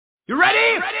You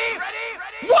ready? Ready?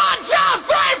 1, 2,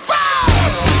 3, 4!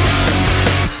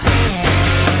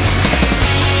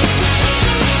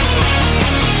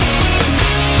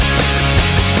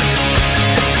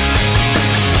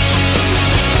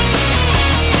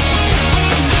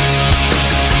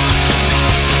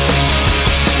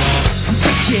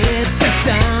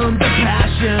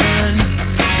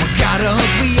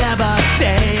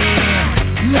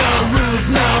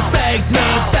 No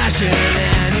fashion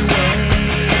anyway.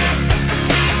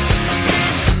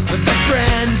 But the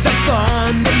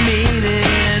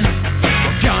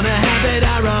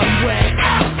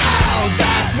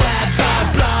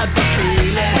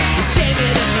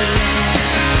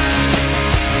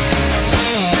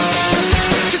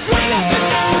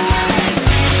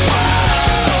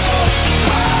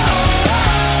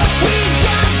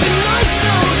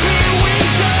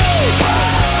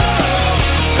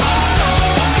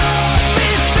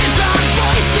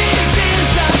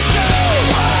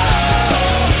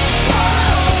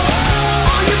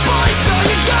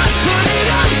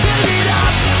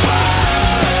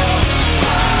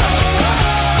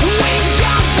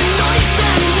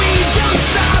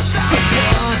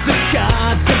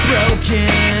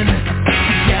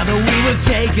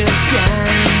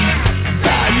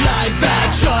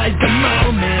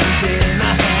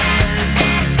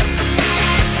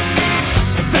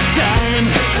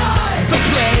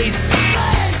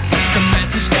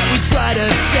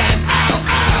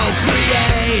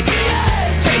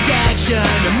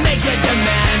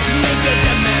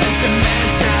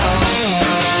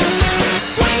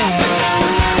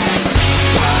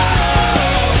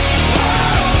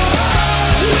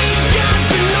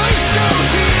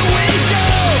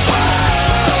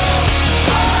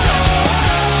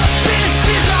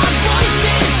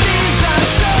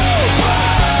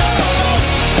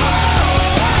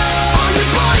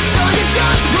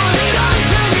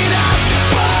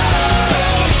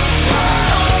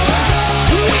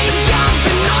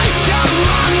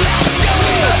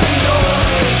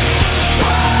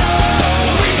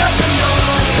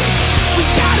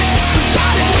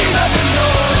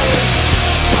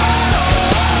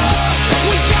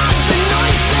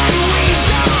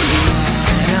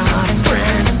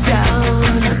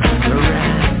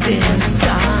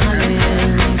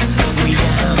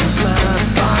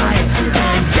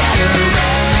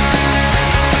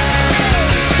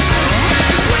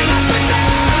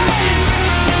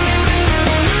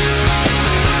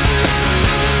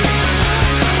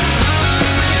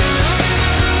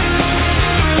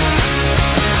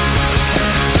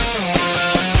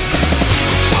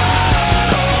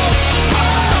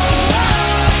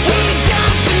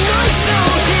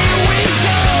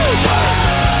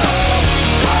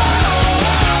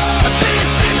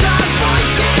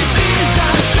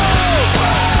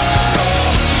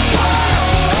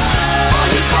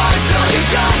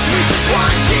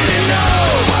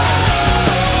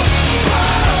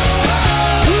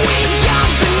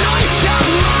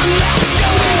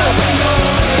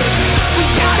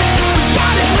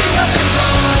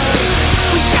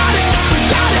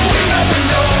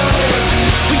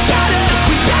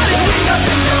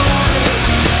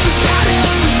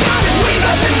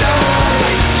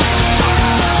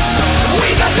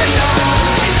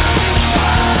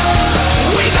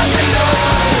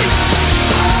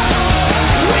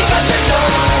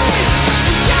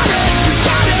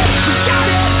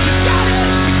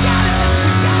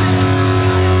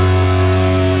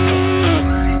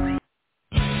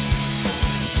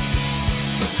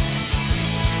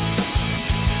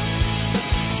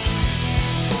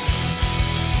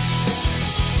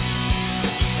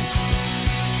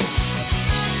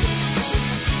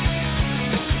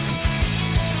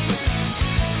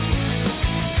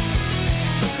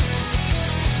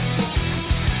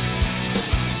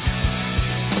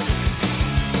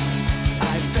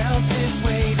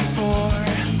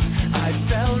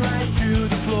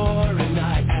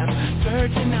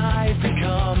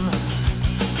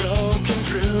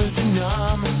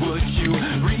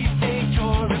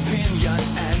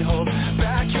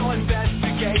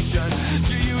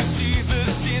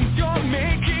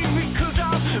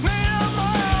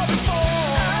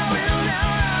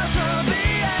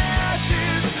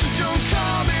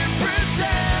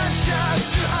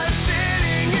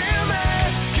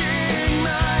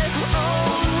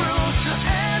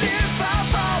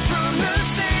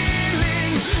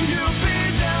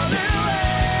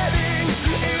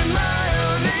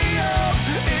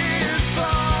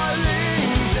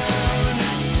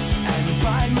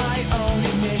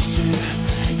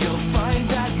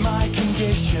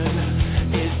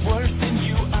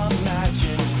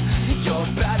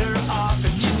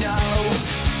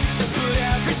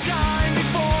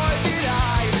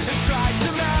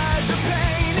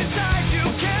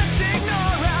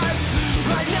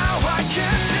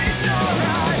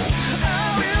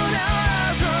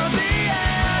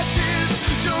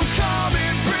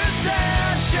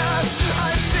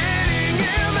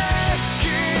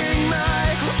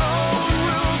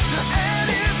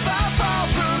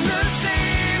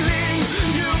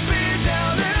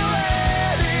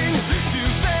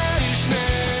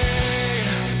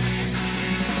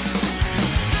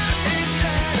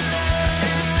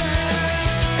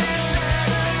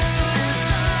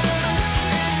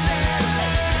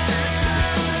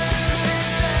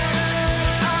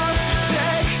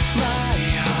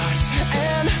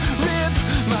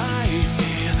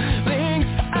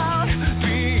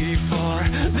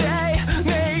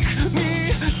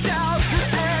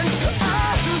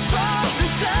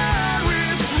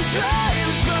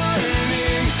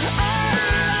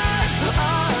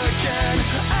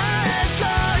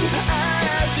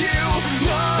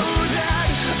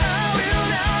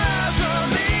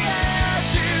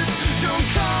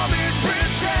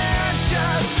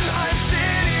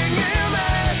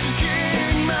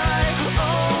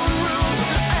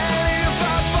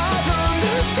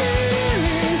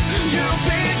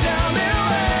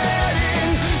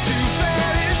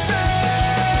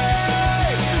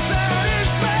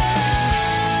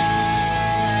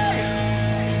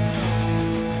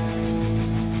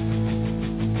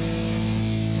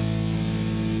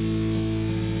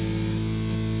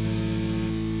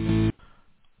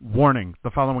Warning, the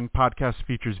following podcast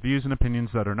features views and opinions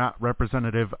that are not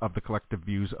representative of the collective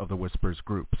views of the Whispers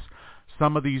groups.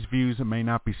 Some of these views may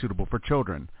not be suitable for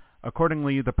children.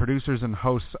 Accordingly, the producers and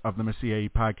hosts of the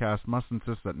Missyae Podcast must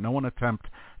insist that no one attempt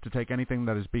to take anything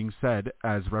that is being said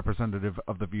as representative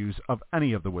of the views of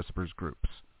any of the Whispers groups.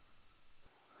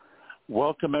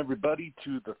 Welcome, everybody,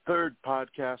 to the third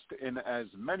podcast in as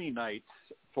many nights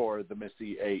for the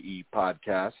Missyae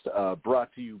Podcast,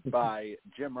 brought to you by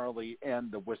Jim Early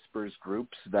and the Whispers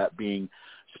groups, that being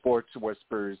Sports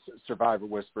Whispers, Survivor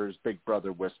Whispers, Big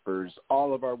Brother Whispers,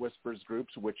 all of our Whispers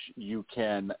groups, which you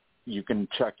can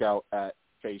check out at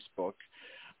Facebook.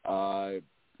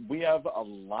 We have a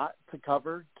lot to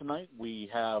cover tonight. We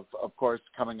have, of course,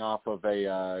 coming off of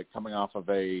a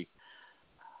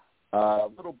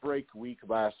little break week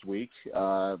last week.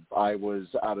 I was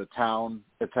out of town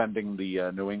attending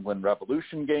the New England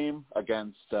Revolution game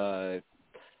against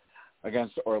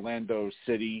Orlando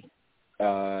City,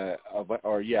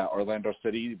 Orlando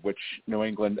City, which New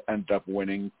England ended up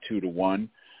winning 2-1.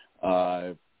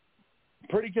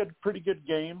 Pretty good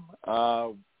game.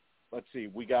 Let's see,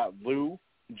 we got Lou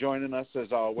joining us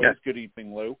as always. Yeah. Good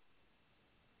evening, Lou.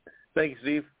 Thanks,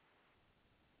 Steve.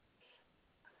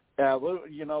 Yeah, Lou,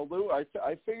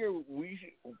 I figure we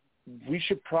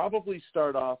should probably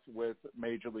start off with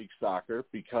Major League Soccer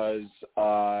because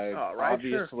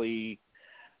obviously,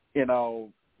 sure.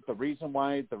 The reason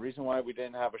why we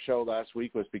didn't have a show last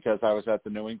week was because I was at the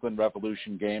New England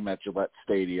Revolution game at Gillette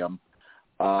Stadium.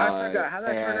 I forgot. How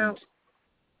that turn out?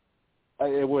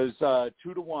 It was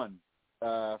 2-1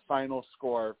 final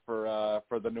score for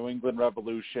the New England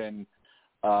Revolution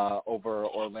over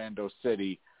Orlando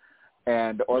City.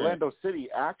 And Orlando City,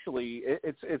 actually,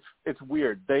 it's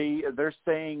weird. They're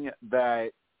saying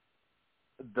that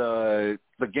the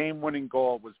game-winning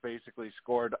goal was basically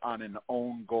scored on an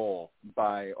own goal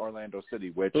by Orlando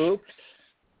City, which,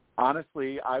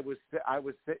 honestly, I was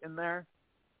sitting there.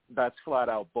 That's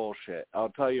flat-out bullshit. I'll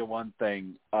tell you one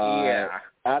thing.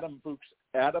 Adam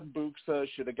Buxa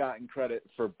should have gotten credit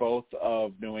for both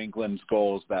of New England's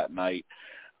goals that night.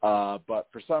 But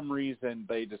for some reason,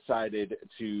 they decided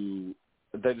to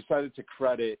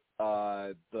credit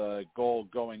the goal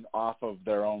going off of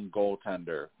their own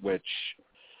goaltender, which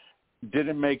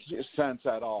didn't make sense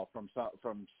at all from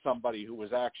somebody who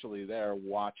was actually there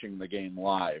watching the game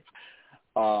live.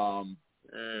 And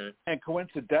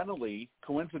coincidentally,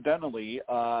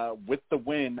 with the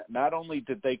win, not only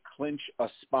did they clinch a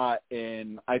spot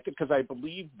in, because I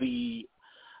believe the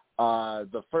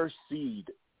first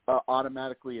seed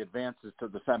automatically advances to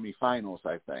the semifinals,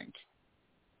 I think,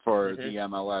 for the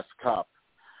MLS Cup.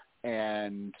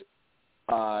 And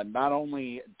not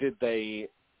only did they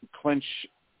clinch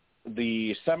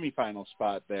the semifinal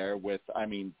spot there with,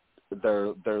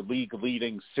 their league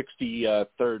leading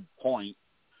 63rd point,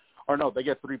 or no, they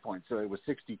get 3 points, so it was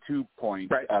 62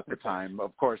 points at the time.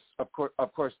 Of course,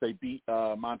 they beat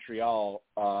Montreal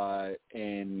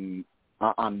on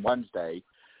Wednesday.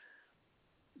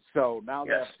 So now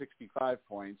they have 65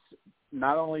 points.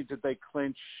 Not only did they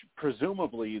clinch,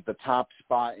 presumably, the top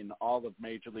spot in all of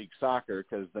Major League Soccer,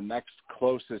 because the next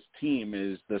closest team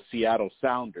is the Seattle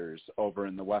Sounders over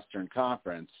in the Western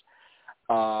Conference,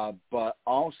 but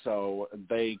also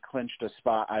they clinched a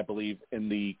spot, I believe, in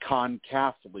the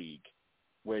CONCACAF League,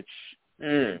 which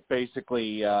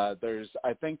basically I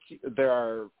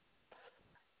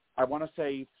want to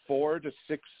say 4 to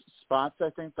 6 spots, I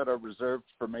think, that are reserved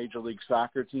for Major League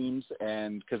Soccer teams,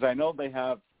 and because I know they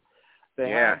have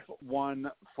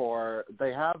one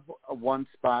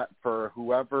spot for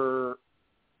whoever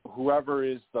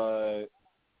is the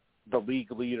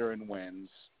league leader in wins,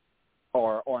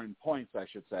 or in points, I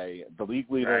should say, the league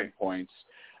leader in points.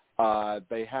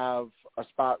 They have a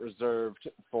spot reserved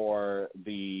for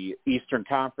the Eastern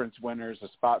Conference winners, a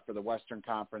spot for the Western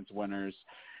Conference winners,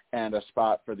 and a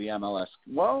spot for the MLS.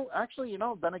 Well, actually,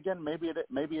 then again, maybe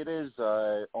it is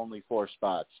only 4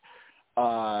 spots,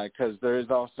 because there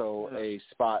is also a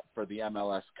spot for the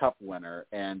MLS Cup winner.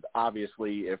 And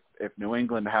obviously, if New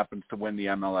England happens to win the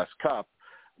MLS Cup,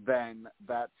 then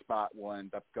that spot will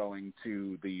end up going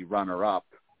to the runner-up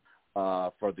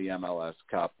for the MLS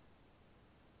Cup.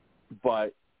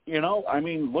 But,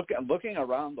 looking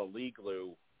around the league,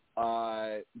 Lou,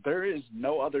 there is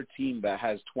no other team that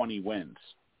has 20 wins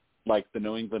like the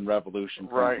New England Revolution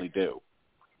currently do.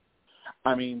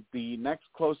 The next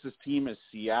closest team is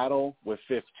Seattle with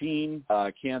 15,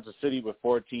 Kansas City with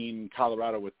 14,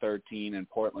 Colorado with 13, and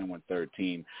Portland with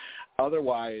 13.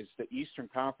 Otherwise, the Eastern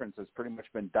Conference has pretty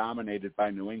much been dominated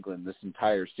by New England this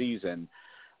entire season.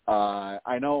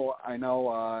 I know.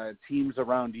 Teams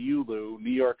around you, Lou.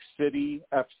 New York City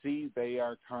FC. They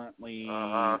are currently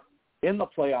in the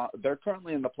playoff. They're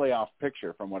currently in the playoff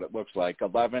picture, from what it looks like.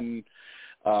 11,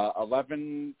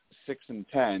 6, and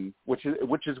 10, which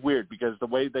is weird because the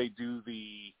way they do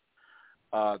the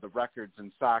records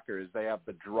in soccer is they have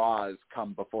the draws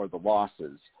come before the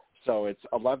losses. So it's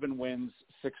 11 wins,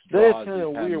 6 draws, That's kind of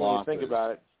and 10 weird losses. when you think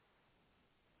about it.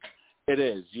 It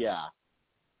is, yeah.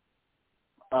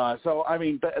 So, I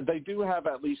mean, they do have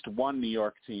at least one New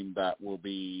York team that will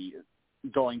be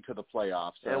going to the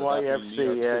playoffs. NYFC,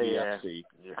 New York City yeah. FC.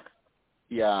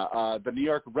 Yeah, the New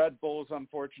York Red Bulls,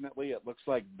 unfortunately, it looks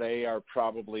like they are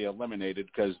probably eliminated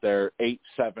because they're 8,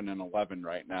 7, and 11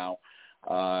 right now,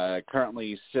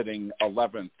 currently sitting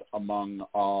 11th among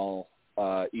all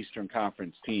Eastern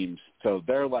Conference teams. So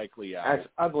they're likely out. That's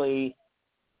ugly.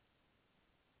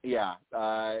 Yeah,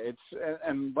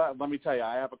 let me tell you,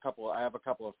 I have a couple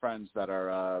of friends that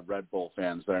are Red Bull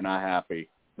fans. They're not happy.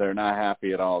 They're not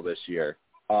happy at all this year.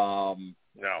 No.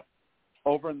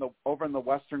 Over in the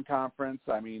Western Conference,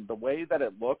 I mean, the way that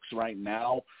it looks right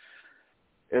now,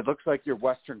 it looks like your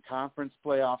Western Conference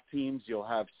playoff teams. You'll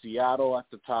have Seattle at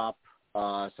the top,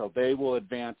 so they will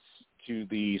advance to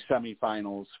the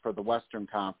semifinals for the Western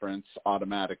Conference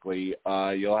automatically.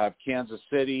 You'll have Kansas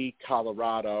City,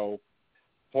 Colorado,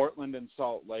 Portland and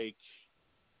Salt Lake,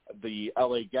 the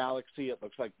LA Galaxy, it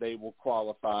looks like they will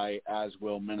qualify, as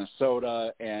will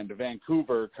Minnesota, and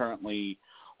Vancouver currently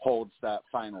holds that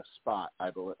final spot, I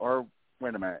believe. Or,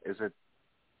 wait a minute, is it?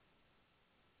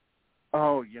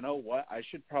 Oh, you know what? I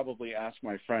should probably ask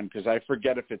my friend because I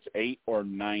forget if it's 8 or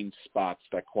 9 spots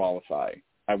that qualify.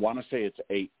 I want to say it's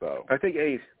 8, though. I think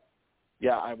 8.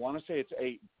 Yeah, I want to say it's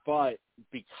 8, but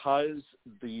because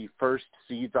the first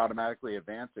seeds automatically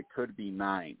advance, it could be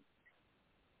 9.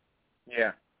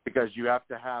 Yeah, because you have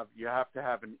to have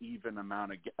an even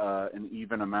amount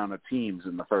of teams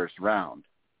in the first round.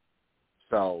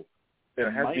 So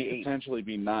it might potentially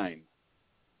be 9.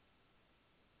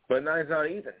 But 9's not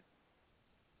even.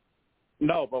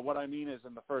 No, but what I mean is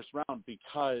in the first round,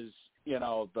 because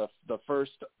the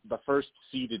first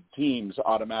seeded teams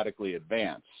automatically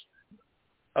advance.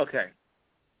 Okay.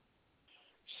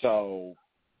 So,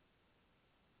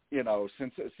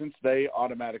 since they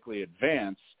automatically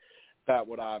advance, that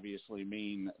would obviously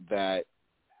mean that,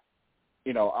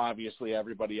 obviously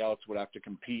everybody else would have to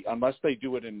compete unless they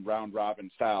do it in round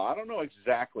robin style. I don't know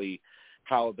exactly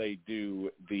how they do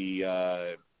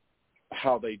the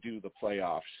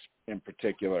playoffs in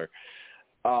particular,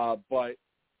 but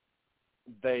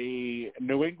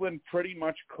New England pretty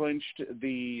much clinched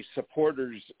the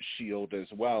Supporters Shield as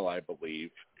well, I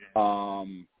believe.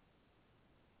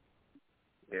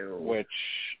 Which,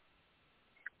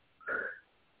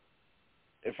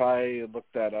 if I look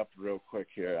that up real quick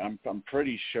here, I'm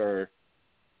pretty sure.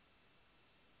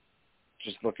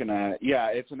 Just looking at,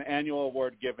 it's an annual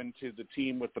award given to the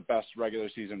team with the best regular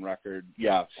season record.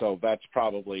 Yeah, so that's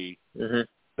probably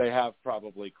they have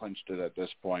probably clinched it at this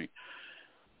point.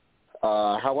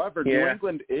 However, New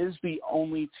England is the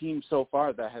only team so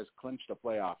far that has clinched a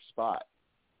playoff spot,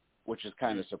 which is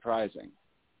kind of surprising.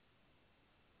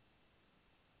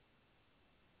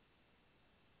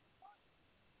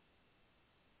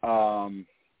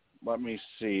 Let me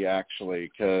see,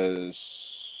 actually, because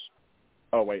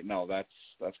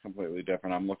that's completely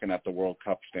different. I'm looking at the World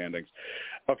Cup standings.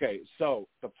 Okay, so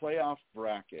the playoff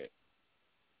bracket.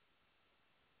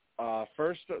 The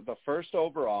first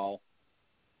overall.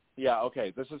 Yeah,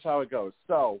 okay, this is how it goes.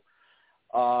 So,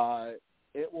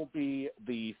 it will be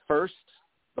the first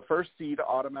seed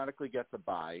automatically gets a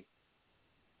bye.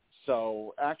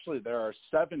 So actually, there are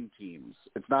 7 teams.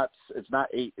 It's not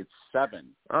 8. It's 7.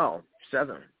 Oh,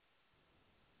 7.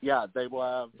 Yeah, they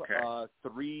will have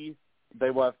 3. They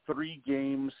will have 3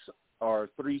 games or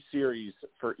 3 series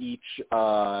for each.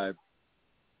 For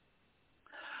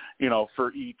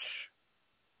each.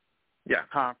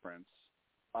 Conference.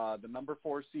 The number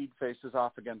 4 seed faces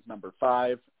off against number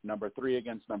 5, number 3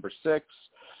 against number 6,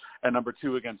 and number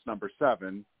 2 against number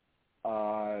 7.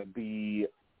 The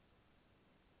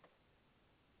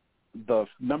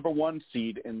number 1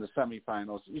 seed in the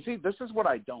semifinals. You see, this is what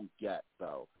I don't get,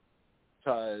 though.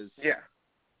 Because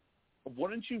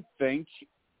wouldn't you think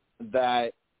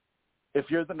that if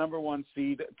you're the number 1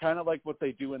 seed, kind of like what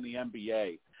they do in the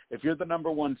NBA, if you're the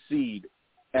number 1 seed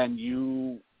and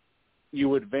you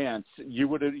advance, you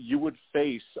would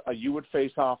face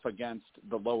off against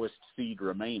the lowest seed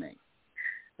remaining.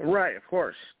 Right, of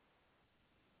course.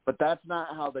 But that's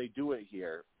not how they do it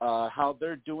here. How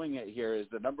they're doing it here is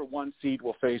the number 1 seed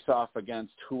will face off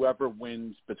against whoever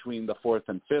wins between the 4th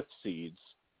and 5th seeds.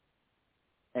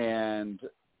 and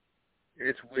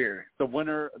it's weird. The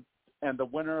winner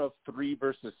of 3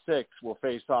 versus 6 will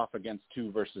face off against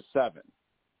 2 versus 7.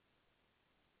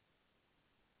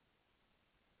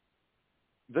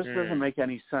 This doesn't make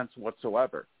any sense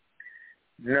whatsoever.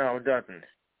 No, it doesn't.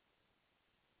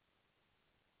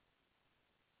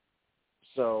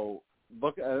 So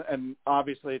look, and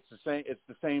obviously it's the same. It's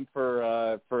the same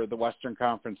for the Western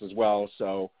Conference as well.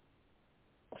 So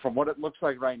from what it looks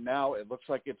like right now, it looks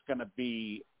like it's going to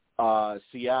be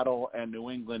Seattle and New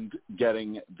England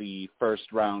getting the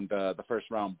first round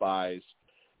buys.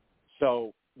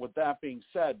 So with that being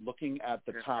said, looking at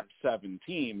the top 7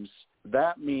 teams,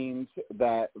 that means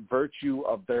that virtue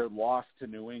of their loss to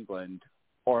New England,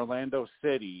 Orlando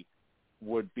City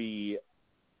would be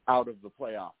out of the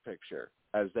playoff picture,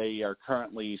 as they are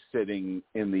currently sitting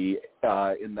in the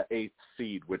 8th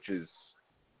seed, which is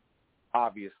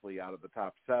obviously out of the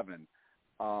top 7.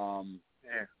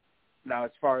 Now,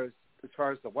 as far as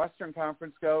the Western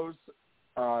Conference goes,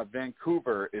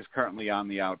 Vancouver is currently on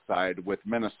the outside, with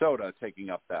Minnesota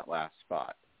taking up that last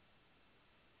spot.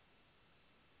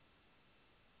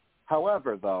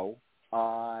 However, though,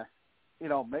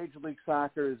 Major League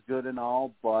Soccer is good and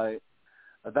all, but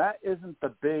that isn't the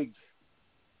big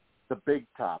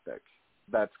topic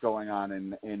that's going on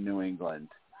in New England.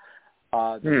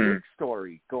 The big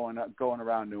story going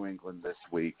around New England this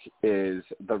week is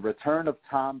the return of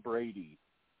Tom Brady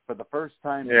for the first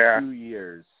time in 2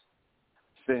 years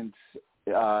since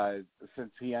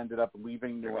he ended up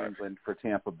leaving New England for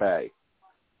Tampa Bay.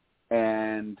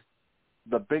 And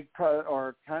the big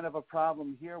kind of a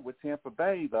problem here with Tampa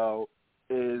Bay, though,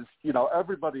 is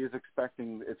everybody is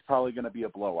expecting it's probably going to be a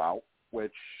blowout,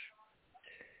 which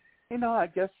I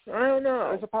guess I don't know.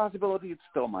 There's a possibility it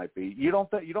still might be. You don't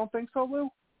think so,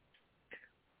 Lou?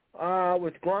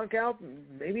 With Gronk out,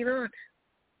 maybe not.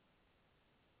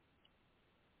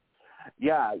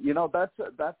 Yeah, that's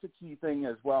a key thing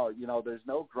as well. There's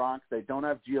no Gronk. They don't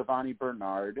have Giovanni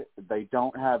Bernard. They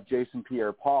don't have Jason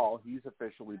Pierre-Paul. He's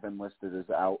officially been listed as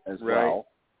out as well.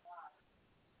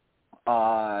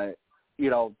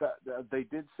 They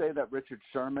did say that Richard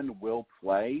Sherman will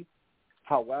play.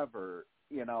 However,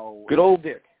 good old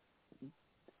Dick.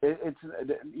 It's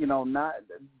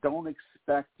don't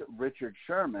expect Richard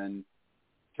Sherman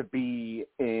to be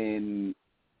in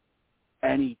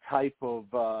any type of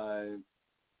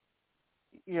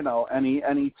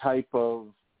any type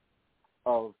of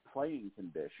playing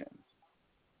conditions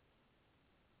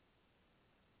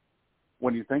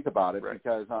when you think about it,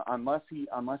 because unless he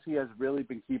has really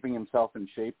been keeping himself in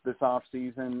shape this off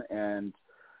season, and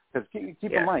because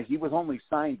keep in mind he was only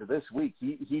signed this week,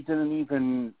 he didn't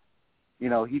even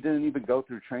go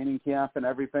through training camp and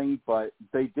everything, but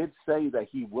they did say that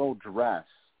he will dress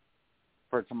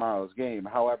for tomorrow's game.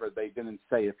 However, they didn't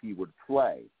say if he would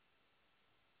play.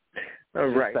 Oh,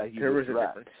 right. There was a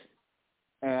difference.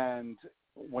 And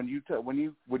when you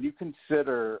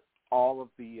consider all of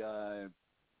the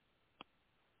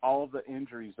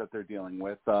injuries that they're dealing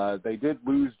with, they did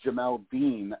lose Jamel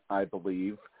Dean, I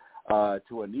believe,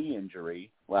 to a knee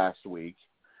injury last week.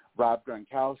 Rob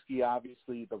Gronkowski,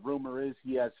 obviously, the rumor is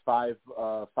he has five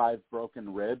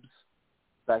broken ribs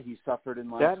that he suffered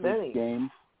in last week's game.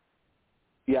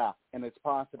 Yeah, and it's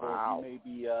possible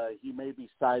he may be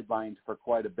sidelined for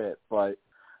quite a bit, but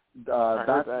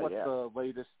that's what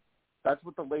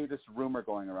the latest rumor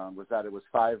going around was, that it was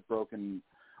 5 broken,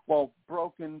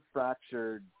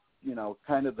 fractured,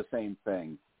 kind of the same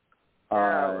thing.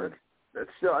 That's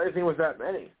still, I didn't think it was that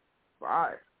many.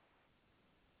 5.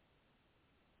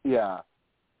 Yeah.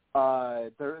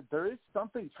 There is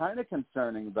something kind of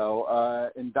concerning,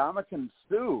 though. Ndamukong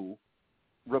Suh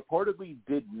reportedly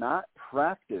did not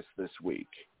practice this week,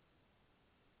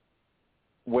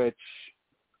 which,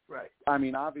 I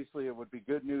mean, obviously it would be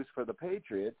good news for the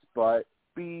Patriots, but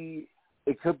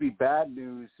it could be bad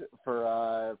news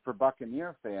for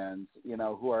Buccaneer fans,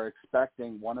 who are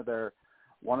expecting one of their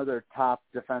top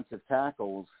defensive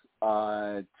tackles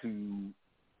to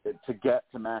get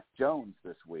to Mac Jones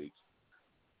this week.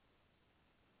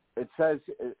 It says,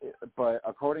 but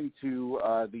according to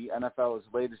the NFL's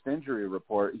latest injury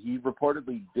report, he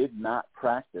reportedly did not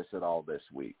practice at all this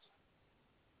week.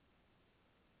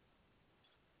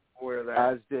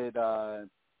 As did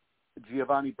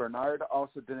Giovanni Bernard,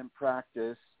 also didn't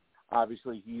practice.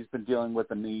 Obviously, he's been dealing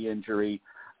with a knee injury.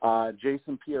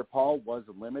 Jason Pierre-Paul was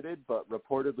limited, but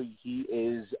reportedly he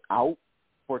is out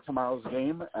for tomorrow's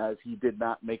game, as he did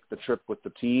not make the trip with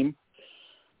the team.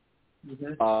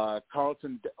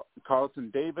 Carlton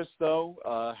Davis,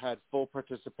 though, had full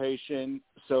participation.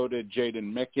 So did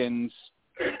Jaden Mickens,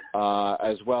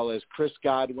 as well as Chris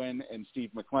Godwin and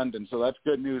Steve McClendon. So that's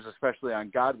good news, especially on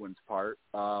Godwin's part.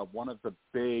 One of the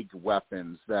big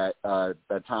weapons that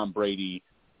Tom Brady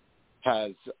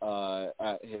has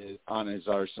on his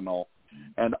arsenal.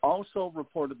 And also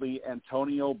reportedly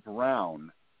Antonio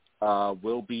Brown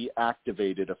will be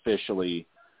activated officially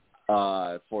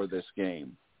for this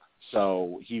game.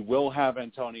 So he will have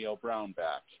Antonio Brown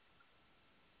back.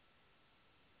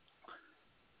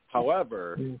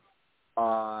 However,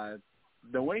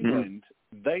 New England,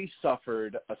 they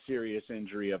suffered a serious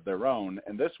injury of their own,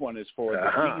 and this one is for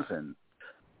the season.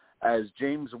 As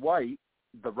James White,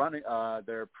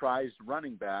 their prized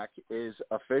running back, is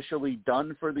officially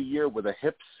done for the year with a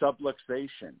hip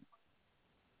subluxation,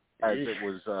 as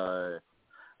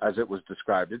it was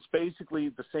described. It's basically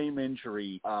the same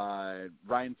injury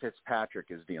Ryan Fitzpatrick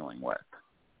is dealing with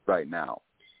right now.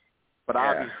 But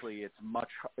obviously, it's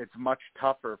much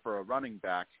tougher for a running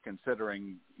back,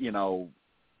 considering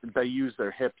they use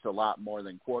their hips a lot more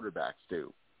than quarterbacks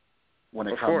do when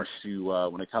it comes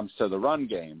to the run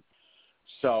game.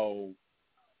 So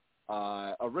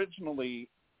originally,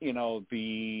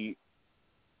 the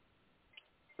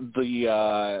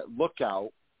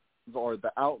lookout or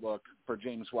the outlook for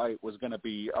James White was going to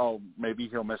be, maybe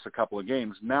he'll miss a couple of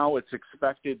games. Now it's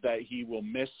expected that he will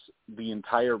miss the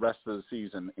entire rest of the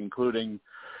season, including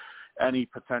any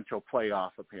potential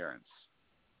playoff appearance.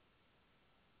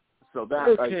 So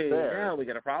that right there. Now we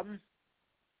got a problem?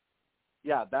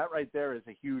 Yeah, that right there is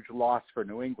a huge loss for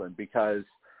New England because,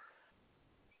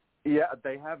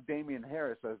 they have Damian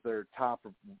Harris as their top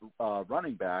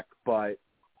running back, but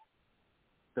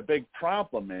the big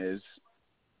problem is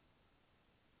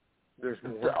there's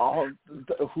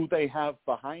who they have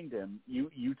behind him.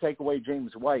 You take away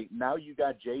James White, now you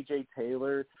got J.J.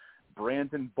 Taylor,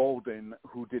 Brandon Bolden,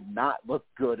 who did not look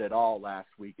good at all last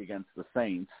week against the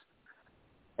Saints.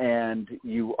 And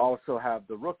you also have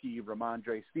the rookie,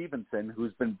 Ramondre Stevenson,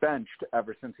 who's been benched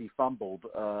ever since he fumbled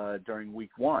during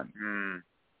week 1.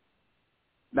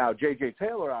 Now, J.J.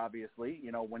 Taylor, obviously,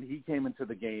 when he came into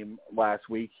the game last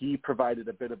week, he provided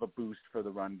a bit of a boost for the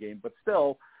run game. But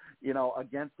still,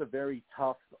 against a very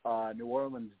tough New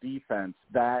Orleans defense,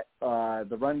 that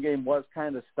the run game was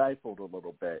kind of stifled a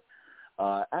little bit,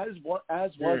 as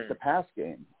was the pass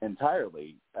game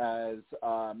entirely, as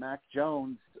Mac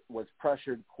Jones was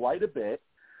pressured quite a bit.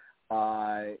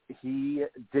 He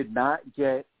did not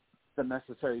get the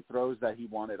necessary throws that he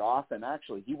wanted off, and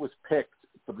actually he was picked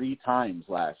 3 times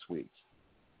last week.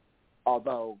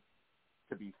 Although,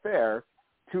 to be fair,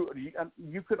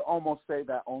 you could almost say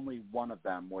that only one of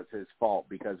them was his fault,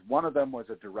 because one of them was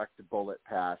a direct bullet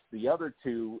pass. The other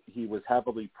 2, he was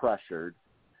heavily pressured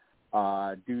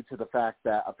due to the fact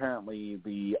that apparently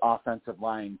the offensive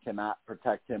line cannot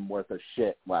protect him worth a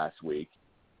shit last week.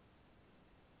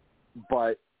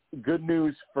 But good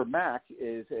news for Mac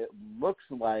is it looks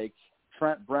like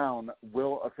Trent Brown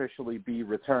will officially be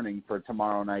returning for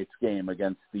tomorrow night's game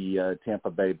against the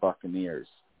Tampa Bay Buccaneers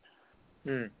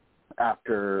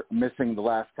after missing the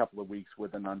last couple of weeks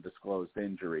with an undisclosed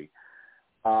injury.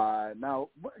 Now,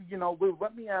 Lou,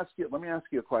 let me ask you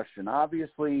a question.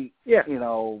 Obviously,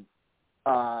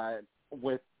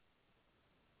 with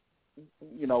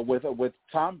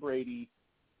Tom Brady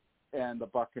and the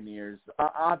Buccaneers,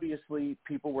 obviously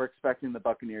people were expecting the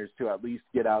Buccaneers to at least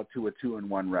get out to a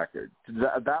 2-1 record.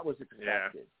 That was expected.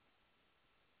 Yeah.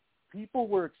 People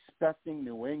were expecting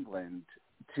New England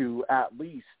to at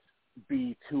least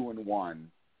be 2-1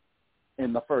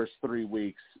 in the first 3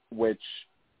 weeks, which,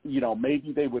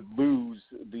 maybe they would lose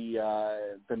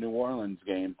the New Orleans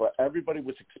game, but everybody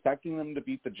was expecting them to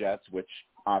beat the Jets, which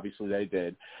obviously they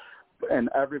did. And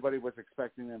everybody was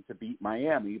expecting them to beat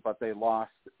Miami, but they lost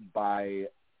by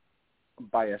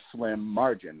a slim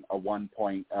margin, a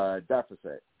 1-point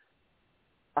deficit.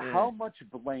 How much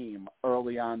blame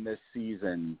early on this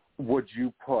season would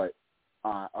you put,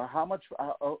 or how much?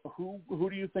 Who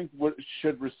do you think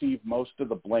should receive most of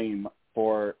the blame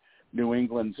for New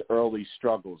England's early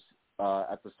struggles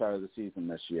at the start of the season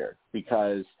this year?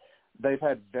 Because they've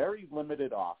had very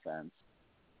limited offense.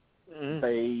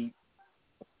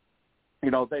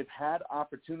 They've had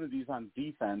opportunities on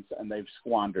defense and they've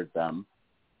squandered them.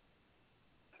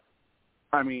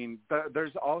 I mean,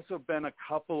 there's also been a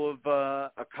couple of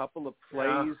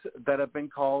plays that have been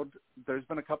called. There's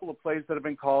been a couple of plays that have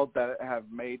been called that have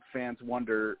made fans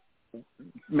wonder,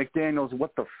 McDaniels,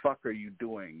 what the fuck are you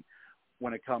doing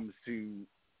when it comes to,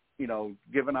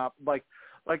 giving up? Like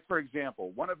for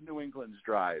example, one of New England's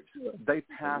drives, they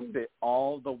passed it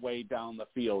all the way down the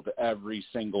field every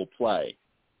single play.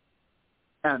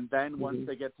 And then once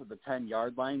they get to the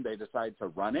 10-yard line, they decide to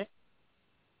run it.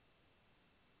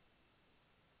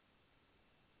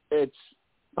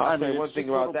 I'll say it's one thing just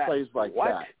about little that. plays like What?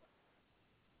 that.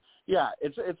 Yeah,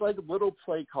 it's like little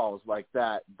play calls like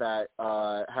that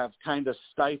have kind of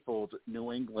stifled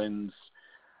New England's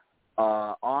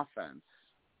offense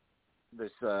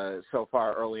this so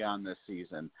far early on this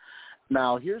season.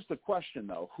 Now, here's the question,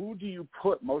 though. Who do you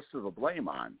put most of the blame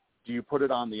on? Do you put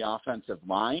it on the offensive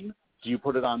line? Do you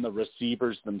put it on the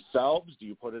receivers themselves? Do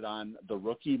you put it on the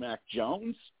rookie Mac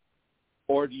Jones?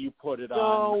 Or do you put it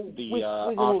on the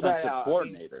offensive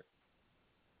coordinator?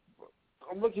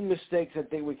 I'm looking at mistakes I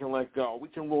think we can let go. We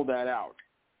can rule that out.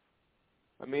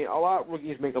 I mean, a lot of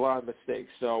rookies make a lot of mistakes,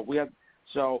 so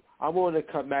I'm willing to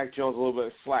cut Mac Jones a little bit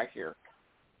of slack here.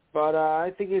 But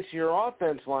I think it's your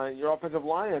offensive line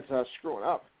that's screwing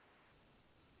up.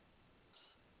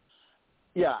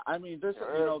 Yeah, I mean,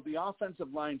 the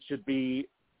offensive line should be.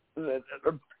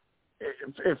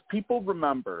 If people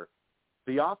remember,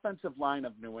 the offensive line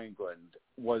of New England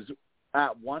was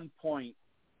at one point,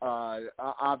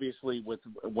 obviously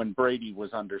when Brady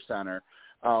was under center,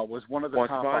 was one of the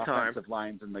top offensive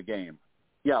lines in the game.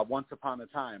 Yeah, once upon a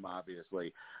time,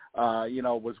 obviously.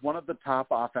 Was one of the top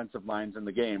offensive lines in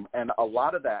the game. And a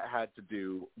lot of that had to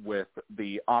do with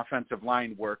the offensive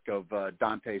line work of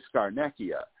Dante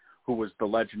Scarnecchia, who was the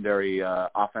legendary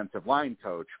offensive line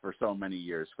coach for so many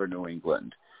years for New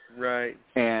England. Right.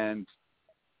 And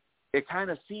it kind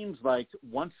of seems like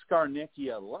once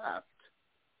Scarnecchia left,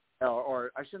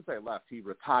 or I shouldn't say left, he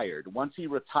retired. Once he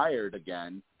retired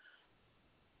again,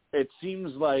 it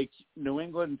seems like New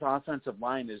England's offensive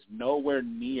line is nowhere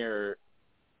near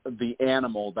the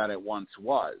animal that it once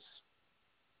was.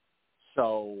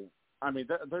 So, I mean,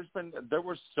 there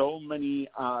were so many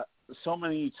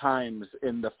times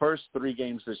in the first 3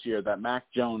 games this year that Mac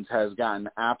Jones has gotten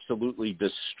absolutely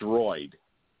destroyed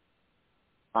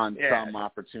on some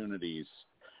opportunities,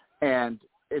 and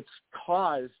it's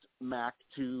caused Mac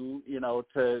to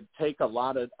take a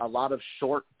lot of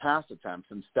short pass attempts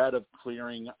instead of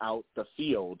clearing out the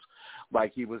field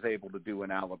like he was able to do in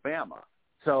Alabama.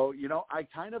 So, I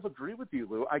kind of agree with you,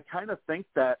 Lou. I kind of think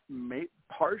that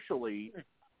partially,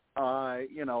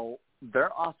 their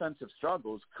offensive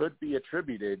struggles could be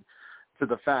attributed to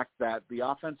the fact that the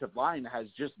offensive line has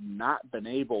just not been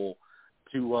able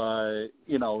to,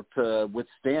 to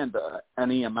withstand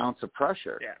any amounts of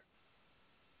pressure. Yeah.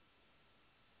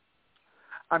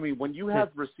 I mean, when you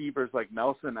have receivers like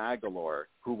Nelson Aguilar,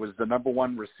 who was the number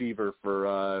 1 receiver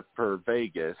for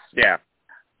Vegas. Yeah.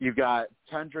 You got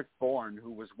Kendrick Bourne,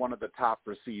 who was one of the top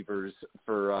receivers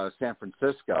for San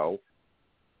Francisco.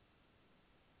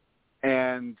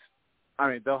 And, I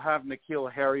mean, they'll have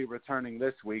N'Keal Harry returning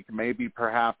this week. Maybe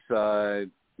perhaps N'Keal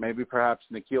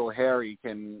Harry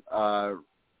can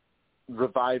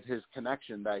revive his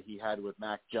connection that he had with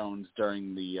Mac Jones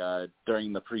during the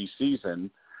preseason.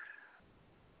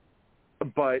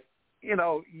 But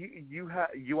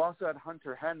you also had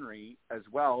Hunter Henry as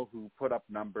well, who put up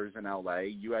numbers in L.A.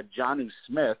 You had Jonnu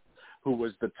Smith, who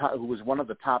was one of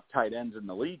the top tight ends in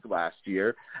the league last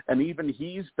year, and even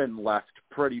he's been left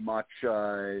pretty much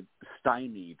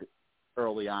stymied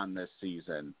early on this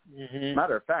season. Mm-hmm.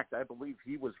 Matter of fact, I believe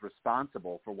he was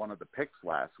responsible for one of the picks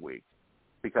last week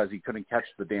because he couldn't catch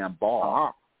the damn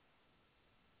ball.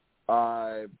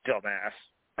 Dumbass.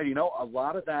 A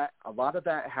lot of that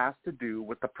has to do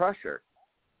with the pressure,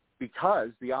 because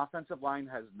the offensive line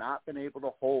has not been able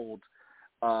to hold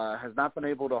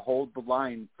the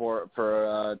line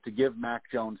for to give Mac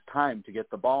Jones time to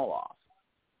get the ball off,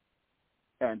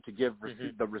 and to give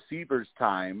the receivers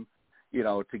time,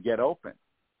 to get open.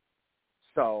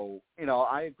 So,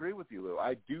 I agree with you, Lou.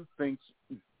 I do think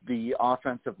the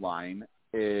offensive line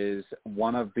is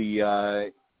one of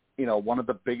the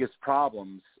biggest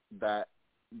problems that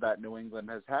New England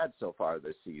has had so far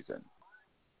this season.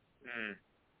 Mm.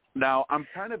 Now, I'm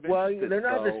kind of interested. Well, they're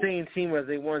not the same team as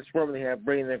they once were when they had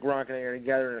Brady and Gronk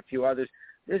together and a few others.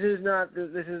 This is not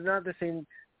the same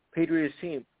Patriots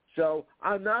team. So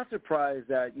I'm not surprised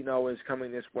that it's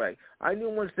coming this way. I knew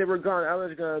once they were gone, I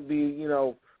was going to be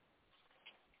a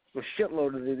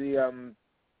shitload of the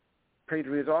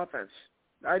Patriots offense.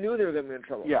 I knew they were going to be in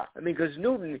trouble. Yeah. I mean, because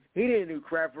Newton, he didn't do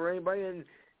crap for anybody, and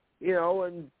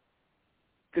and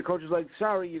the coach was like,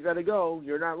 "Sorry, you got to go.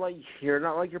 You're not like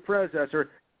your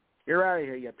predecessor. You're out of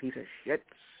here, you piece of shit.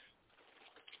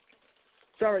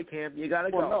 Sorry, Cam, you got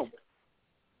to go." No.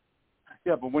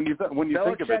 Yeah, but when you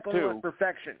think of it too,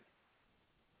 perfection.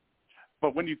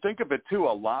 But when you think of it too,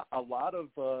 a lot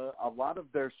of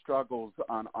their struggles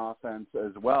on offense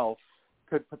as well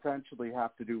could potentially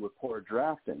have to do with poor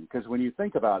drafting. Because when you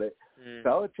think about it,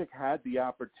 Belichick had the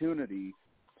opportunity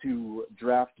to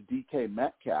draft DK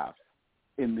Metcalf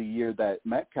in the year that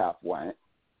Metcalf went,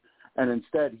 And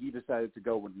instead, he decided to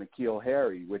go with N'Keal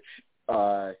Harry, which,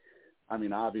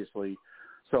 obviously,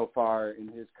 so far in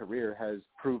his career has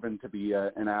proven to be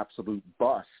an absolute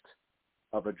bust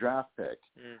of a draft pick.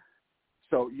 Mm.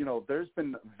 So, there's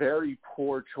been very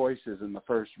poor choices in the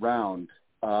first round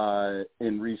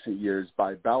in recent years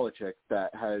by Belichick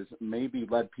that has maybe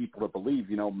led people to believe,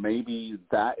 maybe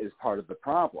that is part of the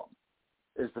problem,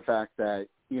 is the fact that,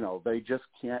 they just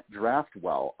can't draft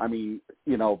well.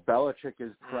 Belichick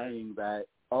is praying that,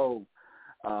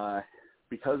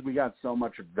 because we got so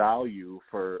much value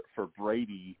for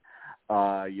Brady,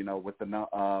 with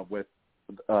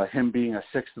him being a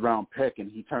 6th-round pick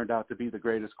and he turned out to be the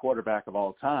greatest quarterback of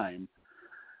all time,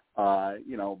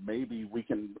 maybe we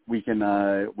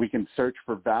can search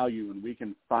for value and we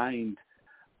can find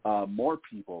more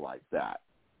people like that.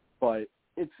 But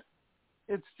it's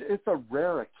a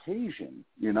rare occasion,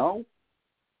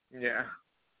 Yeah.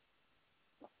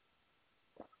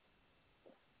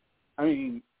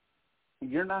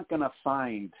 You're not going to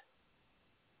find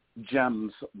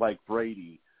gems like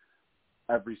Brady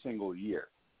every single year.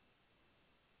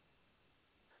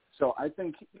 So I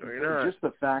think just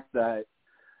the fact that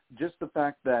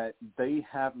they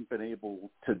haven't been able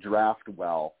to draft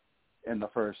well in the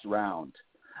first round.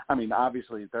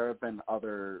 Obviously there have been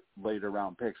other later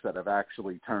round picks that have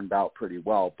actually turned out pretty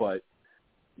well, but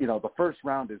the first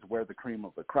round is where the cream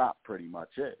of the crop pretty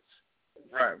much is.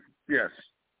 Right. Yes.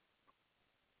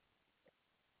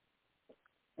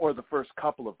 Or the first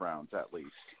couple of rounds at least.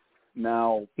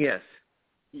 Now, yes.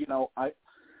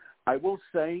 I will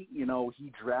say,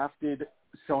 he drafted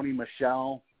Sony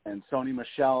Michel, and Sony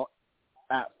Michel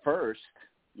at first,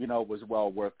 was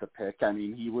well worth the pick.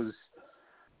 He was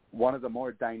one of the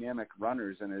more dynamic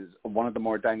runners and one of the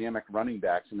more dynamic running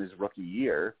backs in his rookie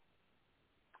year,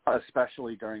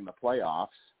 especially during the playoffs.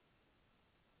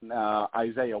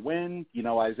 Isaiah Wynn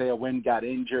got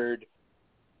injured.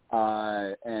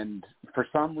 And for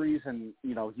some reason,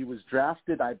 he was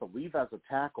drafted, I believe, as a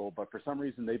tackle, but for some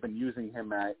reason they've been using him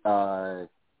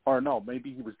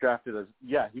maybe he was drafted as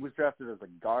a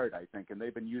guard, I think, and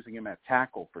they've been using him at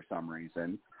tackle for some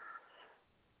reason.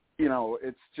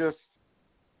 It's just,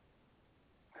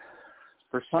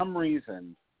 for some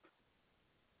reason,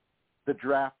 the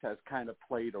draft has kind of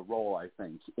played a role, I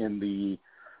think, in the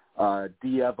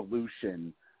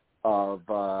de-evolution of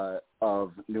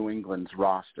New England's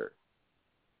roster,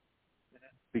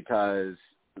 because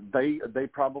they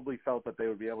probably felt that they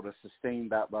would be able to sustain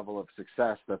that level of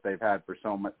success that they had for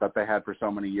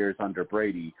so many years under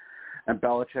Brady, and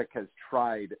Belichick has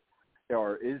tried,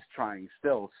 or is trying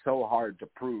still, so hard to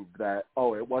prove that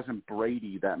it wasn't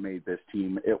Brady that made this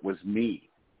team, it was me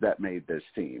that made this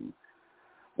team,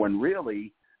 when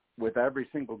really, with every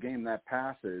single game that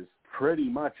passes, pretty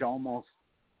much almost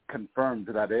confirmed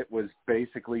that it was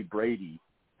basically Brady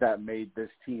that made this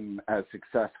team as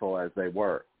successful as they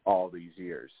were all these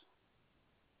years.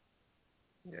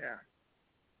 Yeah.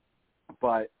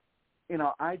 But,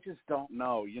 I just don't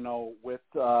know. With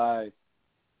the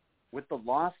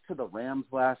loss to the Rams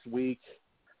last week,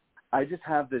 I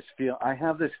have this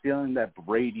feeling that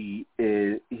Brady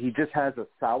he just has a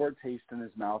sour taste in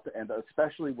his mouth, and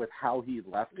especially with how he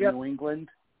left New England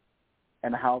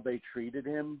and how they treated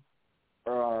him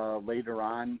later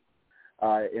on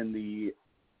in the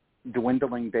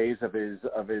dwindling days of his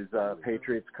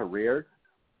Patriots career.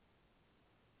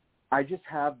 I just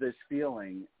have this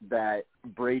feeling that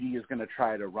Brady is going to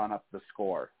try to run up the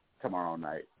score tomorrow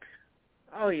night.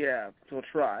 Oh yeah, he'll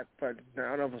try, but I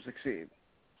don't know if he'll succeed.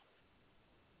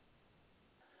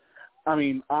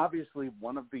 Obviously,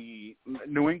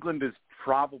 New England is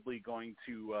probably going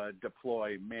to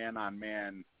deploy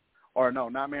man-on-man, or no,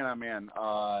 not man-on-man,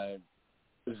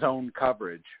 zone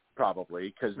coverage,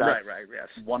 probably, because that's yes.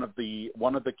 one of the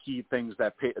key things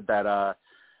that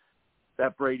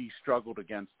Brady struggled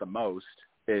against the most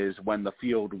is when the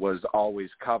field was always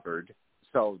covered.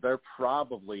 So they're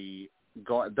probably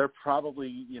going to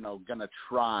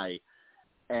try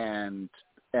and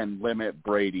limit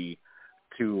Brady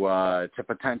to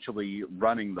potentially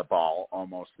running the ball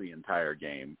almost the entire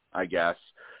game, I guess,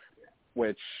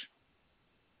 which,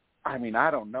 I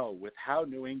don't know. With how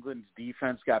New England's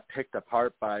defense got picked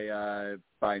apart by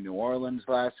New Orleans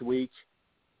last week,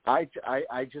 I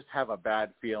just have a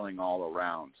bad feeling all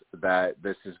around that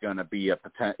this is going to be a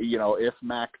potential. If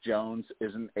Mac Jones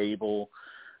isn't able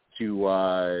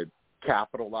to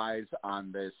capitalize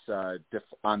on this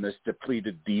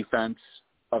depleted defense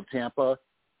of Tampa,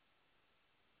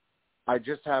 I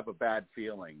just have a bad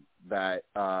feeling that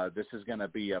this is going to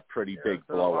be a pretty big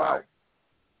blowout.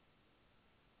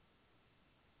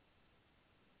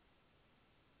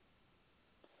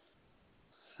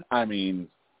 I mean,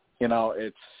 you know,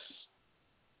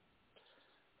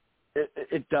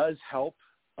 it does help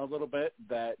a little bit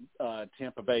that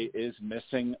Tampa Bay is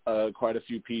missing quite a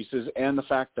few pieces, and the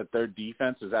fact that their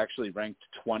defense is actually ranked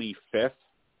 25th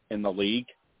in the league,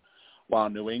 while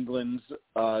New England's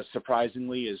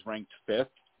surprisingly is ranked 5th.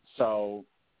 So,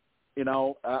 you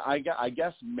know, I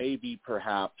guess maybe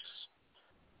perhaps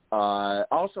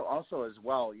also as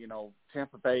well, you know,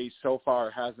 Tampa Bay so far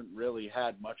hasn't really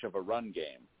had much of a run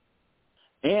game,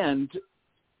 and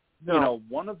you know,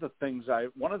 one of the things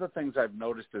I've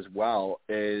noticed as well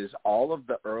is all of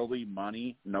the early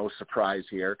money, no surprise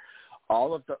here,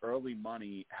 all of the early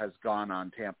money has gone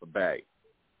on Tampa Bay.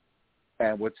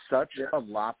 And with such a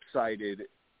lopsided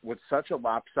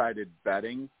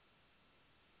betting,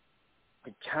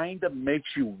 it kind of makes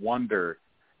you wonder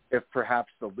if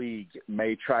perhaps the league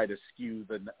may try to skew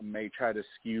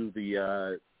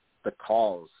the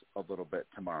calls a little bit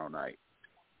tomorrow night.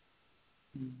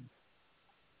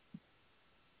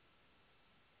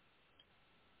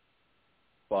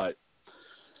 But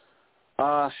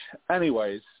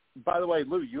anyways, by the way,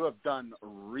 Lou, you have done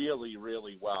really,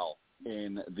 really well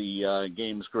in the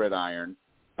Games Gridiron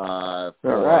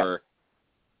for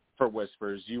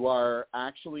Whispers. You are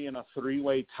actually in a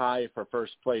 3-way tie for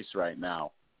first place right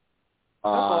now.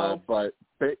 But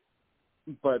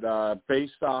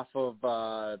based off of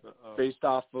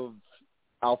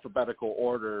alphabetical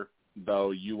order,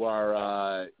 though, you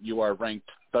are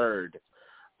ranked 3rd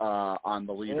on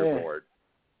the leaderboard.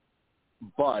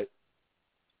 But,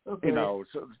 you know,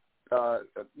 so,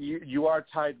 you are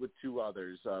tied with 2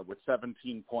 others with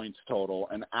 17 points total.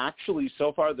 And actually,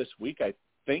 so far this week, I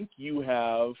think you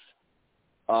have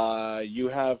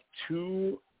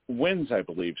 2 wins, I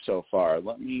believe, so far.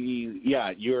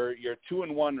 You're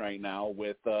 2-1 right now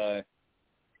with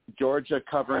Georgia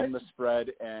covering the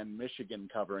spread and Michigan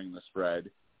covering the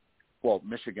spread. Well,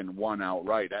 Michigan won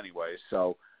outright anyway,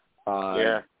 so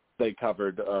they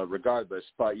covered regardless.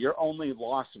 But your only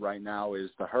loss right now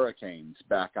is the Hurricanes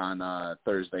back on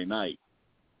Thursday night.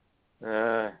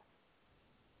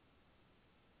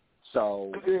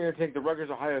 So I was going to take the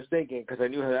Rutgers-Ohio State game because I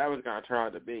knew how that was going to turn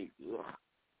out to be. Ugh.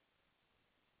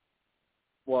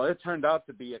 Well, it turned out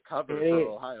to be a cover for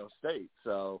Ohio State.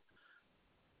 So,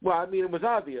 well, I mean, it was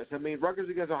obvious. I mean, Rutgers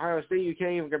against Ohio State, you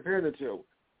can't even compare the two.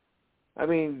 I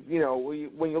mean, you know,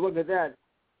 when you look at that,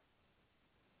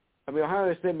 I mean,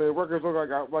 Ohio State made Rutgers look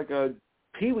like a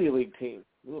Pee Wee League team.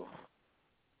 Ugh.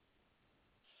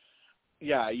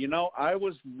 Yeah, you know, I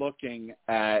was looking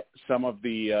at some of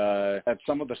the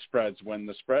spreads when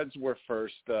the spreads were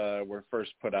first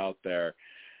put out there,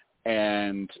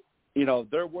 and you know,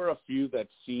 there were a few that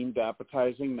seemed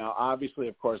appetizing. Now, obviously,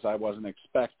 of course, I wasn't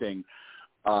expecting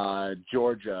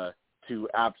Georgia to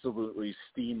absolutely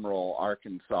steamroll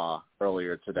Arkansas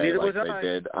earlier today. Neither like was they I.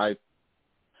 did.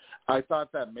 I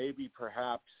thought that maybe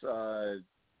perhaps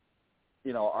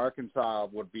you know, Arkansas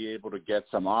would be able to get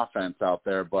some offense out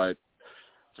there, but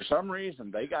for some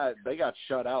reason they got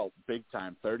shut out big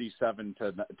time, 37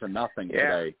 to nothing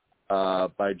today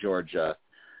by Georgia.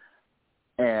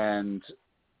 And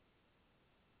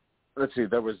let's see,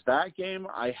 there was that game.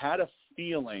 I had a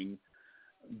feeling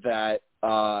that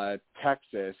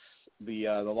Texas, the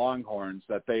Longhorns,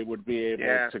 that they would be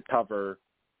able to cover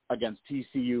against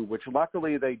TCU, which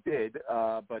luckily they did,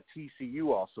 but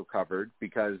TCU also covered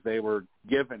because they were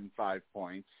given 5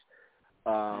 points,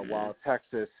 while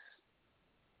Texas,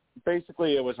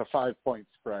 basically it was a 5-point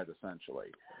spread essentially.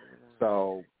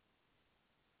 So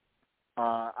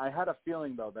I had a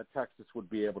feeling, though, that Texas would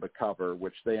be able to cover,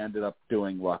 which they ended up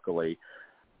doing luckily.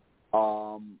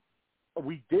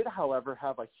 We did, however,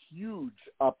 have a huge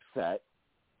upset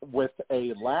with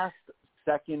a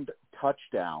last-second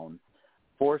touchdown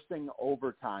forcing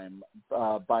overtime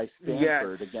by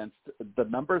Stanford against the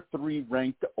number 3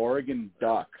 ranked Oregon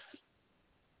Ducks.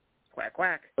 Quack,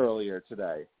 quack. Earlier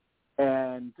today.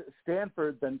 And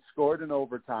Stanford then scored in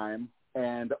overtime,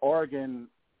 and Oregon,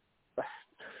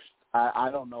 I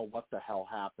don't know what the hell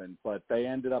happened, but they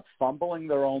ended up fumbling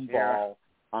their own ball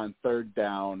on 3rd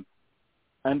down,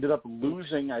 ended up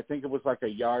losing, I think it was like a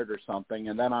yard or something,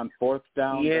 and then on 4th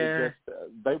down,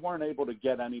 they weren't able to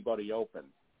get anybody open.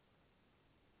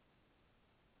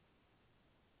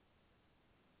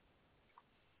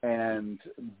 And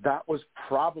that was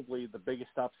probably the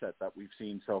biggest upset that we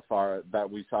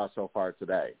saw so far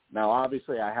today. Now,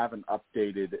 obviously, I haven't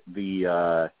updated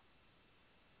the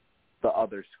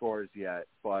other scores yet,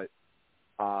 but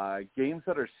games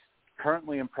that are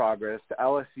currently in progress,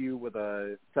 LSU with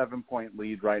a 7-point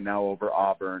lead right now over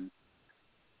Auburn.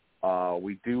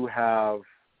 We do have,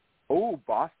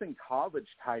 Boston College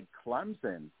tied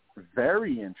Clemson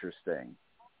very interesting.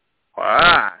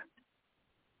 Wow.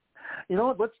 You know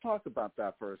what? Let's talk about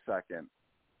that for a second.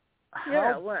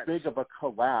 Yeah, How let's. big of a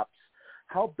collapse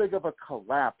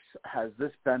has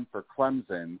this been for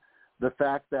Clemson? The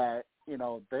fact that, you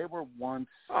know, they were once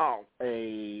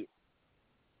a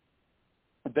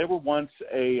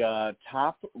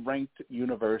top-ranked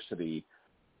university,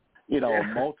 you know, a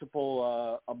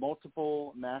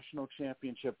multiple national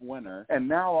championship winner, and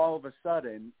now all of a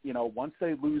sudden, you know, once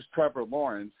they lose Trevor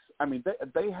Lawrence, I mean,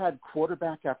 they had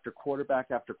quarterback after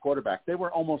quarterback after quarterback. They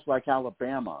were almost like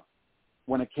Alabama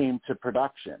when it came to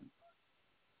production.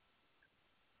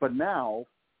 But now,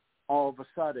 all of a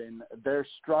sudden, they're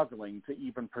struggling to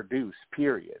even produce,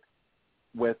 period,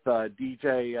 with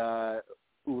DJ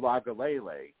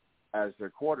Uiagalelei as their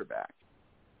quarterback.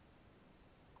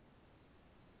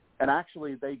 And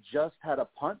actually, they just had a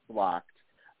punt blocked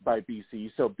by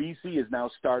BC, so BC is now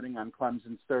starting on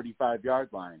Clemson's 35-yard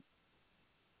line.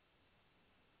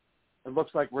 It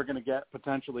looks like we're going to get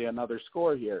potentially another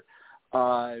score here.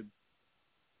 I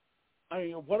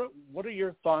mean, what are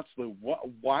your thoughts, Lou?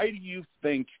 Why do you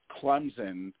think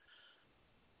Clemson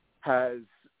has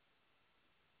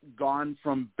gone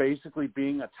from basically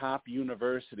being a top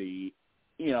university,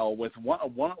 you know, with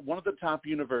one of the top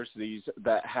universities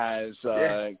that has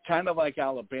kind of like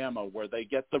Alabama, where they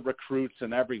get the recruits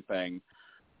and everything,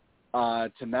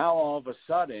 to now all of a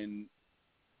sudden,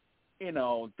 you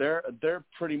know, they're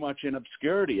pretty much in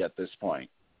obscurity at this point,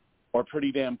 or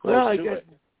pretty damn close to it.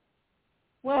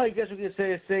 Well, I guess we could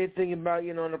say the same thing about,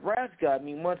 you know, Nebraska. I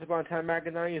mean, once upon a time back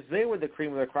in the 90s, they were the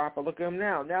cream of the crop, but look at them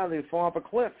now. Now they've fallen off a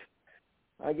cliff.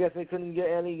 I guess they couldn't get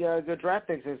any good draft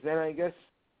picks since then. I guess,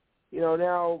 you know,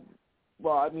 now,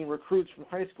 well, I mean, recruits from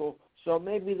high school. So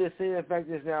maybe the same effect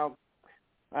is now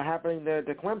happening to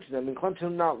Clemson. I mean,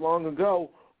 Clemson not long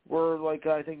ago were, like,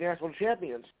 I think, national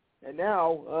champions. And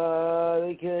now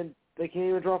they can't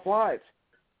even draw flies.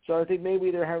 So I think maybe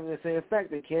they're having the same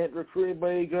effect. They can't recruit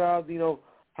anybody go out, you know,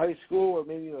 high school or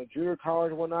maybe, you know, junior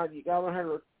college and whatnot. You got to learn how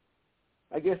to.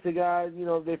 I guess the guys, you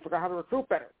know, they forgot how to recruit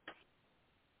better.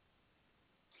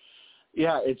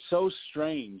 Yeah, it's so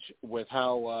strange with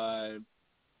how,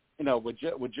 you know, with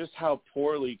just how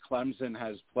poorly Clemson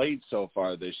has played so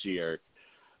far this year,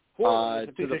 to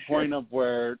the point of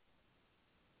where,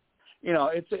 you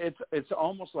know, it's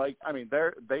almost like, I mean,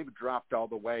 they've dropped all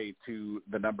the way to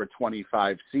the number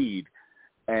 25 seed,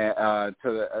 to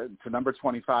number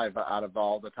 25 out of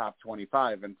all the top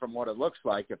 25. And from what it looks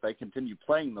like, if they continue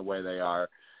playing the way they are,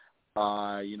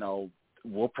 you know,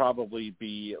 we'll probably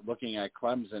be looking at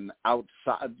Clemson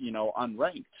outside, you know,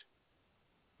 unranked,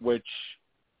 which,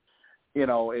 you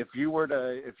know, if you were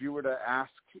to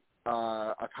ask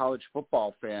a college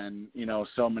football fan, you know,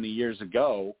 so many years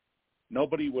ago,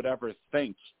 nobody would ever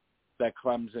think that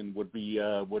Clemson would be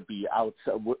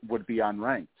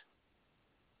unranked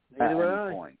at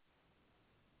any point.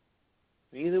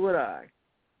 Neither would I.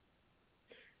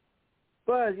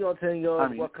 But as the old saying goes, I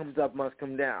mean, what comes up must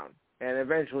come down, and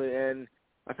eventually, and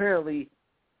apparently,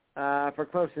 for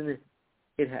Clemson,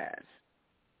 it has.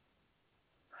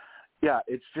 Yeah,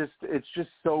 it's just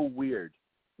so weird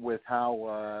with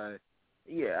how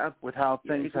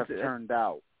things have turned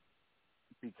out.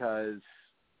 Because,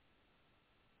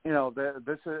 you know,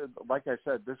 this is, like I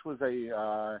said, this was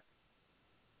a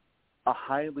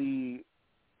highly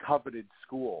coveted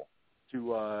school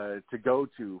to go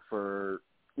to for,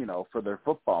 you know, for their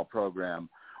football program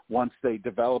once they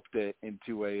developed it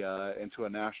into a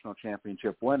national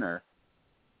championship winner.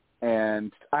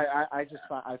 And I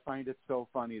find it so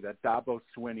funny that Dabo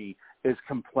Swinney is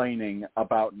complaining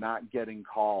about not getting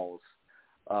calls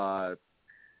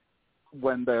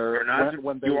when they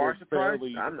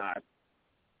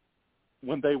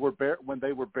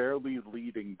were barely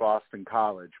leading Boston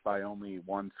College by only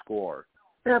one score.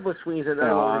 Yeah, but Sweeney's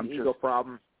another ego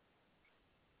problem.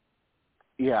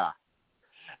 Yeah.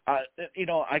 You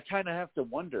know, I kind of have to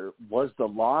wonder, was the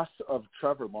loss of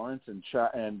Trevor Lawrence and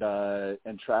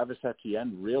Travis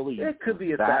Etienne really It could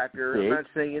be a that factor. big? I'm not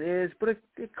saying it is, but it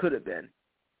could have been.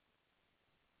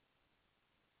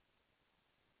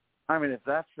 I mean, if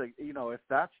that's the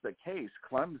case,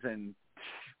 Clemson,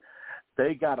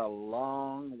 they got a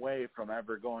long way from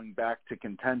ever going back to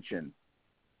contention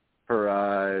for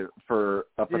a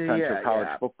potential college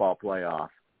football playoff.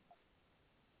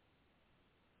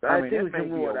 I mean, it may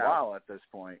be a while at this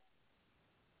point.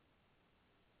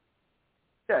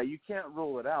 Yeah, you can't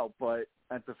rule it out, but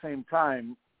at the same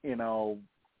time, you know,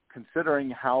 considering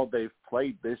how they've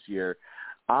played this year,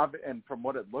 and from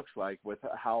what it looks like with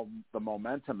how the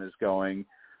momentum is going,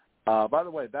 by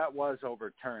the way, that was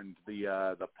overturned,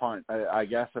 the punt. I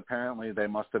guess apparently they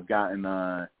must have gotten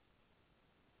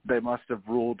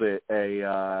ruled it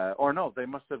they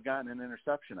must have gotten an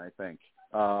interception, I think,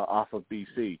 off of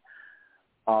BC.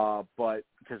 But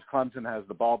because Clemson has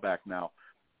the ball back now.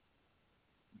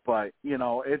 But,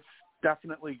 it's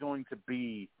definitely going to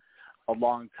be a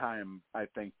long time, I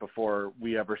think, before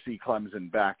we ever see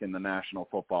Clemson back in the National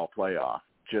Football Playoff.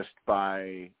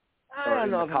 I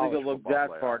don't know if we could look that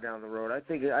far down the road. I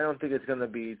don't think it's going to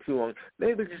be too long.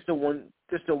 Maybe just a 1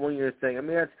 year thing. I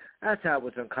mean, that's how it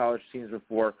was on college teams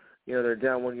before. They're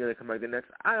down 1 year, they come back the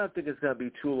next. I don't think it's going to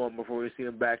be too long before we see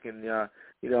them back in the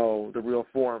real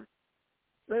form.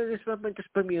 Maybe just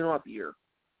put me an off year.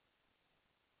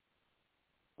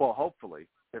 Well, hopefully,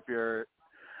 if you're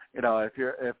a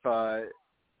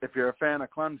fan of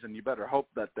Clemson, you better hope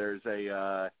that there's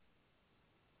that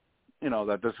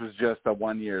this was just a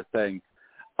 1 year thing.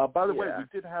 By the way, we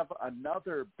did have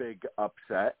another big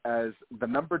upset as the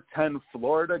number 10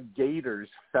 Florida Gators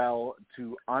fell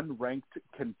to unranked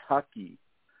Kentucky,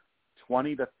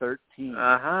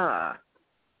 20-13.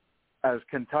 As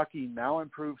Kentucky now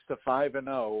improves to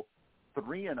 5-0,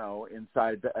 3-0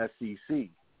 inside the SEC.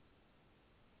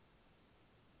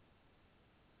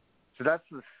 So that's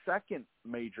the second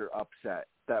major upset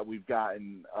that we've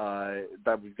gotten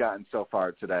so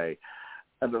far today.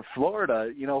 And Florida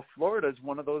is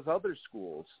one of those other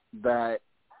schools that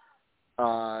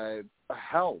they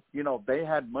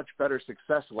had much better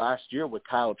success last year with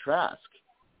Kyle Trask,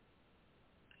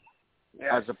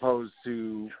 as opposed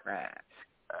to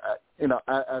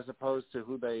as opposed to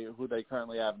who they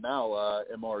currently have now,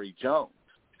 Emory Jones.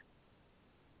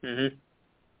 Mm-hmm.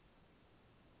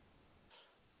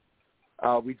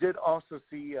 We did also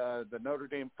see the Notre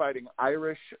Dame Fighting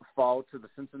Irish fall to the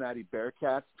Cincinnati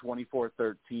Bearcats,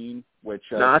 24-13. Which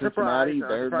not Cincinnati,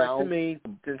 they're now to me.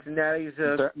 Cincinnati's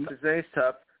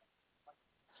tough.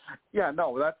 Yeah,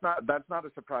 no, that's not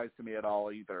a surprise to me at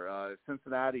all either.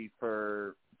 Cincinnati,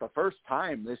 for the first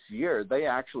time this year, they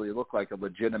actually look like a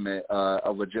legitimate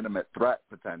threat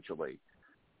potentially.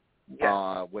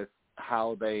 Yeah. With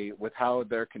how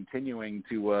they're continuing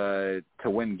to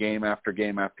win game after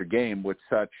game after game with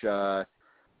such I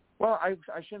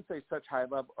shouldn't say such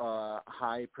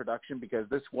high production, because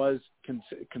this was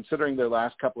considering their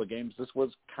last couple of games, this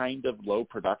was kind of low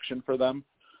production for them,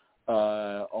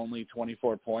 only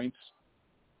 24 points.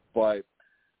 But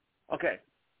okay,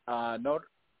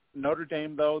 Notre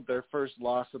Dame, though, their first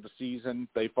loss of the season,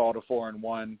 they fall to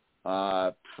 4-1.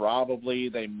 Probably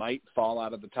they might fall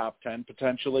out of the top 10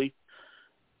 potentially.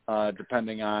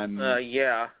 Depending on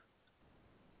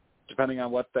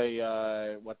what they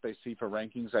see for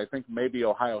rankings. I think maybe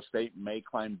Ohio State may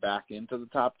climb back into the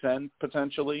top 10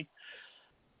 potentially.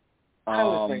 I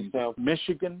would think so.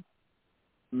 Michigan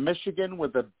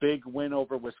with a big win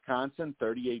over Wisconsin,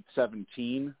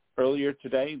 38-17 earlier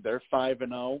today. They're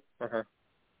 5-0.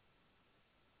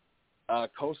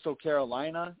 Coastal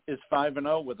Carolina is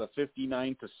 5-0 with a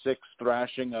 59-6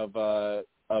 thrashing of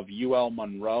UL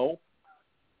Monroe.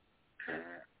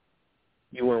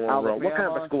 What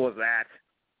kind of a school is that?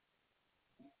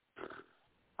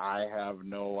 I have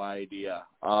no idea.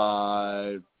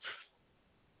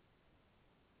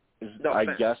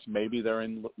 Guess maybe they're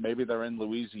in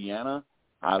Louisiana.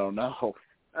 I don't know.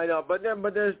 I know, but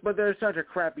they're such a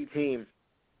crappy team.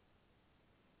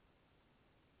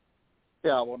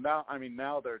 Yeah, well now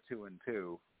they're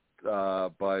 2-2,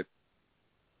 but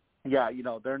yeah,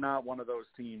 they're not one of those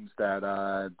teams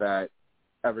that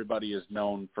everybody is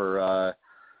known for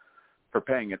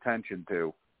paying attention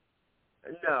to.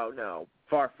 No,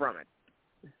 far from it.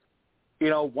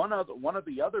 One of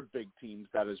the other big teams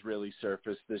that has really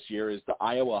surfaced this year is the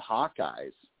Iowa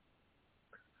Hawkeyes.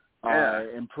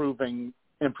 Improving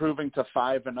to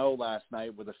 5-0 last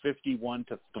night with a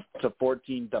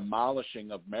 51-14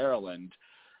 demolishing of Maryland.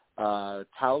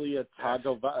 Talia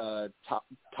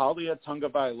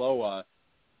Tagovailoa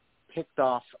picked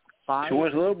off 5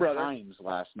 times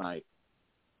last night.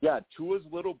 Yeah, Tua's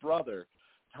little brother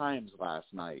times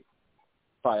last night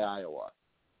by Iowa.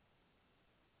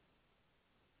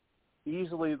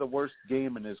 Easily the worst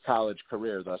game in his college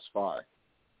career thus far.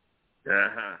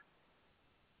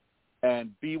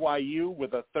 And BYU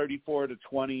with a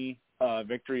 34-20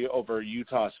 victory over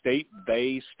Utah State.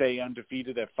 They stay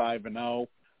undefeated at 5-0.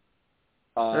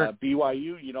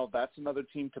 BYU, that's another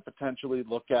team to potentially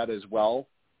look at as well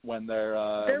when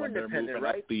they're moving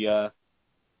right? up the.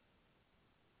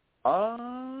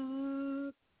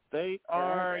 They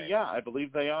are, I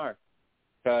believe they are.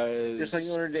 Just like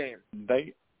Notre Dame.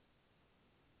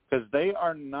 Because they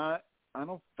are not. I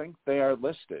don't think they are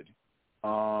listed.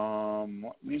 Let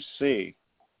me see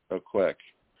real quick.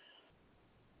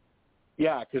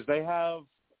 Yeah, because they have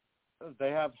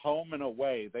home and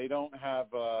away. They don't have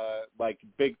like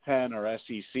Big Ten or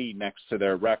SEC next to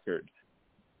their record.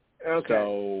 Okay.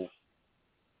 So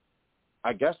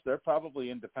I guess they're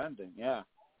probably independent, yeah.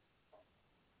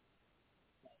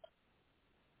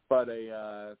 But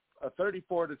a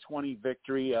 34-20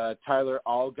 victory. Tyler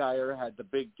Allgeier had the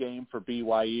big game for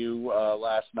BYU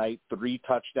last night. 3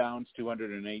 touchdowns,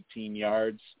 218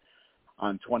 yards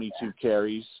on 22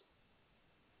 carries.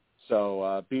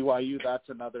 So BYU, that's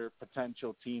another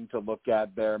potential team to look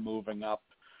at there moving up.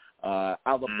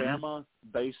 Alabama,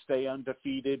 they stay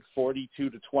undefeated,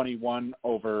 42-21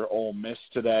 over Ole Miss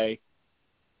today.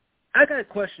 I got a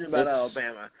question about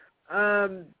Alabama.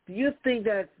 Do you think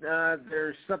that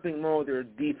there's something wrong with their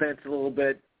defense a little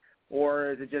bit,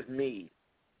 or is it just me?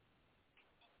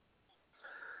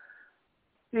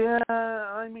 Yeah,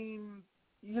 I mean,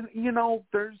 you know,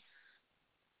 there's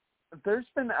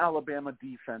been Alabama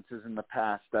defenses in the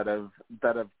past that have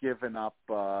given up,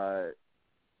 that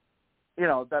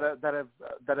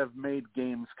have made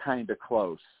games kind of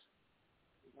close.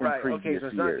 Right. Okay. So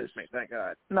it's not years. just me. Thank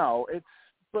God. No,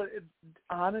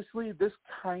 honestly, this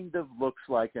kind of looks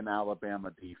like an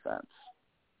Alabama defense.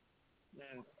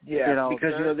 Yeah,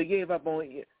 because they gave up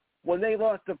only when they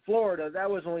lost to Florida. That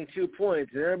was only 2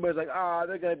 points, and everybody's like,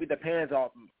 they're going to beat the pants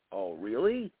off them. Oh,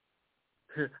 really?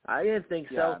 I didn't think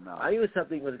so. Yeah, no. I knew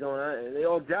something was going on, and they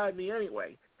all doubted me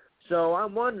anyway. So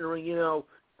I'm wondering,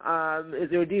 is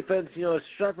their defense,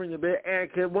 suffering a bit, and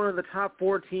could one of the top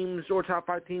 4 teams or top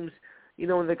 5 teams, in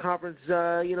the conference,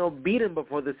 beat them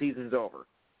before the season's over?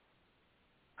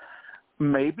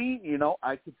 Maybe,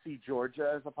 I could see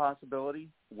Georgia as a possibility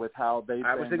with how they've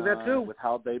I was thinking that too. With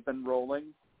how they've been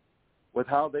rolling. With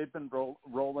how they've been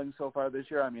rolling so far this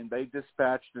year. I mean, they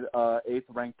dispatched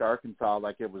 8th-ranked Arkansas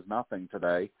like it was nothing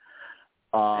today.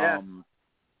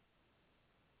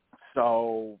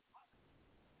 So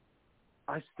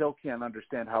I still can't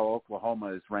understand how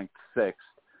Oklahoma is ranked 6th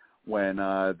when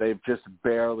they've just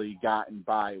barely gotten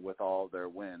by with all their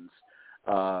wins.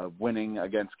 Winning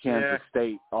against Kansas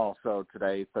State also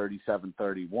today,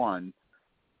 37-31.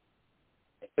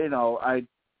 I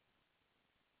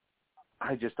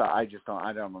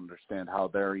don't understand how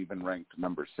they're even ranked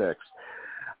number 6.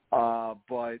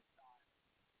 But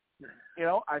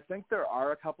I think there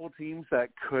are a couple of teams that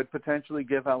could potentially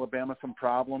give Alabama some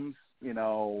problems. I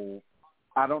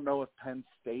don't know if Penn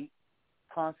State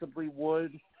possibly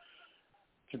would,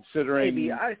 considering.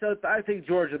 Maybe I think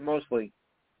Georgia mostly.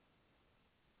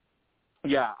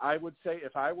 Yeah, I would say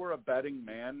if I were a betting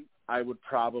man, I would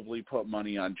probably put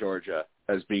money on Georgia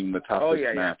as being the toughest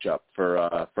matchup for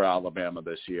Alabama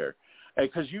this year,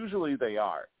 because usually they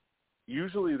are.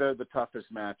 Usually they're the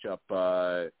toughest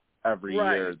matchup every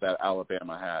year that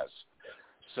Alabama has.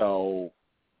 So,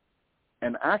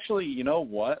 and actually, you know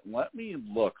what? Let me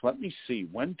look. Let me see.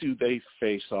 When do they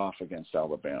face off against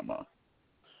Alabama?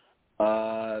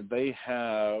 They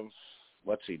have,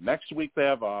 let's see, next week they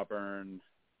have Auburn.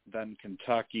 Then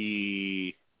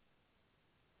Kentucky.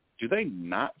 Do they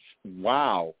not?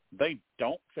 Wow. They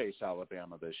don't face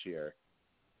Alabama this year.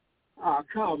 Oh,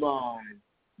 come on.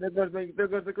 There goes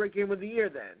the great game of the year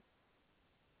then.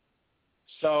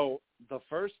 So the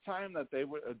only time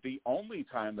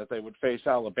that they would face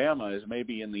Alabama is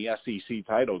maybe in the SEC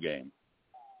title game.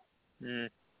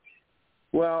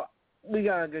 Well, we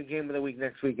got a good game of the week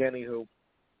next week anywho.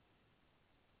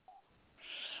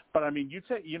 But I mean, you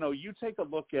take a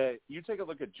look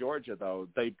at Georgia though.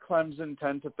 They Clemson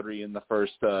 10-3 in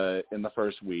the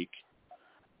first week.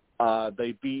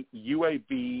 They beat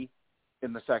UAB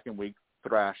in the second week,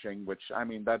 thrashing, which I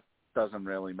mean that doesn't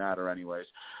really matter anyways.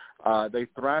 They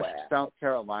thrashed South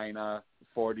Carolina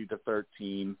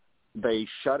 40-13. They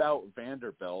shut out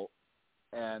Vanderbilt,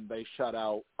 and they shut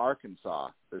out Arkansas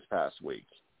this past week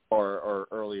or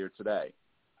earlier today.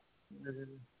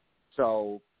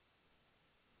 So.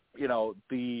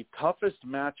 The toughest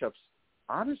matchups,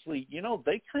 honestly,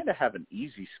 they kind of have an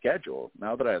easy schedule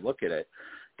now that I look at it,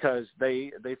 because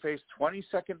they face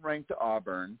 22nd ranked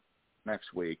Auburn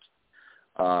next week.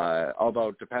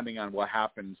 Although depending on what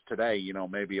happens today,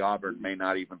 maybe Auburn may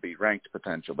not even be ranked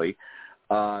potentially.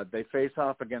 They face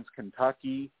off against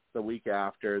Kentucky the week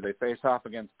after. They face off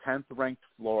against 10th ranked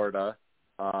Florida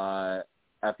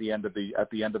at the end of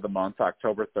the month,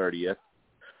 October 30th.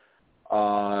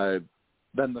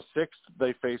 Then the 6th,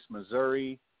 they face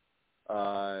Missouri.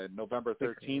 November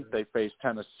 13th, they face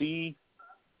Tennessee.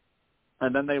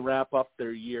 And then they wrap up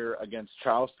their year against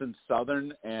Charleston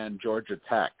Southern and Georgia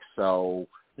Tech. So,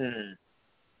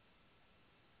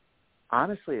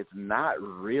 honestly, it's not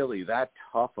really that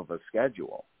tough of a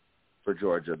schedule for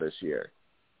Georgia this year.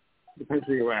 Depends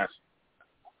who you ask.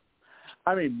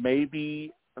 I mean,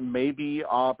 maybe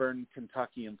Auburn,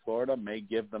 Kentucky, and Florida may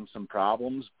give them some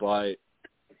problems, but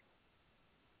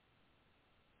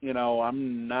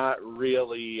I'm not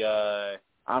really.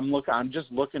 I'm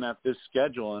just looking at this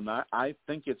schedule, and I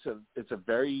think it's a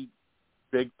very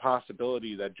big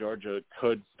possibility that Georgia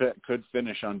could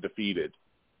finish undefeated.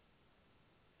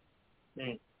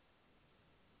 Mm.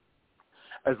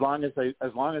 As long as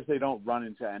they don't run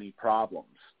into any problems,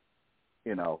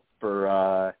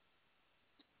 for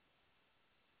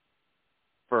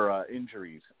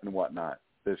injuries and whatnot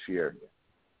this year.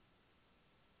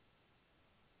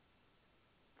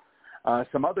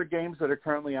 Some other games that are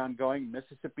currently ongoing.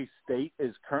 Mississippi State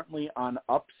is currently on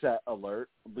upset alert,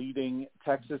 leading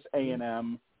Texas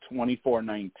A&M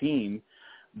 24-19.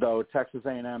 Though Texas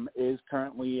A&M is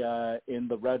currently in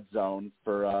the red zone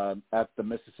for at the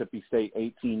Mississippi State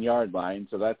 18-yard line,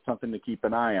 so that's something to keep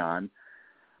an eye on.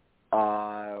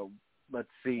 Let's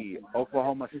see.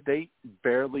 Oklahoma State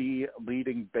barely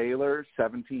leading Baylor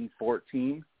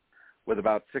 17-14 with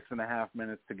about 6.5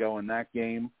 minutes to go in that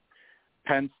game.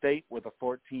 Penn State with a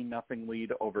 14-0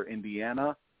 lead over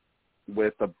Indiana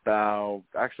with about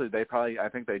 – actually, I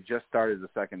think they just started the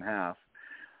second half.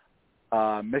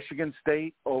 Michigan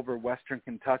State over Western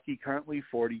Kentucky currently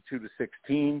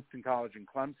 42-16. College and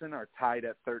Clemson are tied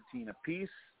at 13 apiece.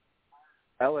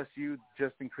 LSU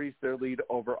just increased their lead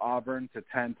over Auburn to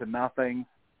 10-0.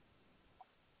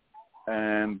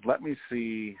 And let me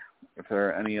see if there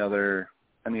are any other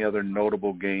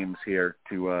notable games here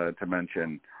to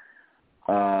mention.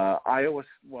 Iowa.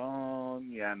 Well,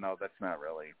 yeah, no, that's not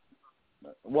really.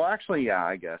 Well, actually, yeah,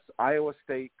 I guess. Iowa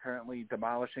State currently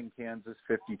demolishing Kansas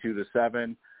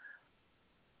 52-7.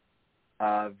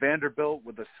 Vanderbilt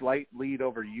with a slight lead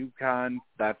over UConn.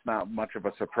 That's not much of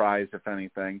a surprise, if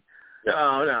anything.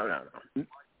 No.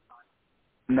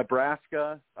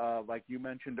 Nebraska, like you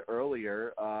mentioned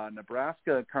earlier,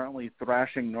 Nebraska currently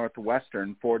thrashing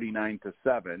Northwestern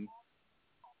 49-7.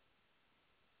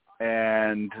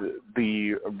 And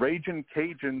the Ragin'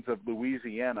 Cajuns of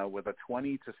Louisiana with a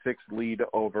 20-6 lead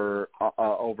over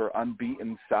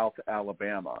unbeaten South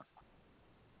Alabama.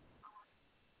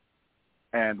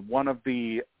 And one of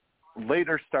the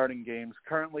later starting games,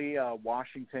 currently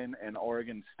Washington and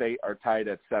Oregon State are tied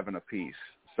at 7 apiece.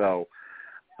 So,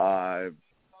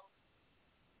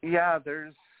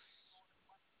 there's,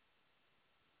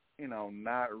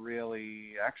 not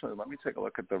really. Actually, let me take a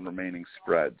look at the remaining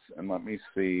spreads and let me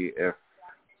see if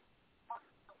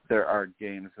there are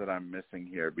games that I'm missing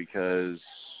here, because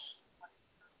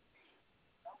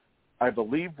I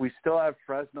believe we still have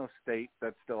Fresno State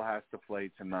that still has to play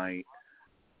tonight.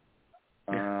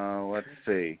 Let's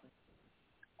see.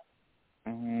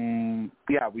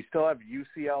 We still have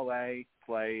UCLA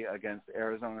play against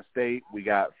Arizona State. We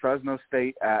got Fresno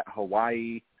State at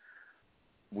Hawaii.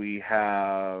 We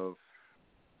have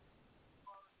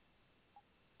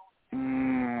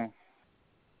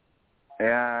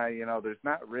there's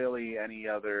not really any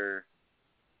other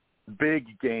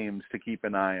big games to keep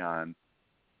an eye on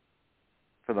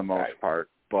for the most part.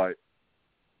 But,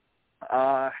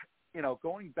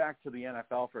 going back to the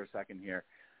NFL for a second here,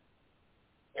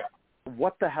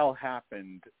 what the hell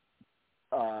happened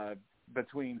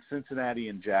between Cincinnati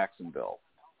and Jacksonville?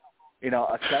 A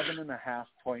 7.5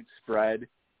 point spread.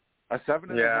 A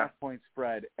 7.5 point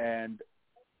spread, and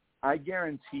I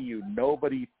guarantee you,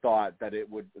 nobody thought that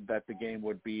the game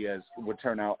would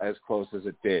turn out as close as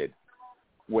it did,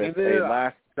 with a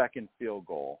last second field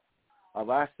goal. A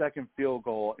last second field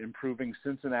goal, improving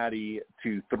Cincinnati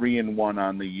to 3-1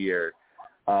 on the year,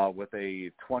 with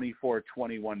a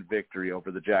 24-21 victory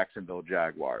over the Jacksonville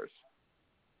Jaguars.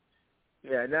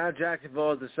 Yeah, now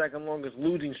Jacksonville is the second longest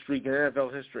losing streak in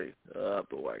NFL history. Oh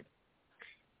boy.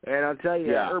 And I'll tell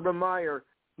you, Urban Meyer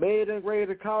made it great as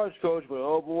a college coach, but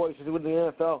oh boy, since he went to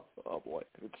the NFL, oh boy,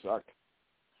 it sucked.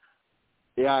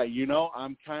 Yeah,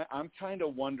 I'm kind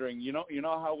of wondering. You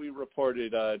know how we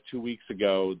reported 2 weeks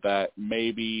ago that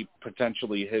maybe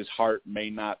potentially his heart may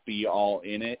not be all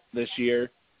in it this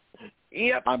year.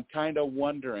 Yep. I'm kind of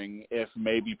wondering if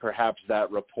maybe perhaps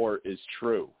that report is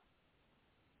true,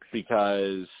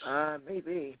 because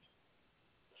maybe.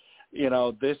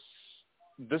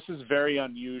 This is very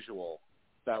unusual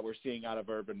that we're seeing out of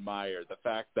Urban Meyer. The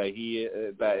fact that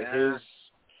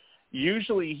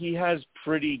usually he has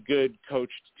pretty good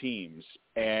coached teams,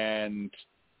 and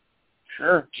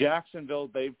Jacksonville,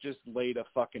 they've just laid a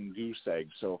fucking goose egg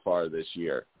so far this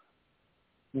year.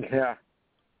 Yeah.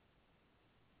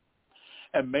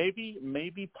 And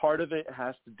maybe part of it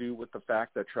has to do with the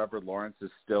fact that Trevor Lawrence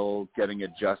is still getting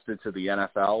adjusted to the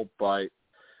NFL, but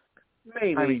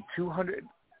maybe. I mean,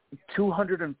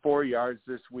 204 yards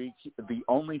this week. The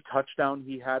only touchdown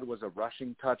he had was a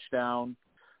rushing touchdown.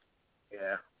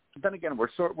 Yeah. Then again, we're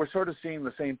sort of seeing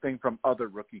the same thing from other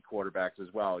rookie quarterbacks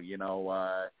as well.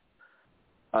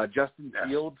 Justin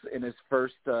Fields in his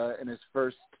first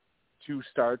 2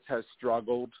 starts has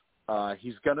struggled.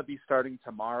 He's going to be starting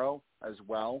tomorrow as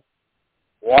well.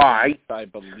 Why? I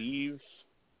believe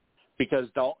because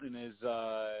Dalton is.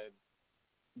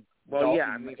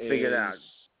 Figure it out.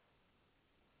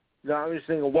 No, I'm just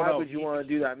thinking, why would you want to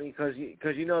do that? I mean,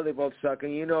 because you know they both suck,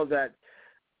 and you know that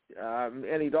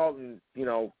Andy Dalton,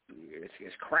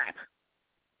 is crap.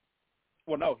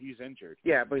 Well, no, he's injured.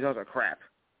 Yeah, but he's also crap.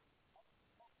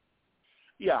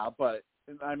 Yeah, but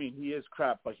I mean, he is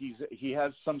crap, but he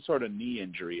has some sort of knee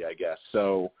injury, I guess.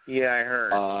 So yeah, I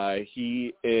heard.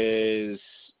 He is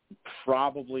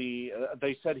probably.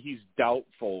 They said he's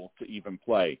doubtful to even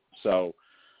play. So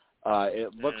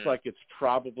it looks like it's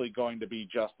probably going to be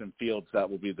Justin Fields that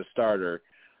will be the starter,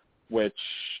 which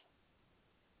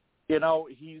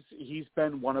he's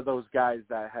been one of those guys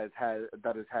that has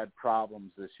had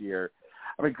problems this year.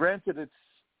 I mean, granted, it's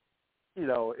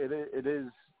it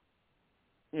is.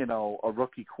 A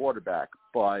rookie quarterback,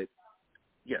 but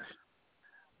yes,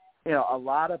 a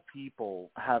lot of people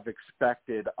have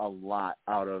expected a lot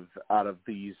out of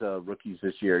these rookies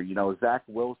this year. Zach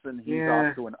Wilson, he's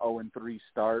off to an 0-3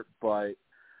 start, but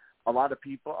a lot of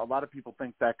people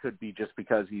think that could be just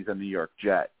because he's a New York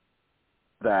Jet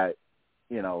that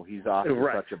he's off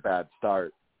to such a bad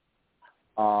start.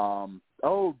 Down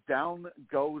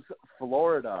goes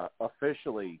Florida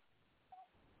officially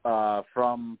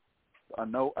from a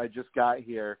note I just got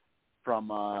here from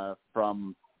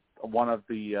one of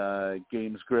the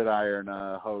Game's Gridiron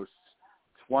hosts.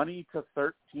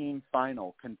 20-13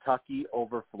 final, Kentucky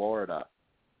over Florida.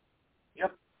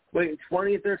 Yep. Wait,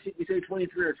 20-13? You say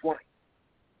 23 or 20?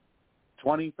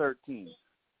 20-13.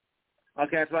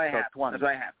 Okay, that's what I have. 20. That's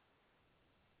what I have.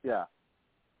 Yeah.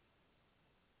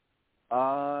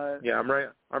 I'm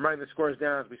writing the scores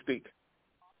down as we speak.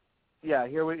 Yeah,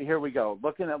 here we go.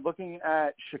 Looking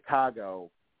at Chicago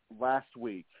last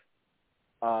week,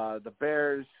 the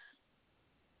Bears.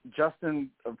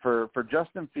 Justin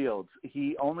Fields,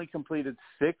 he only completed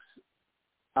 6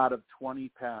 out of 20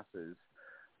 passes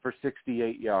for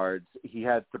 68 yards. He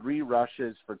had 3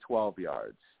 rushes for 12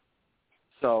 yards.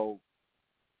 So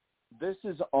this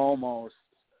is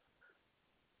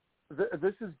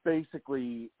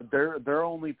basically they're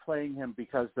only playing him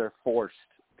because they're forced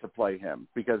to play him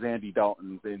because Andy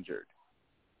Dalton's injured.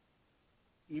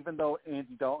 Even though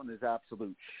Andy Dalton is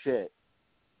absolute shit,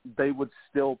 they would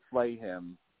still play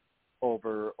him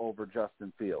over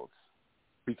Justin Fields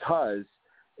because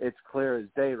it's clear as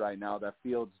day right now that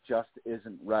Fields just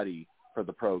isn't ready for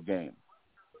the pro game.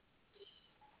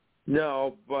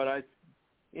 No, but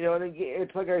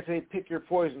it's like I say, pick your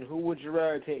poison. Who would you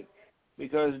rather take?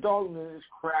 Because Dalton is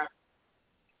crap.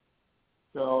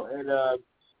 So, and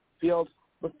Fields.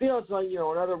 But Fields,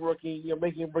 another rookie,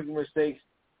 making rookie mistakes.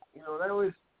 They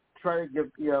always try to give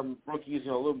rookies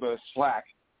a little bit of slack.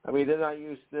 I mean, they're not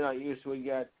used to it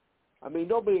yet. I mean,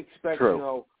 nobody expects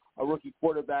a rookie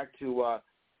quarterback to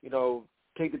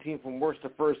take the team from worst to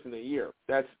first in a year.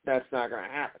 That's not going to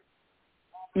happen.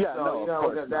 Yeah, so, of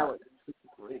course not.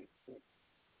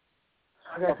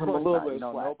 I got a little bit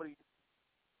of slack.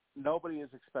 Nobody is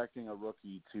expecting a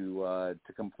rookie to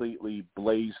completely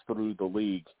blaze through the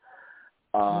league.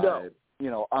 No.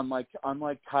 Unlike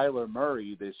Kyler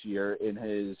Murray this year in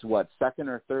his second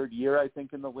or third year, I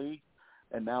think, in the league,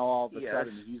 and now all of a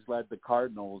sudden he's led the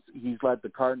Cardinals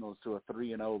to a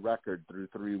 3-0 record through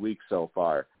 3 weeks so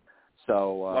far.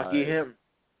 So lucky him.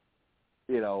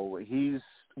 He's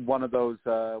one of those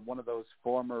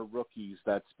former rookies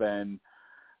that's been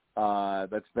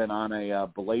on a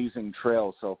blazing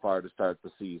trail so far to start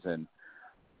the season.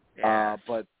 Yeah.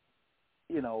 But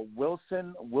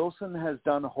Wilson has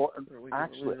done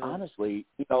honestly,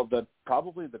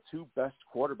 probably the 2 best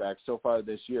quarterbacks so far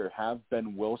this year have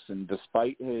been Wilson,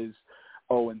 despite his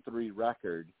 0-3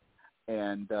 record,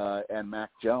 and Mac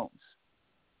Jones,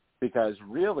 because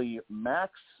really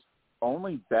Mac's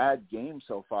only bad game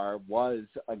so far was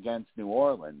against New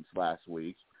Orleans last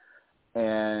week,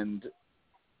 and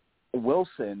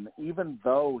Wilson, even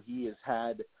though he has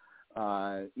had,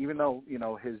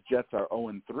 his Jets are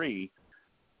 0-3.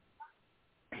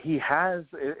 He has,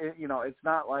 it's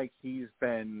not like he's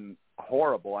been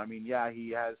horrible. I mean, yeah, he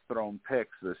has thrown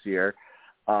picks this year,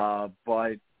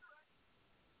 but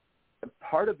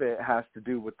part of it has to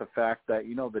do with the fact that,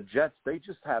 the Jets, they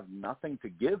just have nothing to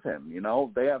give him.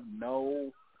 They have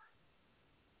no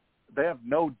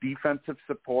defensive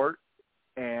support,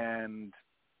 and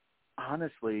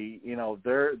honestly,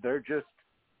 they're just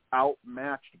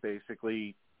outmatched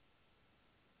basically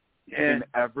in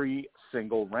every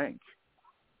single rank.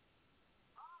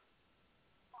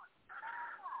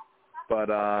 But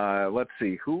let's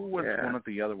see, who was one of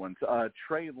the other ones?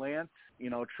 Trey Lance.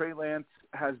 Trey Lance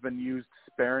has been used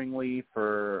sparingly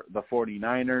for the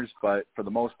 49ers, but for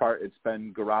the most part, it's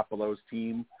been Garoppolo's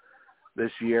team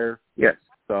this year. Yes.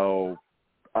 So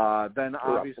then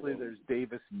obviously there's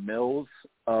Davis Mills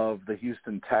of the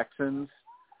Houston Texans,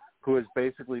 who has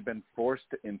basically been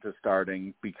forced into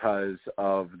starting because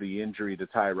of the injury to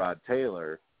Tyrod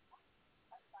Taylor.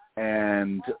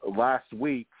 And last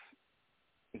week,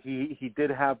 he did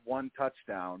have one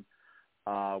touchdown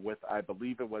with, I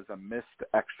believe it was a missed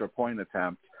extra point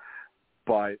attempt,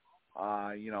 but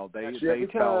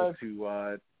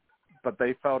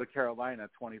they fell to Carolina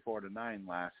 24-9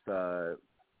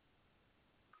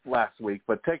 last week.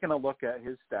 But taking a look at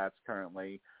his stats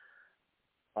currently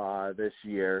this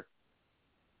year,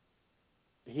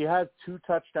 he had 2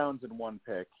 touchdowns and 1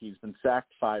 pick. He's been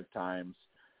sacked 5 times.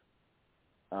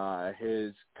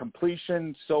 His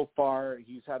completion so far,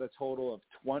 he's had a total of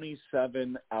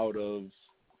 27 out of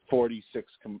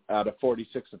 46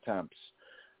 attempts.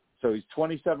 So he's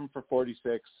 27 for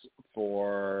 46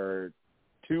 for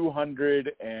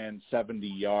 270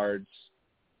 yards,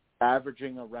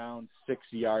 averaging around 6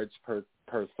 yards per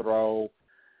throw.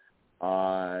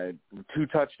 2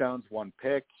 touchdowns, 1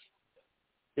 pick.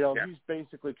 He's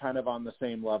basically kind of on the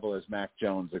same level as Mac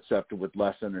Jones, except with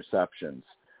less interceptions.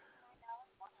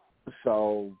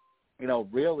 So,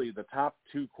 really the top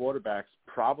 2 quarterbacks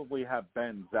probably have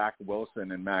been Zach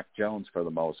Wilson and Mac Jones for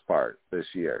the most part this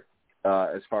year,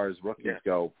 as far as rookies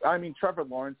go. I mean, Trevor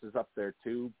Lawrence is up there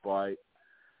too, but,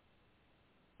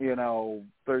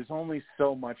 there's only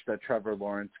so much that Trevor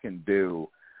Lawrence can do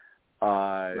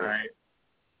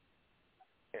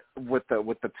with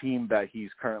the team that he's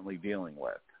currently dealing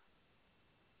with.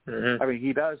 Mm-hmm. I mean,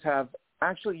 he does have –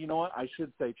 actually, you know what? I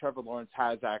should say Trevor Lawrence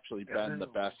has actually been the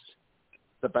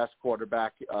best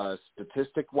quarterback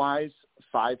statistic-wise.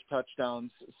 5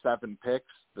 touchdowns, 7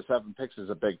 picks. The 7 picks is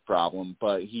a big problem,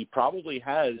 but he probably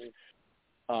has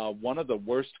one of the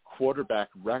worst quarterback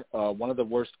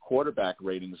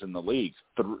ratings in the league,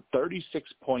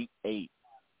 36.8,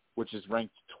 which is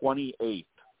ranked 28th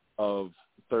of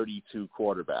 32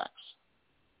 quarterbacks.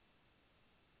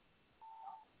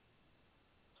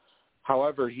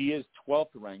 However, he is 12th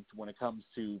ranked when it comes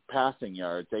to passing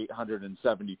yards,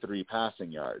 873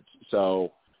 passing yards.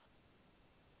 So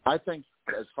I think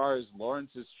as far as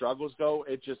Lawrence's struggles go,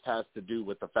 it just has to do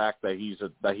with the fact that he's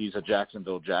a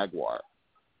Jacksonville Jaguar.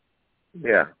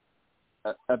 Yeah.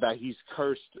 That he's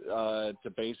cursed to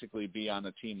basically be on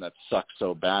a team that sucks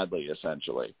so badly,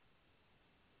 essentially.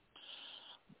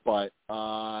 But,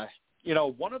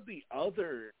 one of the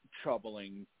other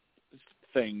troubling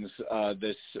things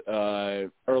this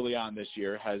early on this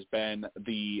year has been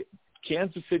the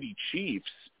Kansas City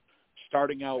Chiefs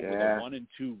starting out with a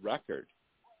 1-2 record.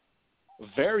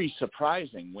 Very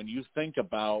surprising when you think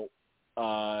about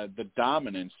the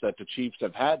dominance that the Chiefs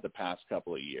have had the past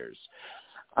couple of years.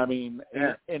 I mean,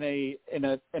 in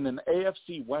an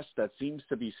AFC West that seems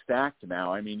to be stacked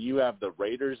now. I mean, you have the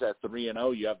Raiders at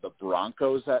 3-0, you have the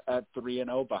Broncos at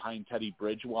 3-0 behind Teddy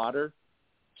Bridgewater,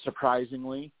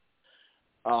 surprisingly.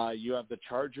 You have the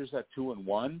Chargers at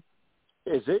 2-1.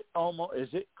 Is it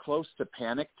close to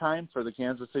panic time for the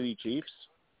Kansas City Chiefs,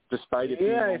 despite it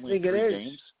being only 3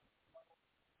 games?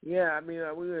 Yeah, I mean,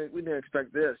 we didn't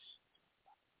expect this.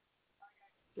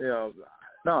 No,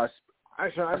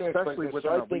 actually, I didn't expect this. So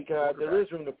I think there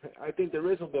is room to. I think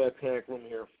there is a bit of panic room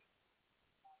here.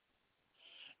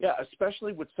 Yeah,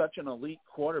 especially with such an elite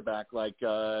quarterback like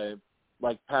Pat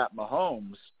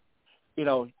Mahomes.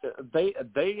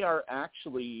 They are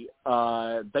actually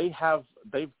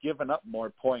they've given up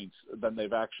more points than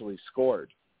they've actually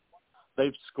scored.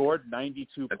 They've scored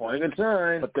 92 points,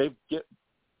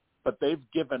 but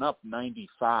they've given up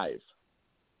 95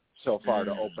 so far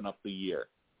to open up the year.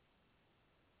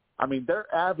 I mean,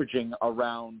 they're averaging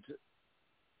around.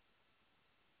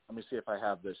 Let me see if I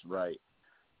have this right.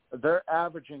 They're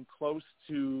averaging close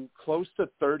to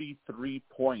 33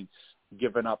 points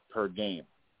given up per game.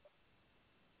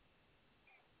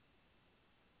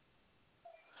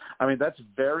 I mean, that's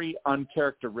very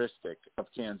uncharacteristic of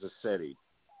Kansas City.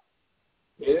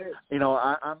 It is.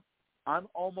 I'm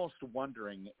almost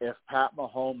wondering if Pat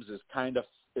Mahomes is kind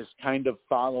of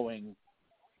following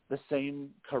the same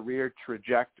career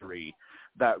trajectory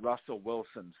that Russell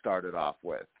Wilson started off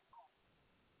with.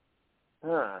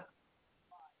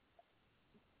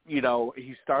 He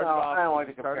started off. I don't like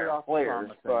to compare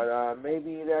players, but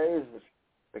maybe that is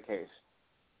the case.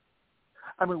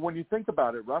 I mean, when you think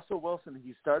about it, Russell Wilson,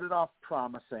 he started off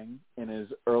promising in his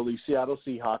early Seattle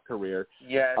Seahawks career.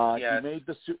 Yes.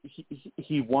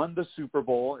 He won the Super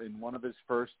Bowl in one of his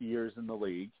first years in the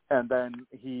league, and then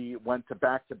he went to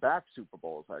back-to-back Super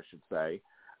Bowls, I should say.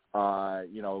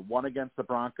 One against the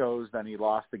Broncos, then he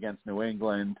lost against New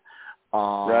England.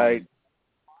 Right.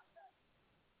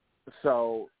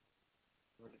 So,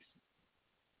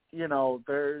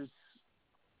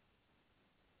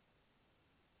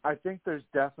 I think there's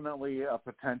definitely a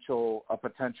potential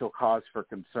cause for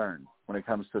concern when it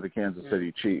comes to the Kansas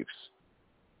City Chiefs.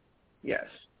 Yes.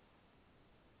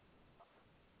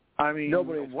 I mean,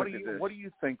 what do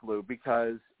you think, Lou?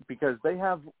 Because they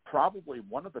have probably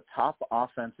one of the top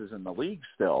offenses in the league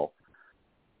still,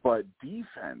 but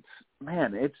defense,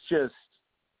 man, it's just,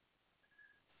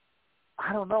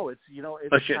 I don't know. It's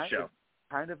it's a shit show.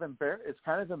 It's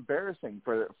kind of embarrassing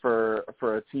for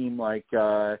a team like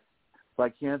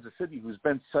Kansas City, who's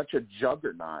been such a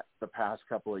juggernaut the past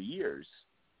couple of years,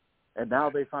 and now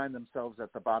they find themselves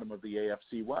at the bottom of the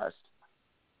AFC West.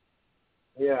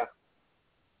 Yeah.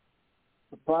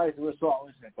 Surprise to us all,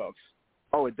 isn't it, folks?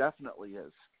 Oh, it definitely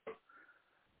is.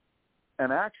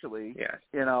 And actually, yes.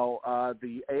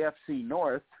 The AFC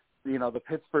North, the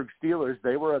Pittsburgh Steelers,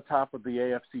 they were atop of the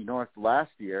AFC North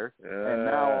last year, and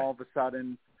now all of a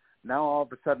sudden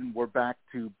we're back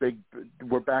to Big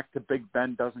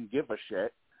Ben doesn't give a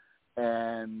shit,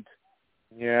 and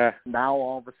now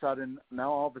all of a sudden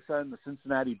the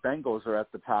Cincinnati Bengals are at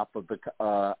the top of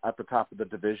the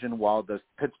division, while the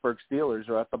Pittsburgh Steelers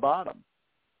are at the bottom.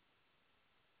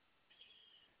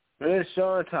 It's still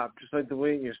on top, just like the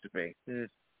way it used to be. Mm.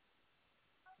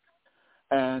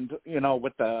 And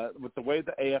with the way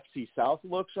the AFC South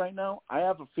looks right now, I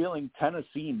have a feeling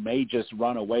Tennessee may just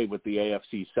run away with the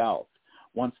AFC South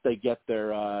once they get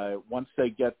their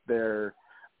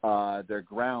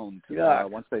ground.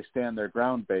 Once they stand their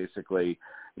ground, basically.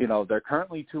 They're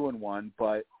currently 2-1,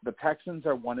 but the Texans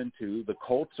are 1-2. The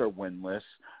Colts are winless.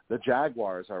 The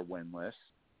Jaguars are winless.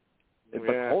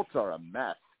 The Colts are a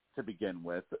mess to begin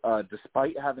with.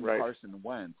 Despite having Carson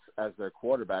Wentz as their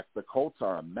quarterback, the Colts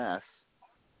are a mess.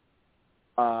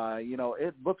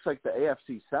 It looks like the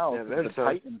AFC South, the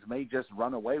Titans may just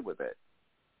run away with it.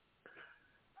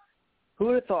 Who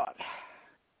would have thought?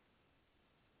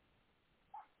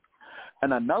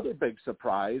 And another big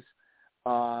surprise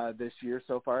this year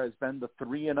so far has been the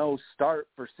 3-0 start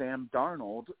for Sam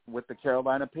Darnold with the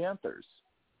Carolina Panthers.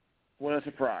 What a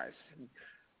surprise.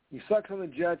 He sucks on the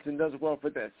Jets and does well for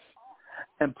this.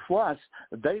 And plus,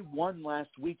 they won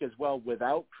last week as well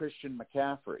without Christian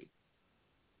McCaffrey.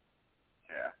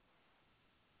 Yeah.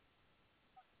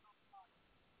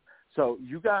 So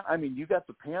you got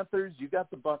the Panthers, you got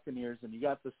the Buccaneers, and you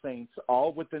got the Saints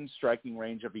all within striking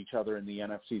range of each other in the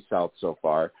NFC South so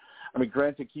far. I mean,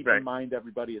 granted, keep in mind,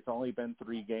 everybody, it's only been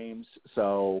 3 games,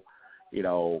 so,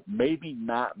 maybe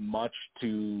not much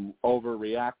to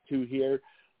overreact to here,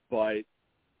 but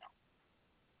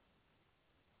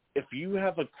if you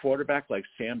have a quarterback like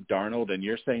Sam Darnold and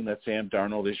you're saying that Sam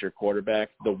Darnold is your quarterback,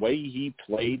 the way he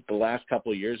played the last couple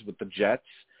of years with the Jets,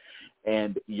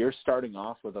 and you're starting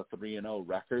off with a 3-0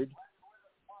 record,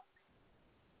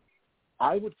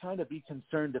 I would kind of be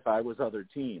concerned if I was other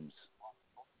teams.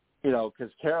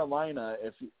 Because Carolina,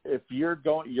 if you're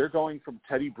going from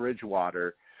Teddy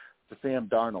Bridgewater to Sam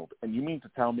Darnold, and you mean to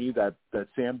tell me that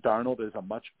Sam Darnold is a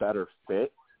much better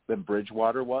fit than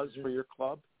Bridgewater was for your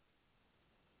club?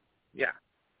 Yeah.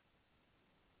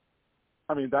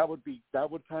 I mean, that would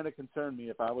kind of concern me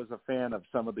if I was a fan of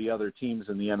some of the other teams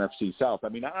in the NFC South. I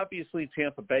mean, obviously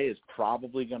Tampa Bay is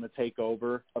probably going to take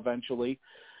over eventually,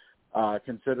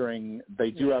 considering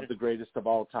they do have the greatest of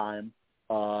all time,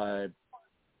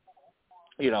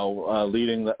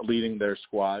 leading their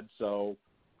squad. So,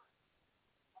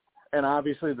 and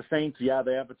obviously the Saints, they have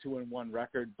a 2-1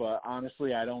 record, but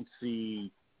honestly, I don't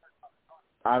see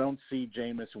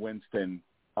Jameis Winston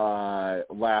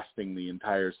lasting the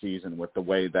entire season with the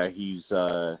way that he's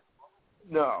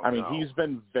he's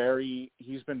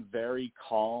been very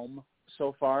calm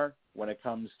so far when it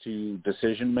comes to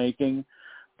decision making,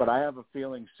 but I have a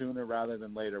feeling sooner rather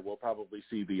than later we'll probably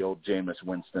see the old Jameis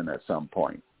Winston at some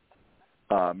point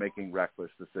making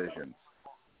reckless decisions.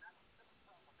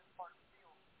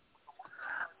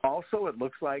 Also, it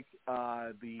looks like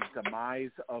the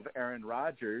demise of Aaron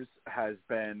Rodgers has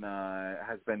been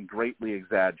greatly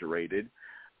exaggerated.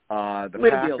 The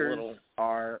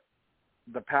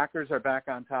Packers are back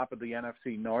on top of the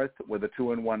NFC North with a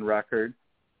 2-1 record,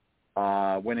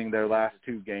 winning their last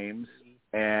 2 games,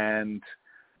 and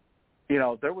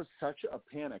there was such a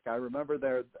panic. I remember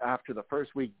there after the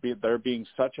first week there being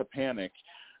such a panic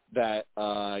that,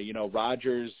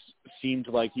 Rodgers seemed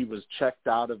like he was checked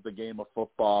out of the game of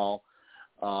football,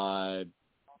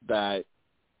 that,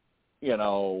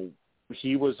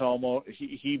 he was almost,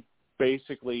 he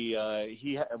basically,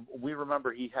 we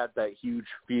remember he had that huge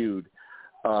feud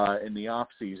in the off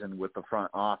season with the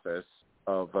front office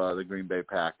of the Green Bay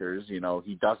Packers. He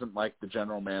doesn't like the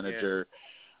general manager.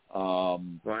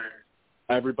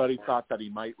 Everybody thought that he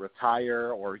might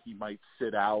retire or he might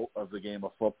sit out of the game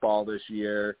of football this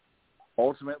year.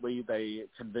 Ultimately, they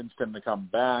convinced him to come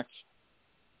back.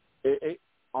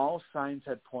 All signs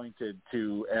had pointed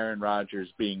to Aaron Rodgers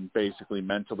being basically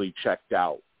mentally checked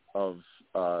out of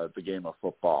the game of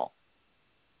football.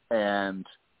 And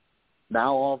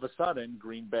now all of a sudden,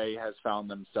 Green Bay has found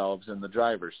themselves in the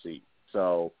driver's seat.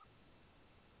 So,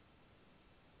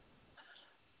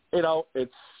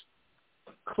 it's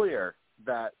clear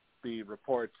that the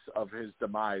reports of his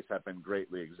demise have been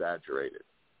greatly exaggerated.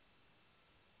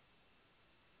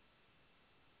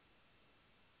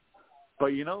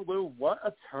 But, Lou, what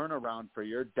a turnaround for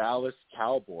your Dallas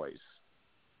Cowboys.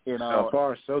 So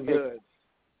far, so good.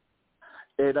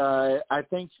 I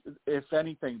think, if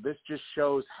anything, this just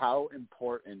shows how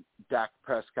important Dak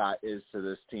Prescott is to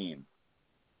this team.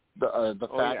 The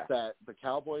fact that the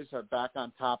Cowboys are back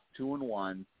on top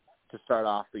 2-1 to start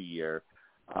off the year.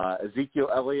 Ezekiel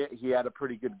Elliott, he had a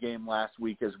pretty good game last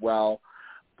week as well,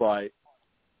 but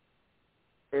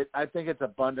I think it's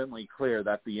abundantly clear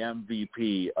that the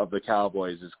MVP of the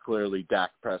Cowboys is clearly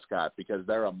Dak Prescott, because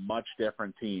they're a much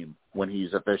different team when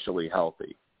he's officially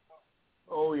healthy.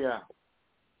 Oh, yeah.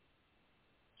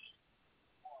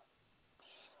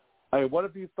 What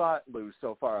have you thought, Lou,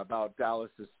 so far about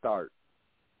Dallas' start?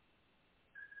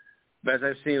 Best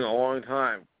I've seen in a long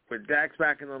time. With Dak's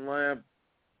back in the lineup,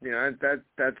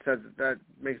 that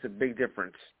makes a big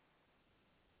difference.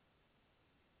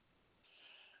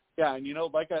 Yeah, and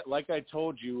like I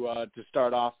told you to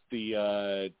start off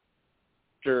the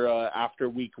after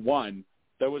week one,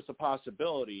 there was a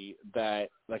possibility that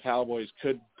the Cowboys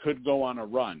could go on a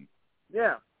run.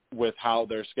 Yeah. With how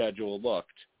their schedule looked.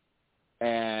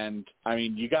 And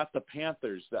you got the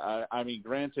Panthers.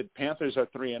 Granted, Panthers are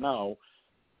 3-0.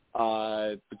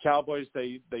 The Cowboys,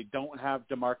 they don't have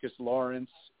DeMarcus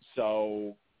Lawrence,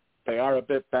 so they are a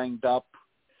bit banged up.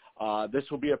 This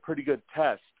will be a pretty good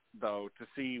test, though, to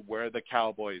see where the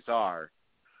Cowboys are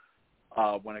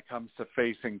when it comes to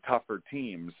facing tougher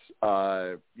teams,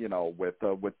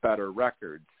 with better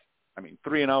records.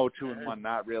 3-0, 2-1,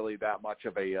 not really that much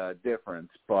of a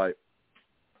difference, but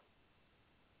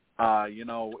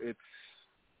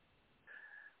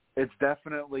it's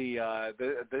definitely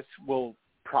this will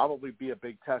probably be a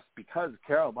big test, because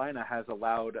Carolina has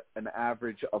allowed an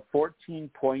average of 14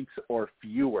 points or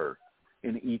fewer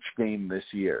in each game this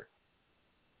year.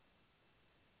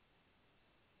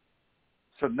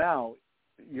 So now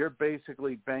you're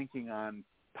basically banking on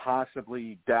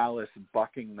possibly Dallas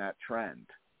bucking that trend.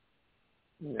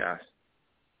 Yes.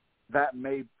 That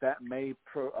may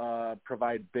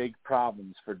provide big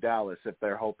problems for Dallas if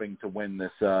they're hoping to win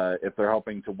this. If they're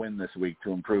hoping to win this week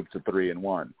to improve to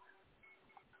 3-1.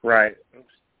 Right.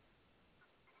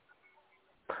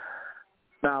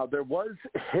 Now there was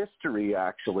history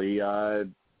actually. There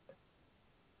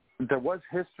was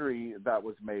history that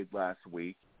was made last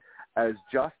week, as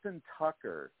Justin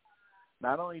Tucker.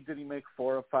 Not only did he make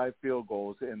 4 of 5 field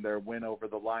goals in their win over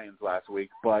the Lions last week,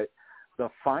 but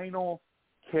the final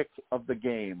kick of the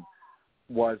game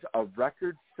was a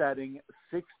record-setting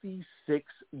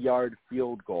 66-yard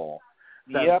field goal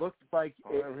that looked like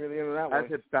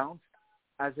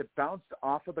as it bounced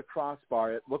off of the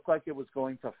crossbar, it looked like it was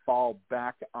going to fall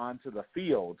back onto the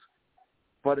field,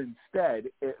 but instead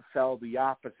it fell the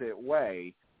opposite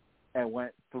way and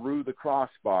went through the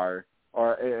crossbar,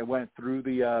 or it went through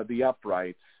the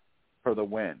uprights for the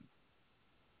win.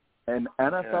 An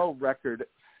NFL record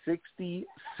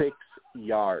 66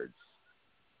 yards.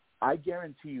 I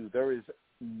guarantee you there is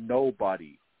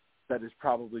nobody that is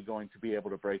probably going to be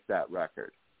able to break that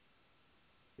record.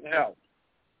 No.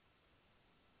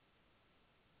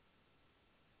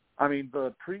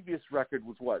 The previous record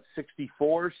was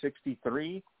 64,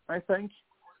 63, I think?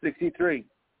 63.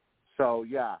 So,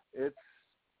 yeah,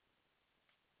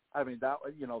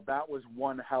 that was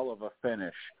one hell of a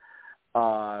finish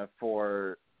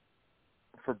for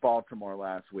Baltimore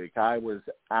last week. I was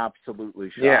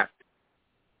absolutely shocked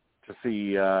to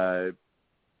see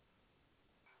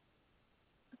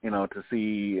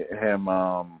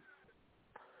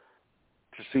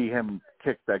him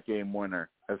kick that game winner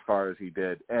as far as he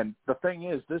did. And the thing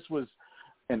is, this was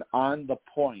an on the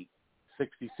point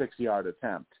 66-yard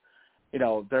attempt.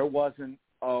 There wasn't,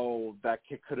 that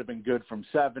kick could have been good from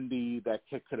 70. That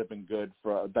kick could have been good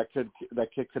for that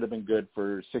kick could have been good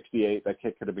for 68. That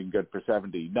kick could have been good for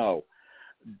 70. No,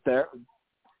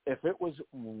 if it was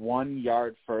 1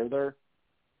 yard further,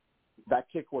 that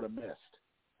kick would have missed.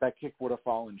 That kick would have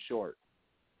fallen short.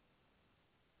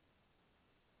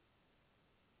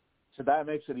 So that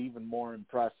makes it even more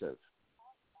impressive.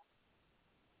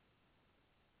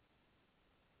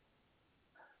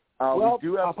 Well, we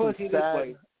do have I'll put it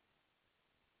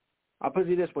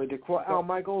this way. To quote Al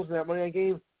Michaels in that Monday Night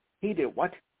Game, he did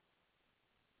what?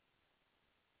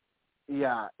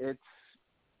 Yeah, it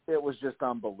was just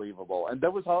unbelievable. And there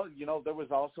was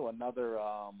also another.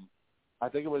 I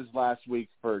think it was last week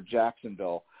for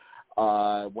Jacksonville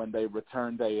when they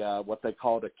returned what they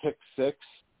called a kick six,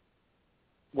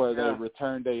 where they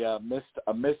returned a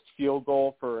missed field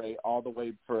goal all the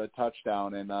way for a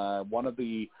touchdown, and one of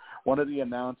the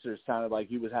announcers sounded like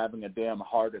he was having a damn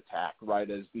heart attack right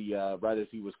as he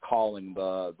was calling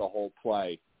the whole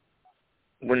play.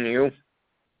 Wouldn't you?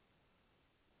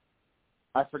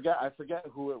 I forget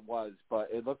who it was, but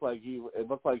it looked like he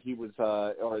was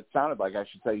or it sounded like, I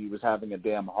should say, he was having a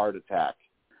damn heart attack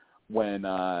when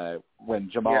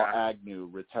Jamal Agnew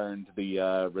returned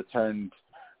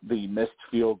the missed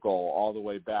field goal all the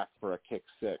way back for a kick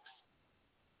six.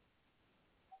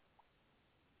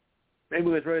 Maybe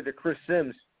it was related to Chris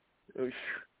Sims.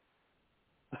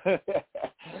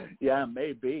 Yeah,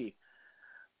 maybe.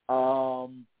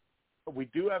 We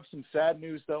do have some sad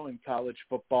news, though, in college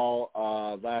football.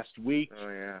 Last week,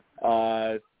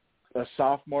 a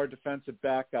sophomore defensive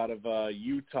back out of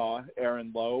Utah,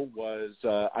 Aaron Lowe, was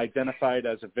identified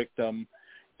as a victim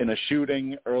in a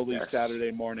shooting early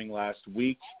Saturday morning last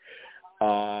week.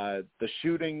 The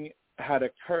shooting had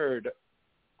occurred.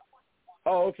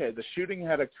 The shooting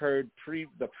had occurred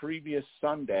the previous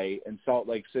Sunday in Salt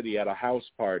Lake City at a house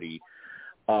party,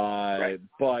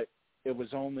 but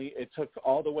it took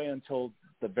all the way until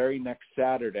the very next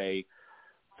Saturday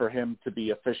for him to be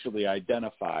officially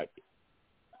identified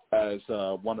as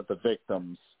one of the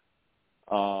victims.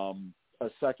 A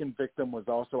second victim was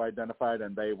also identified,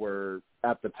 and they were,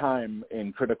 at the time,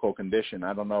 in critical condition.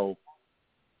 I don't know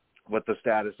what the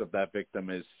status of that victim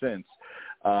is since.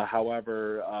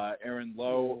 However, Aaron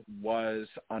Lowe was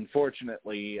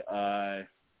unfortunately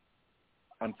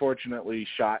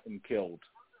shot and killed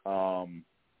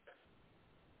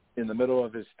in the middle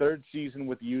of his third season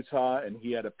with Utah, and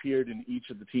he had appeared in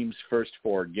each of the team's first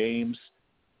 4 games.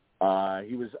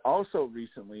 He was also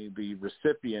recently the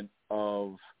recipient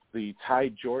of the Ty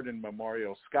Jordan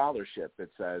Memorial Scholarship, it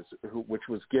says, which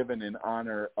was given in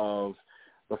honor of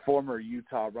the former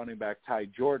Utah running back Ty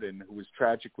Jordan, who was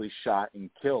tragically shot and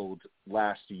killed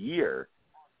last year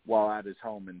while at his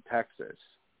home in Texas.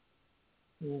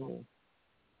 Mm.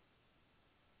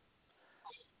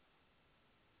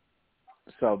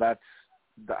 So that's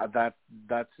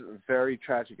very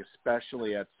tragic,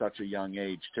 especially at such a young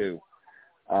age too.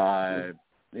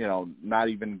 Not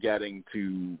even getting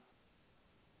to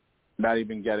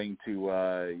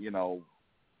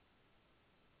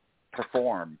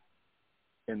perform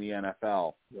in the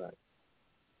NFL, right?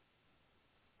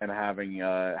 And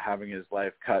having his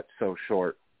life cut so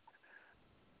short.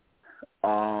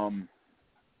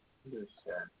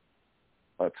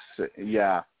 Let's see.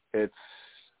 Yeah, it's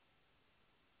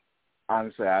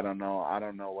honestly, I don't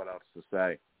know what else to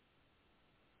say.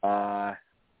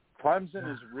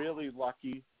 Clemson is really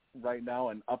lucky right now.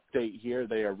 An update here: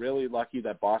 they are really lucky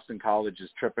that Boston College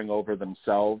is tripping over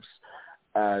themselves,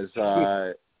 as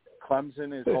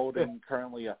Clemson is holding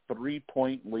currently a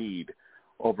 3-point lead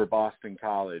over Boston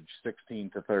College,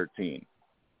 16-13.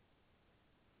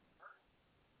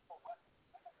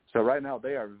 So right now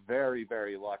they are very,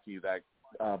 very lucky that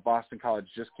Boston College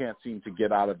just can't seem to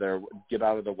get out of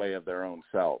the way of their own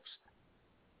selves.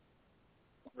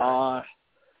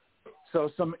 So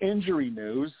some injury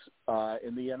news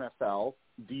in the NFL.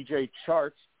 DJ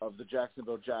Chark of the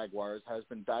Jacksonville Jaguars has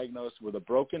been diagnosed with a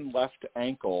broken left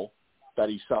ankle that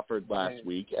he suffered last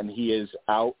week, and he is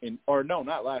out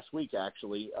not last week,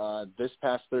 actually, this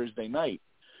past Thursday night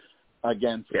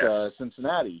against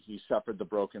Cincinnati. He suffered the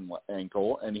broken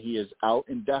ankle, and he is out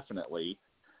indefinitely,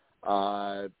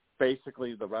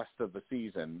 basically the rest of the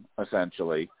season,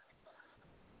 essentially.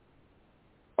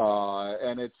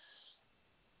 And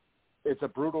it's a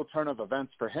brutal turn of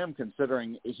events for him,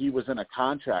 considering he was in a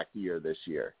contract year this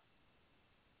year.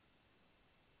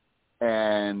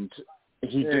 And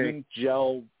he didn't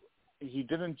gel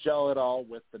at all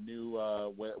with the new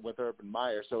with Urban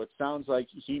Meyer. So it sounds like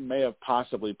he may have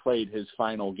possibly played his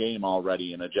final game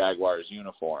already in a Jaguars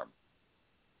uniform.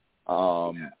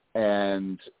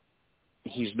 And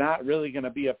he's not really going to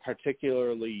be a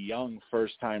particularly young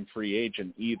first-time free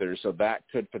agent either, so that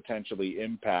could potentially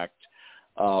impact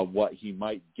what he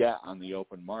might get on the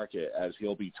open market, as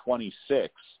he'll be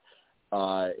 26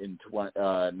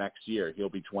 next year. He'll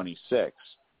be 26.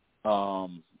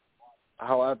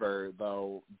 However,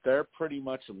 though, they're pretty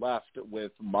much left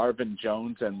with Marvin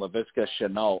Jones and Laviska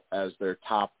Shenault as their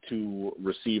top two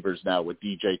receivers now, with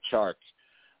DJ Chark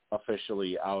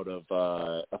officially out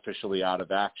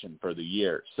of action for the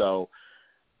year. So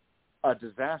a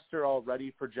disaster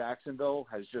already for Jacksonville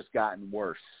has just gotten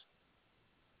worse,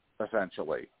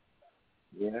 essentially.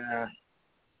 Yeah,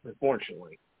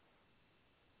 unfortunately.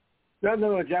 Not that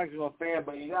I'm a Jacksonville fan,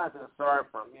 but you got to start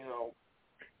from,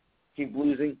 keep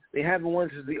losing. They haven't won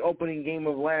since the opening game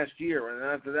of last year, and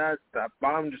after that, the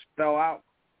bottom just fell out.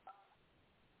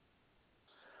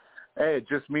 Hey, it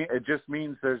just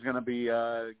means there's going to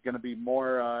be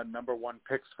more number one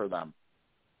picks for them.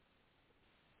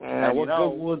 What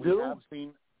good will it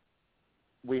do?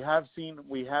 We have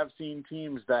seen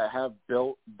teams that have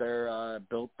built their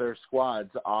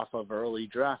squads off of early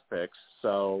draft picks.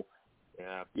 So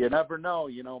yeah, you never know.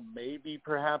 Maybe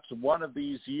perhaps one of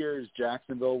these years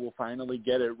Jacksonville will finally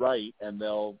get it right, and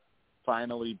they'll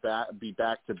finally be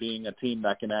back to being a team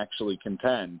that can actually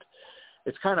contend.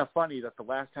 It's kind of funny that the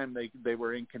last time they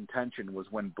were in contention was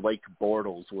when Blake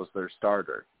Bortles was their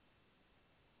starter.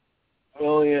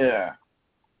 Oh, yeah.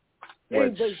 Hey,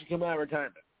 Blake should come out of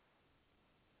retirement.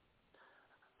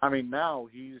 I mean, now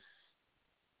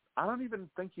I don't even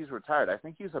think he's retired. I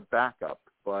think he's a backup,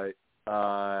 but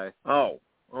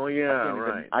Oh yeah,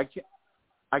 right.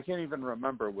 I can't even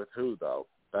remember with who, though.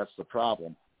 That's the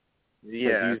problem.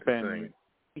 Yeah,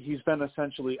 he's been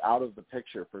essentially out of the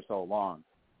picture for so long.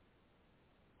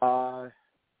 The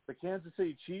Kansas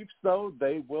City Chiefs, though,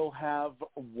 they will have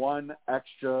one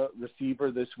extra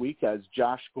receiver this week, as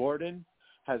Josh Gordon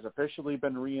has officially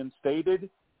been reinstated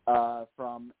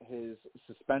from his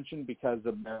suspension because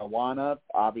of marijuana.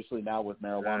 Obviously, now with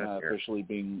marijuana officially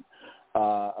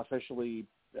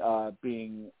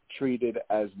being treated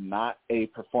as not a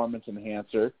performance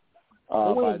enhancer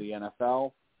by the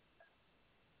NFL.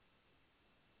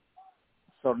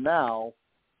 So now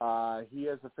he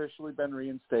has officially been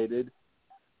reinstated,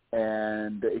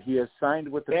 and he has signed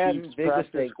with the Chiefs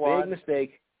practice squad. Big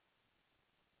mistake.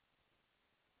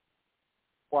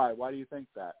 Why? Why do you think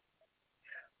that?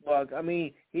 Well, I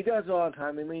mean, he does it all the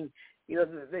time. I mean,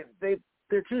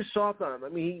 they're too soft on him. I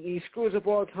mean, he screws up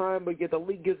all the time, but yet the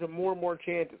league gives him more and more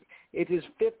chances. It's his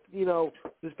fifth,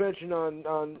 suspension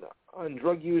on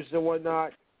drug use and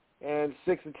whatnot, and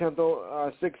sixth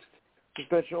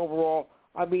suspension overall.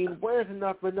 I mean, where's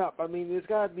enough? I mean, there's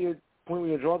got to be a point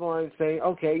where you draw the line and say,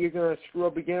 okay, you're going to screw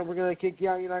up again, we're going to kick you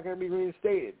out, you're not going to be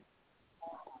reinstated.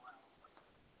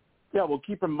 Yeah, well,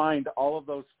 keep in mind, all of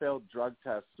those failed drug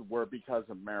tests were because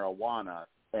of marijuana,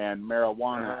 and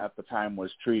marijuana at the time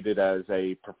was treated as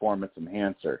a performance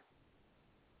enhancer.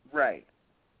 Right.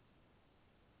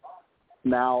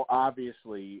 Now,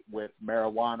 obviously, with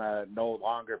marijuana no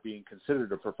longer being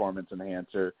considered a performance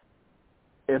enhancer,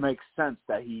 it makes sense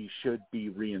that he should be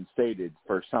reinstated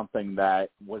for something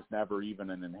that was never even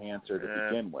an enhancer to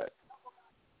begin with.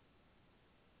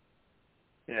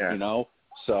 Yeah.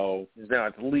 So now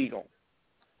it's legal.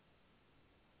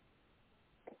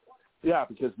 Yeah,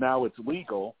 because now it's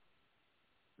legal.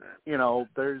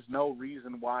 There's no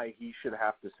reason why he should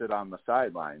have to sit on the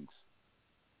sidelines,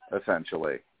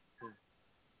 essentially.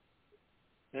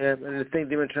 Yeah, and I think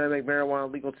they've been trying to make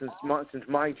marijuana legal since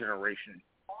my generation.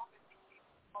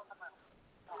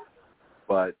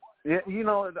 But and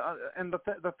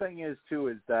the thing is too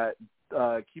is that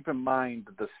keep in mind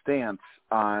the stance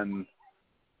on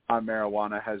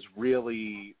marijuana has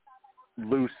really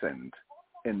loosened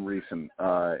in recent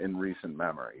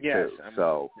memory. Yes,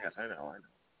 too. Yes, I know.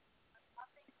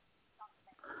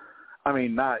 I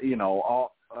mean, not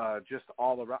just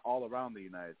all around the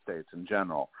United States in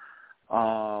general.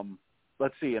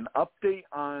 Let's see, an update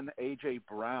on A.J.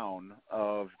 Brown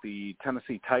of the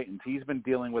Tennessee Titans. He's been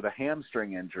dealing with a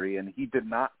hamstring injury, and he did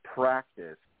not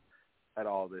practice at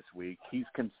all this week. He's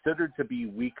considered to be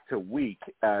week to week,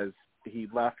 as he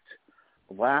left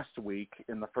last week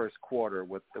in the first quarter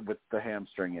with the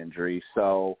hamstring injury.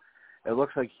 So it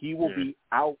looks like he will be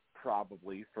out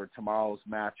probably for tomorrow's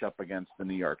matchup against the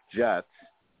New York Jets.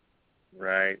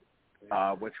 Right.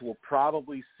 Which will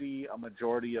probably see a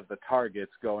majority of the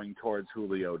targets going towards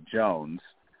Julio Jones,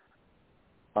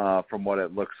 from what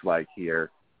it looks like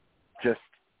here. Just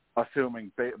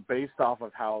assuming, based off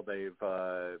of how they've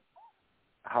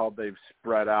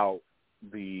spread out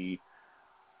the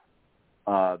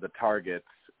targets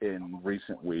in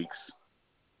recent weeks.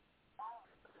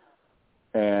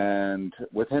 And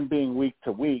with him being week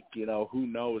to week, who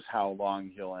knows how long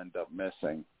he'll end up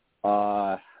missing.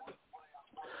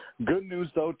 Good news,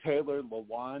 though, Taylor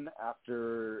Lewan,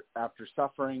 after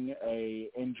suffering a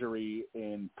injury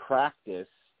in practice,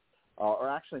 or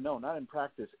actually, no, not in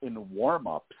practice, in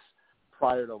warm-ups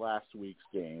prior to last week's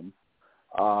game,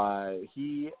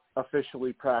 he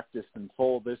officially practiced in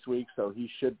full this week, so he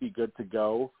should be good to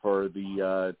go for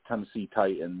the Tennessee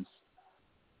Titans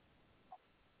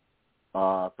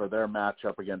for their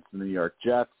matchup against the New York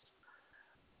Jets.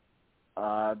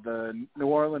 The New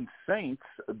Orleans Saints,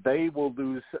 they will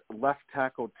lose left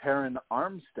tackle Teron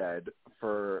Armstead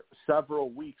for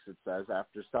several weeks, it says,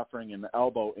 after suffering an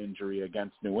elbow injury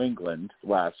against New England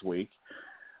last week.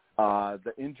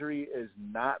 The injury is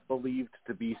not believed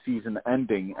to be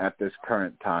season-ending at this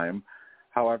current time.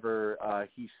 However,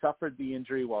 he suffered the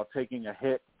injury while taking a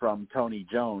hit from Tony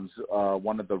Jones,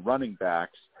 one of the running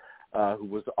backs, who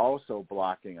was also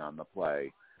blocking on the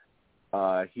play.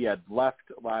 He had left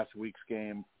last week's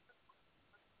game,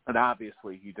 and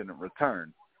obviously he didn't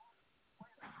return,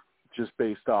 just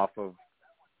based off of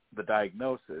the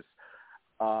diagnosis.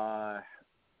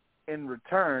 In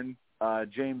return,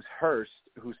 James Hurst,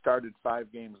 who started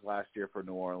 5 games last year for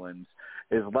New Orleans,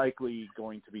 is likely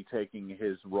going to be taking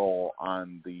his role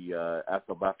on the at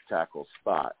the left tackle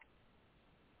spot.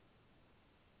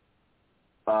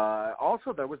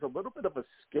 Also, there was a little bit of a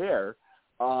scare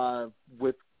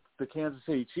with the Kansas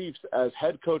City Chiefs as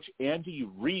head coach Andy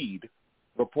Reid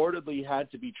reportedly had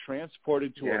to be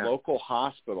transported to a local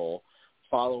hospital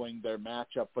following their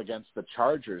matchup against the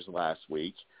Chargers last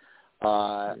week.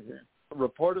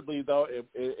 Reportedly, though,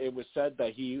 it was said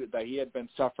that he had been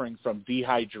suffering from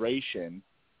dehydration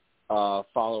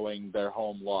following their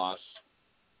home loss.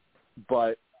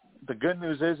 But the good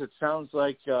news is it sounds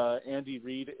like Andy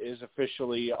Reid is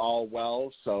officially all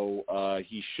well, so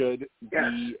he should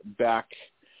be back.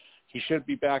 He should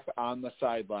be back on the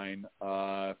sideline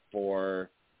for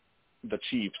the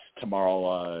Chiefs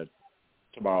tomorrow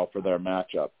for their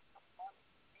matchup.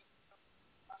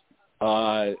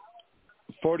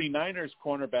 49ers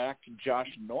cornerback Josh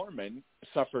Norman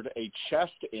suffered a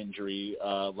chest injury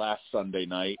last Sunday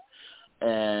night,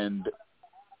 and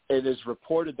it is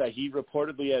reported that he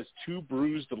reportedly has 2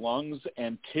 bruised lungs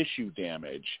and tissue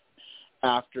damage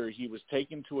after he was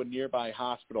taken to a nearby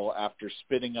hospital after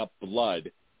spitting up blood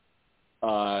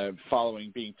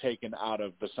following being taken out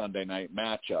of the Sunday night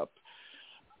matchup.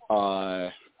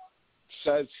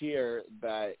 Says here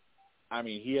that,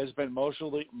 he has been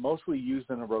mostly used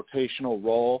in a rotational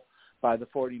role by the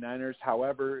 49ers.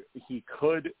 However, he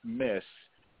could miss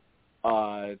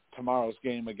tomorrow's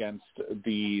game against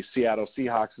the Seattle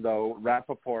Seahawks, though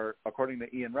according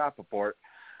to Ian Rappaport,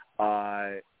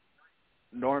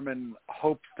 Norman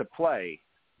hopes to play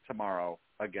tomorrow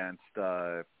against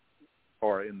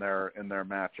or in their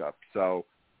matchup. So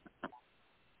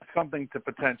something to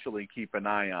potentially keep an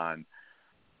eye on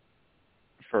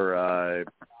for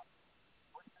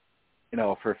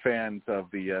for fans of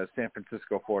the San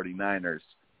Francisco 49ers.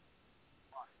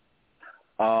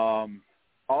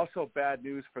 Also bad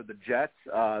news for the Jets.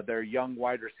 Their young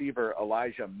wide receiver,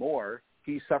 Elijah Moore,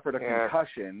 he suffered a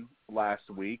concussion last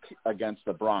week against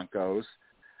the Broncos.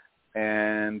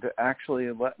 And actually,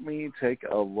 let me take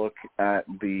a look at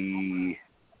he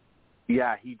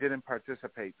didn't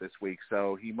participate this week,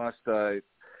 so he must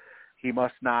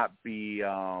not be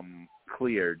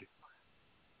cleared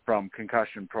from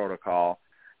concussion protocol.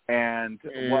 And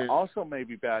what also may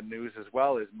be bad news as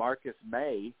well is Marcus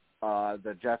May,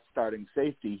 the Jets starting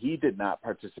safety, he did not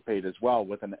participate as well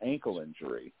with an ankle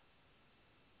injury.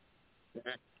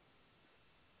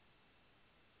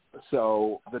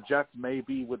 So the Jets may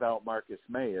be without Marcus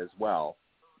May as well.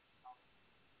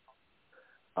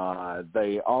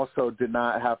 They also did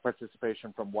not have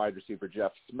participation from wide receiver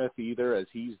Jeff Smith either, as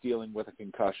he's dealing with a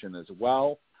concussion as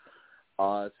well.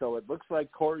 So it looks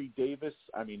like Corey Davis,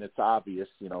 it's obvious,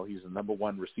 he's the number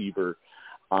 1 receiver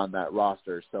on that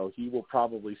roster, so he will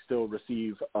probably still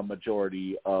receive a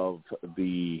majority of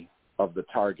the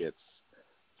targets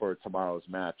for tomorrow's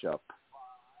matchup.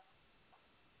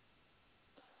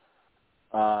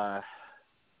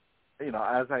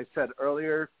 As I said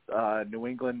earlier, New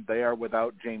England, they are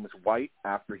without James White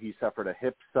after he suffered a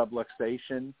hip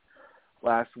subluxation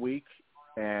last week,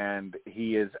 and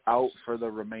he is out for the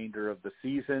remainder of the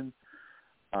season.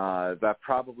 That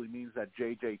probably means that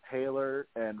J.J. Taylor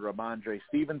and Ramondre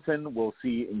Stevenson will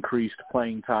see increased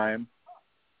playing time,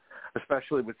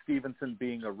 especially with Stevenson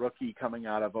being a rookie coming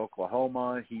out of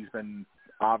Oklahoma. He's been,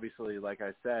 obviously, like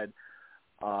I said,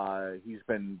 he's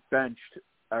been benched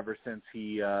ever since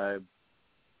he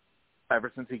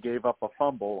gave up a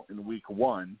fumble in Week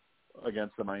 1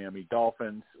 against the Miami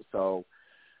Dolphins. So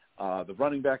the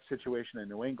running back situation in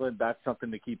New England, that's something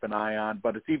to keep an eye on.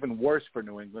 But it's even worse for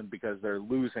New England because they're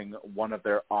losing one of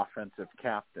their offensive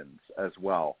captains as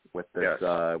well with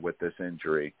this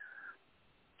injury.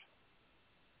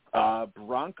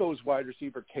 Broncos wide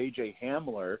receiver KJ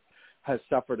Hamler has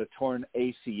suffered a torn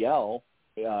ACL,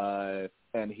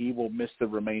 and he will miss the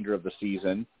remainder of the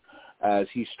season as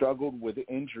he struggled with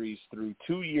injuries through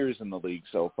 2 years in the league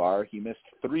so far. He missed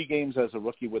 3 games as a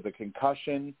rookie with a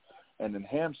concussion and a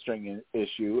hamstring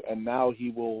issue, and now he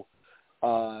will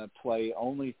play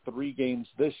only 3 games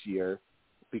this year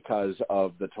because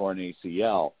of the torn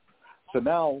ACL. So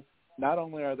now, not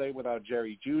only are they without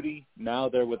Jerry Jeudy, now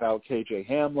they're without KJ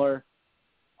Hamler.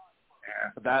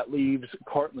 Yeah. That leaves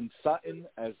Cortland Sutton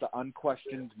as the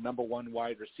unquestioned number 1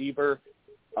 wide receiver,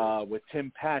 with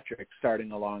Tim Patrick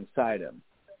starting alongside him.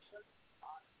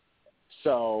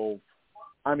 So,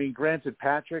 I mean, granted,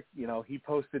 Patrick, he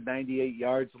posted 98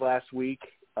 yards last week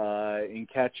in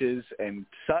catches, and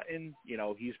Sutton,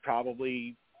 he's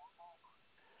probably,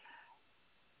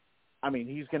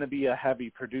 he's going to be a heavy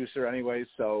producer anyway,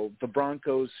 so the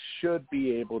Broncos should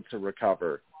be able to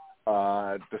recover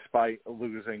despite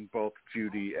losing both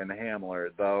Jeudy and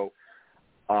Hamler, though.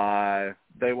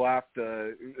 They will have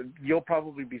to – you'll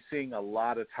probably be seeing a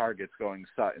lot of targets going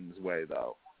Sutton's way,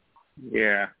 though.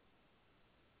 Yeah.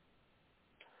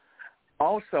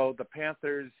 Also, the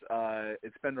Panthers,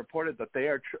 it's been reported that they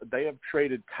have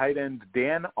traded tight end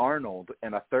Dan Arnold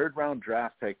and a third-round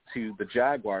draft pick to the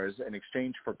Jaguars in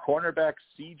exchange for cornerback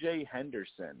C.J.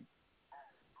 Henderson,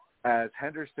 as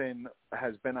Henderson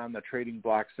has been on the trading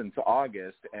block since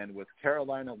August, and with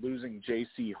Carolina losing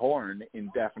J.C. Horn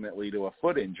indefinitely to a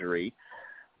foot injury,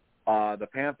 the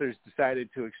Panthers decided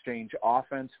to exchange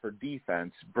offense for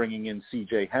defense, bringing in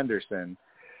C.J. Henderson,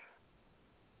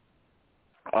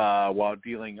 while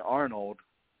dealing Arnold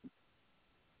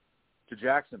to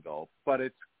Jacksonville. But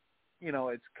it's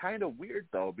kind of weird,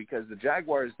 though, because the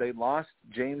Jaguars, they lost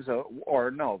James –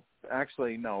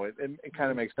 it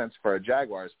kind of makes sense for a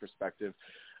Jaguars perspective.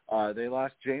 They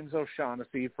lost James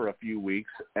O'Shaughnessy for a few weeks,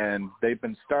 and they've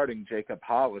been starting Jacob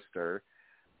Hollister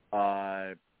last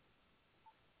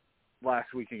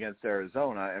week against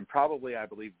Arizona, and probably, I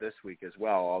believe, this week as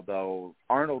well, although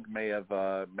Arnold may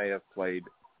have played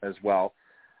as well.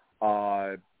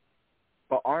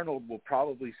 But Arnold will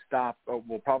probably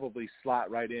slot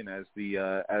right in as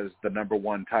the number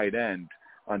 1 tight end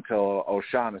until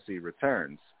O'Shaughnessy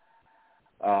returns.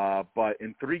 But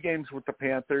in 3 games with the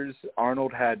Panthers,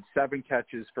 Arnold had 7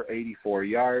 catches for 84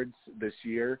 yards this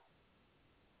year.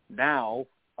 Now,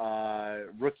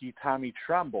 rookie Tommy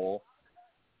Tremble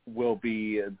will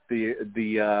be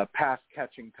the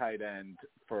pass-catching tight end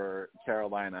for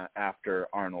Carolina after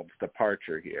Arnold's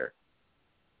departure here.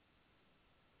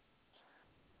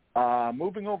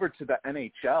 Moving over to the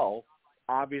NHL,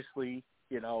 obviously,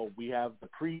 we have the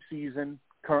preseason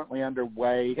currently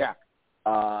underway. Yeah.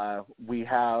 We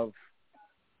have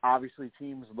obviously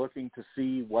teams looking to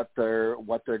see what they're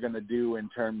going to do in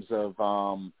terms of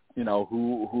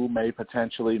who may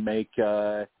potentially make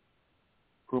the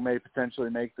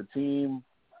team,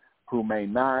 who may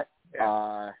not.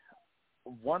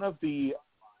 One of the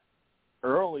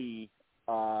early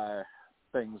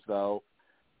things, though,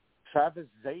 Travis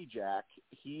Zajac,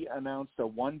 he announced a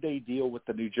 1-day deal with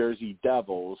the New Jersey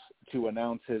Devils to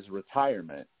announce his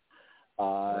retirement.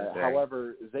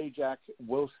 However, Zajac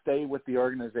will stay with the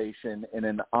organization in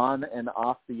an on- and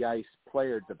off-the-ice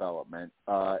player development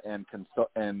and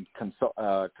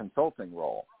consulting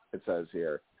role, it says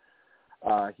here.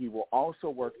 He will also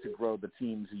work to grow the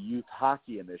team's youth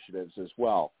hockey initiatives as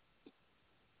well.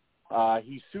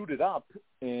 He suited up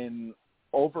in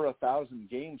over 1,000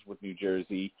 games with New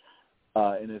Jersey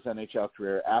in his NHL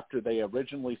career after they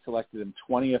originally selected him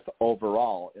 20th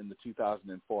overall in the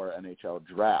 2004 NHL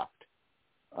draft.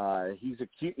 He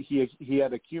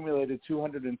had accumulated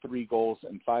 203 goals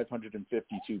and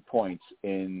 552 points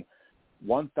in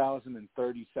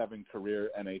 1,037 career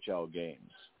NHL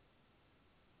games.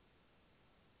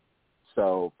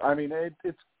 So,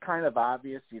 it's kind of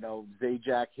obvious,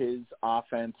 Zajac, his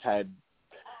offense had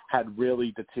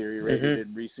really deteriorated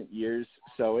in recent years,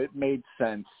 so it made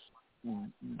sense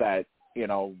that,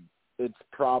 it's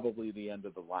probably the end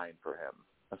of the line for him,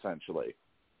 essentially.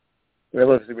 It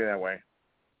looks to be that way.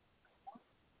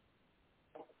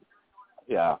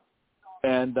 Yeah.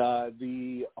 And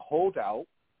the holdout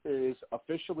is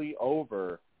officially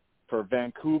over for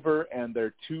Vancouver and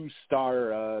their two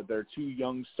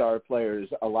young star players,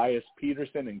 Elias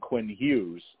Peterson and Quinn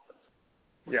Hughes.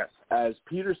 Yes. As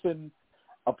Peterson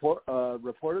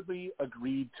reportedly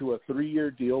agreed to a 3-year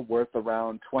deal worth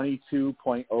around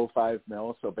 $22.05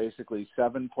 million, so basically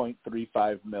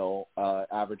 $7.35 million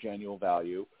average annual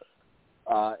value.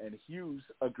 And Hughes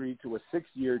agreed to a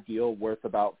 6-year deal worth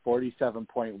about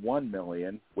 $47.1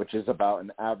 million, which is about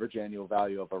an average annual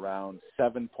value of around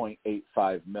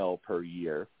 $7.85 million per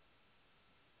year.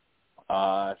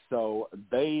 So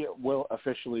they will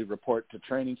officially report to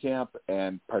training camp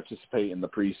and participate in the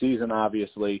preseason,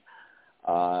 obviously.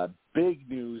 Big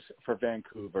news for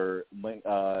Vancouver,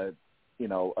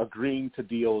 agreeing to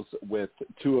deals with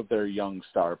 2 of their young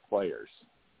star players,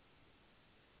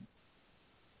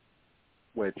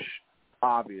 which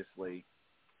obviously,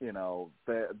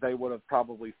 they would have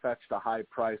probably fetched a high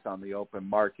price on the open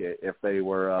market if they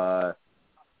were,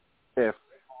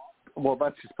 well,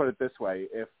 let's just put it this way,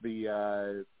 if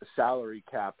the salary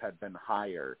cap had been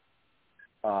higher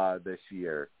this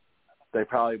year, they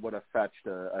probably would have fetched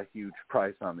a huge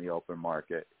price on the open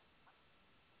market.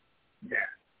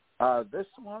 Yeah. This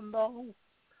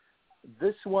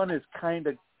one is kind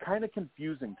of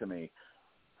confusing to me.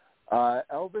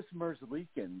 Elvis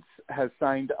Merzlikins has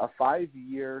signed a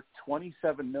 5-year,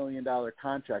 $27 million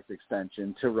contract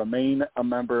extension to remain a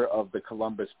member of the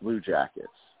Columbus Blue Jackets.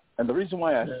 And the reason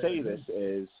why I say this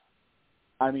is,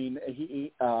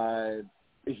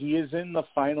 he is in the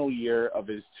final year of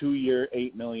his 2-year,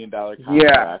 $8 million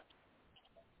contract.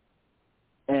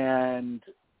 Yeah. And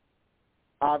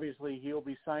obviously he'll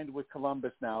be signed with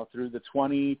Columbus now through the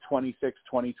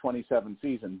 2026-2027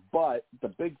 season. But the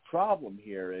big problem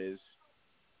here is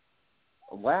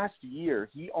last year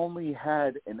he only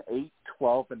had an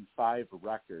 8-12-5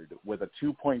 record with a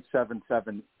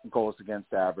 2.77 goals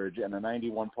against average and a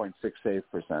 91.6 save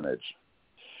percentage.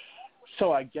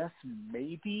 So I guess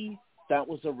maybe that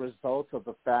was a result of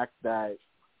the fact that,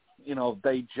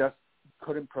 they just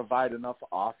couldn't provide enough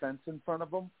offense in front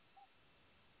of them.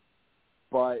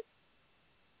 But,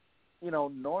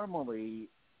 normally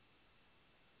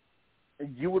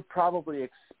you would probably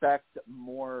expect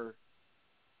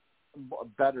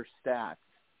better stats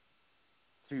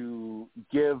to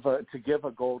give a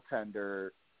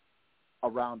goaltender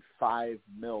around $5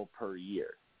 million per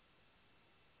year.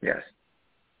 Yes.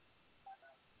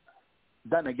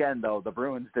 Then again, though, the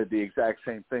Bruins did the exact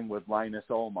same thing with Linus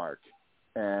Ullmark,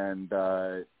 and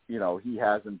he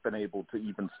hasn't been able to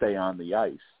even stay on the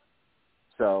ice.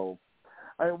 So,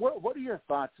 what are your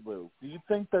thoughts, Lou? Do you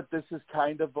think that this is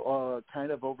kind of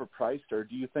overpriced, or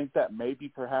do you think that maybe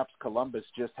perhaps Columbus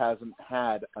just hasn't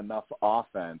had enough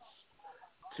offense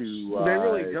to? They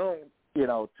really don't.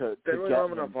 To they really get don't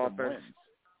have enough offense. Wins?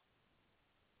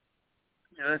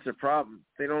 Yeah, that's the problem.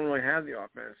 They don't really have the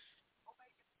offense.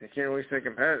 They can't really stay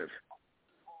competitive.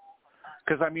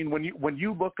 Because when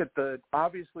you look at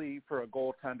obviously for a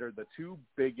goaltender, the 2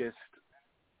 biggest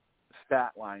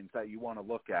stat lines that you want to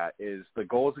look at is the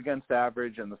goals against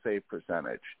average and the save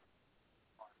percentage.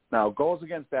 Now, goals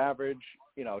against average,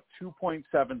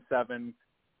 2.77.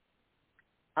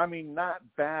 Not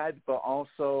bad, but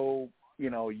also,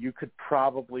 you could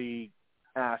probably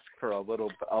ask for a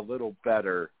little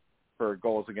better for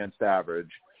goals against average.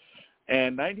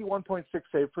 And 91.6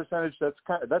 save percentage,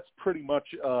 that's pretty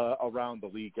much around the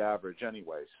league average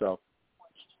anyway. So,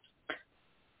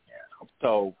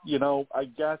 I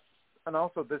guess, and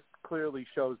also this clearly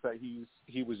shows that he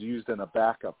was used in a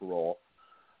backup role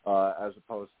as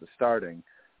opposed to starting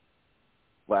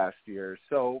last year.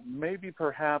 So maybe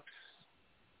perhaps,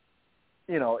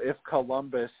 if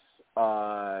Columbus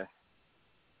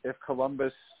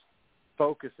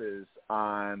focuses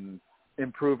on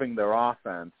improving their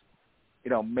offense,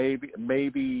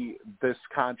 maybe this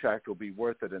contract will be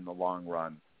worth it in the long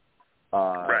run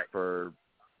right. for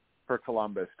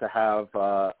Columbus to have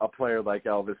a player like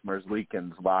Elvis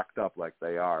Merzlikins locked up like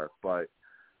they are. But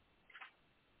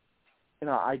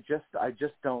I just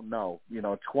don't know.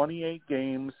 28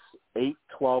 games,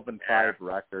 8-12-5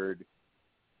 record,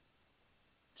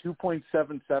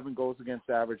 2.77 goals against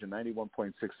average, and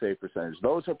 91.6 save percentage.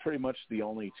 Those are pretty much the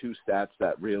only 2 stats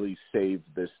that really saved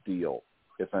this deal,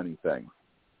 if anything.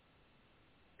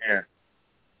 Yeah.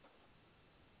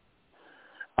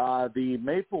 The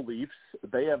Maple Leafs,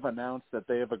 they have announced that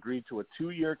they have agreed to a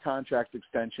 2-year contract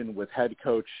extension with head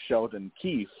coach Sheldon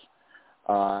Keefe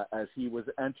as he was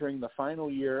entering the final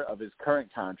year of his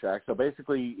current contract. So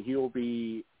basically, he'll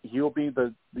be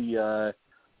the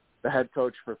head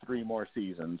coach for 3 more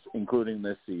seasons, including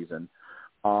this season.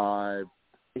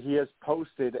 He has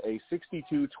posted a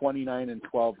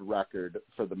 62-29-12 record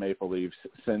for the Maple Leafs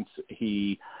since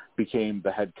he became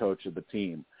the head coach of the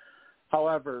team.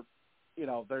 However,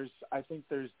 I think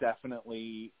there's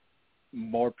definitely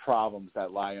more problems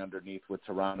that lie underneath with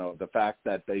Toronto. The fact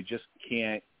that they just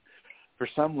can't, for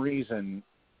some reason,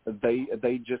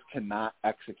 they just cannot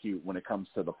execute when it comes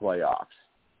to the playoffs.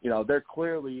 You know, they're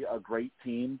clearly a great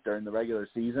team during the regular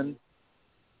season,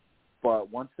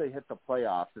 but once they hit the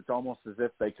playoffs, it's almost as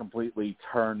if they completely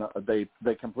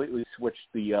completely switch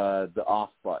the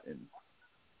off button.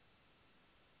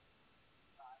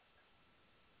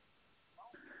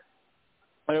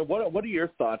 I mean, what are your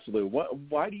thoughts, Lou?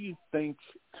 Why do you think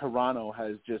Toronto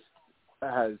has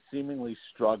seemingly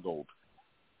struggled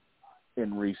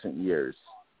in recent years?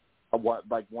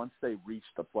 Once they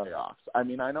reached the playoffs? I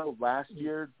mean, I know last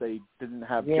year they didn't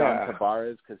have John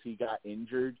Tavares because he got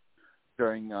injured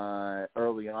during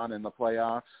early on in the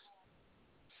playoffs,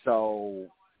 so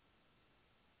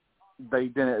they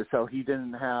didn't. So he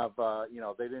didn't have.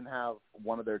 They didn't have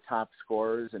one of their top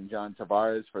scorers in John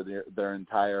Tavares for their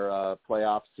entire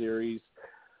playoff series.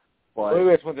 But maybe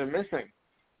that's what they're missing.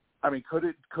 I mean, could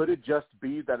it just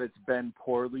be that it's been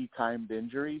poorly timed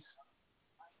injuries?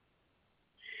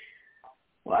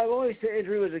 Well, I've always said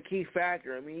injury was a key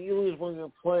factor. I mean, you lose one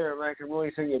good player, and that can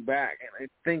really send you back. And I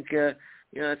think,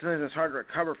 sometimes it's hard to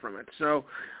recover from it. So,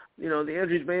 the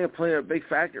injuries may have played a big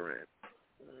factor in it.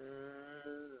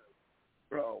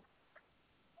 Bro.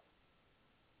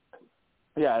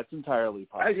 Yeah, it's entirely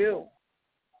possible. I do.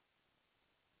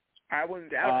 I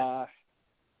wouldn't doubt it.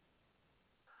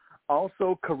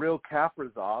 Also, Kirill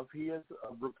Kaprizov, he has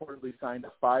reportedly signed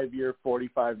a 5-year,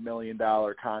 $45 million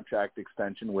contract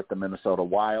extension with the Minnesota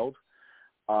Wild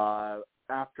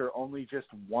after only just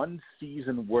one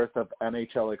season worth of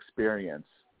NHL experience.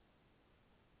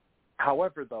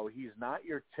 However, though, he's not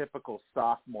your typical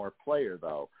sophomore player,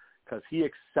 though, because he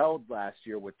excelled last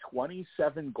year with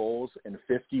 27 goals and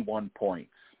 51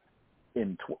 points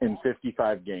in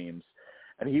 55 games.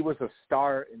 And he was a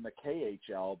star in the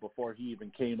KHL before he even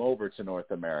came over to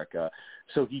North America.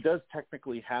 So he does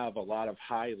technically have a lot of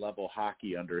high-level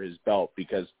hockey under his belt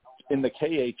because in the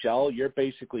KHL, you're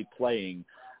basically playing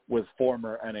with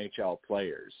former NHL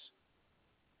players.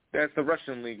 That's the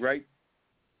Russian league, right?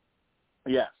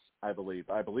 Yes, I believe.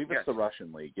 It's the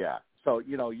Russian league, yeah. So,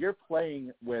 you're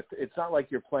playing with – it's not like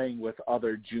you're playing with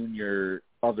other junior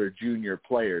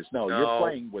players. No, you're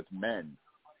playing with men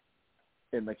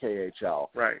in the KHL.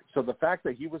 Right. So the fact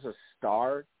that he was a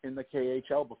star in the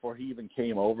KHL before he even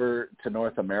came over to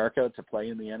North America to play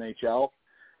in the NHL,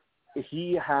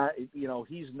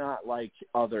 he's not like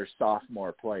other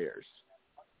sophomore players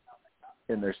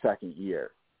in their second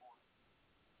year.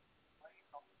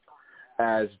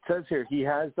 As it says here, he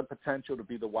has the potential to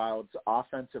be the Wild's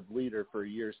offensive leader for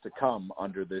years to come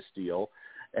under this deal.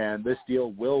 And this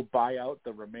deal will buy out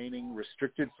the remaining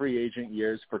restricted free agent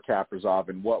years for Kaprizov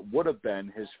in what would have been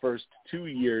his first 2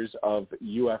 years of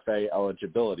UFA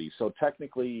eligibility. So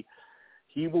technically,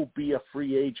 he will be a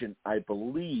free agent. I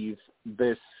believe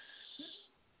this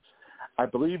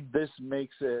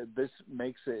makes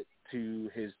it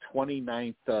to his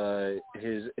 29th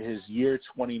his year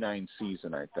 29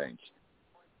 season. I think.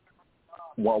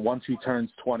 Well, once he turns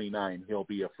 29, he'll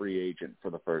be a free agent for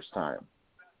the first time.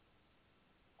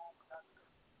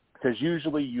 Because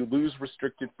usually you lose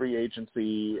restricted free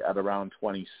agency at around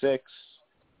 26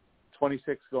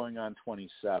 going on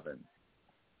 27.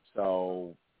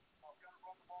 So,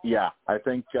 yeah, I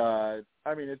think, it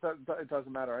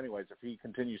doesn't matter anyways. If he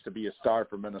continues to be a star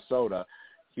for Minnesota,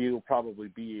 he'll probably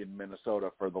be in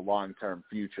Minnesota for the long-term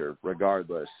future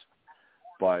regardless.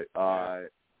 But,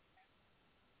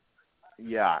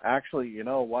 yeah, actually, you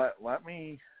know what? Let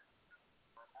me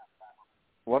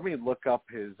look up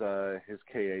his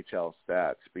KHL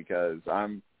stats because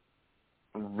I'm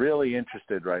really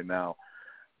interested right now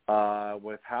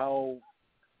with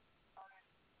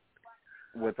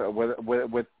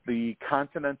the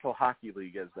Continental Hockey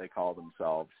League, as they call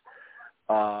themselves,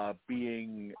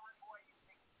 being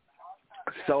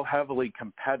so heavily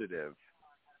competitive.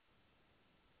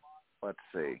 Let's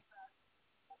see.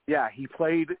 Yeah, he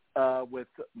played with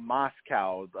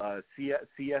Moscow,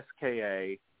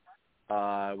 CSKA.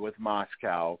 With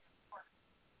Moscow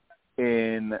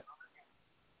in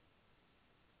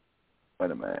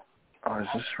wait a minute. Oh, is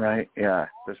this right? Yeah,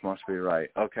 this must be right.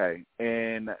 Okay.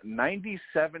 In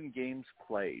 97 games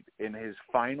played in his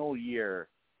final year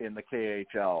in the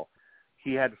KHL,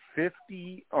 he had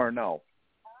he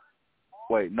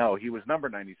was number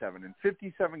 97. In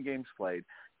 57 games played,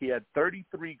 he had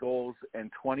 33 goals and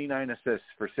 29 assists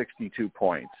for 62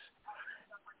 points.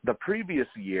 The previous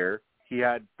year, he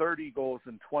had 30 goals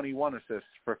and 21 assists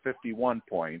for 51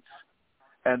 points.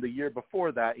 And the year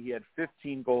before that, he had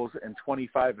 15 goals and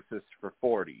 25 assists for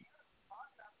 40.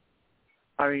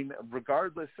 I mean,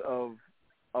 regardless of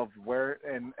of where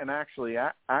and actually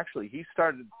he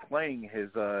started playing his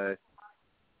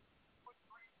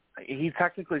he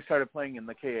technically started playing in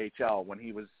the KHL when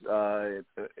he was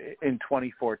in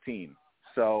 2014.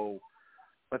 So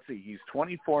let's see, he's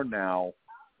 24 now.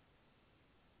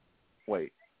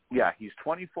 Wait, yeah, he's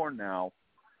 24 now.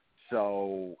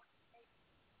 So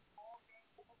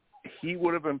he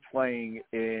would have been playing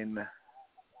at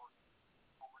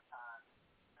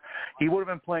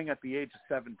the age of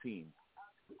 17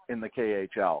 in the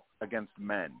KHL against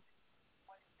men.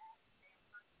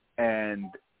 And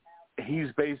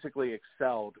he's basically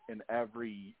excelled in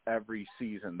every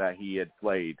season that he had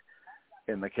played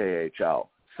in the KHL.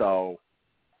 So,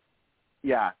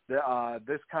 yeah,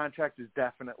 this contract is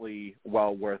definitely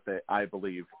well worth it, I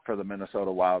believe, for the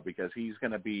Minnesota Wild, because he's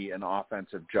going to be an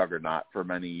offensive juggernaut for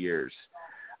many years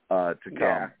to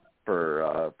come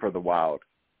for the Wild.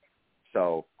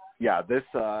 So, yeah, this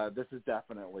is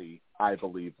definitely, I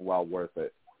believe, well worth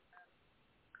it.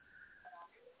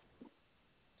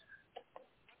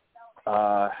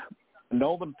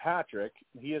 Nolan Patrick,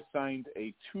 he has signed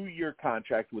a 2-year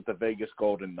contract with the Vegas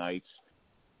Golden Knights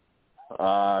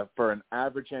for an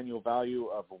average annual value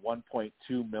of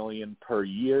 $1.2 million per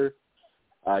year.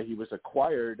 He was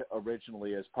acquired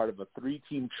originally as part of a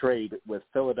 3-team trade with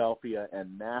Philadelphia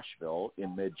and Nashville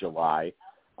in mid-July.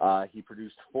 He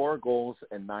produced 4 goals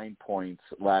and 9 points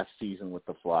last season with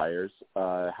the Flyers.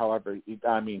 However,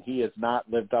 he has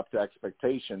not lived up to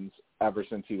expectations ever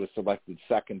since he was selected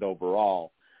second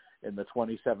overall in the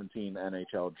 2017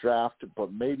 NHL draft,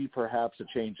 but maybe perhaps a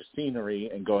change of scenery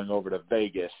and going over to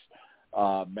Vegas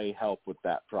may help with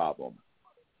that problem.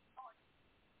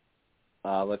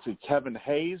 Let's see, Kevin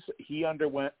Hayes, he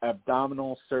underwent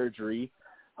abdominal surgery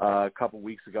a couple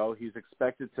weeks ago. He's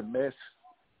expected to miss,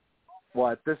 well,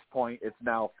 at this point, it's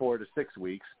now 4 to 6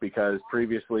 weeks, because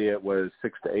previously it was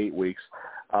 6 to 8 weeks,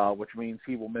 which means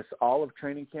he will miss all of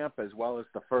training camp as well as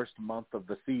the first month of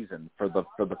the season for the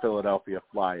Philadelphia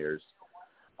Flyers.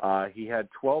 He had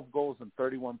 12 goals and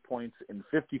 31 points in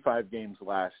 55 games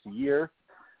last year.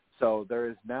 So there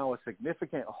is now a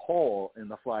significant hole in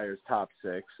the Flyers' top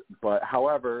 6. But,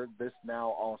 however, this now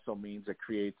also means it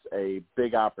creates a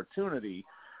big opportunity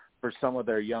for some of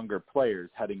their younger players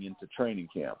heading into training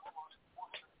camp.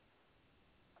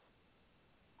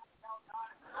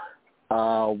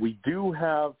 We do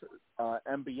have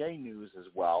NBA news as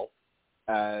well,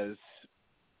 as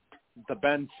the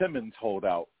Ben Simmons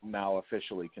holdout now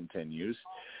officially continues.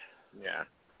 Yeah.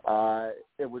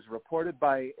 It was reported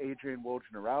by Adrian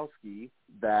Wojnarowski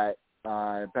that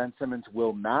Ben Simmons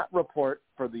will not report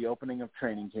for the opening of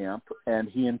training camp, and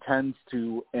he intends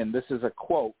to, and this is a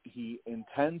quote, he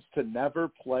intends to never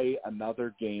play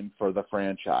another game for the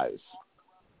franchise.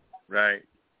 Right.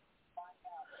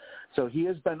 So he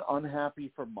has been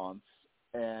unhappy for months,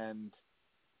 and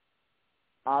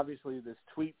obviously this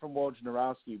tweet from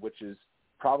Wojnarowski, which is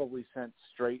probably sent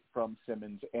straight from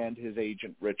Simmons and his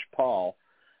agent Rich Paul,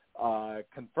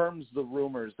 confirms the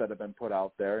rumors that have been put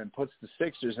out there and puts the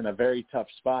Sixers in a very tough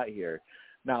spot here.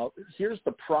 Now, here's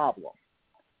the problem.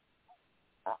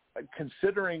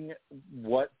 Considering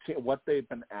what they've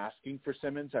been asking for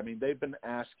Simmons, I mean, they've been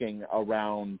asking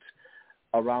around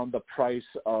the price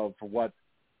of what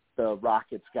the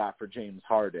Rockets got for James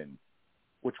Harden,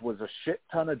 which was a shit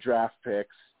ton of draft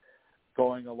picks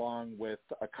going along with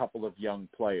a couple of young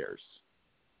players.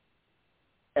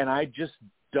 And I just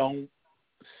don't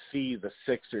see the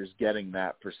Sixers getting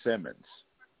that for Simmons.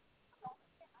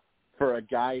 For a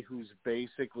guy who's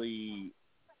basically,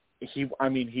 he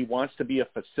wants to be a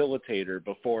facilitator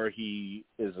before he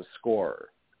is a scorer.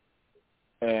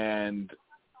 And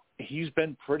he's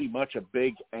been pretty much a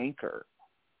big anchor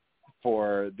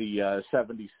for the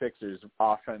 76ers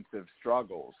offensive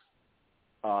struggles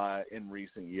in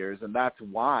recent years. And that's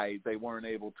why they weren't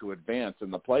able to advance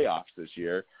in the playoffs this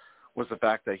year, was the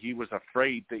fact that he was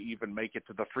afraid to even make it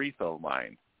to the free throw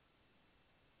line.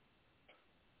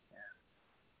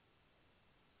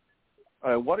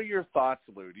 What are your thoughts,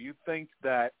 Lou? Do you think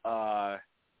that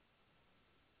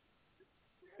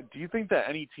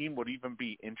any team would even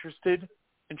be interested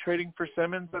in trading for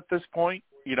Simmons at this point?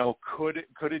 You know, could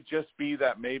it just be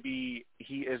that maybe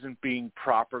he isn't being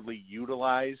properly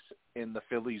utilized in the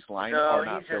Phillies lineup, No, or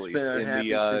not Phillies, in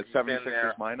the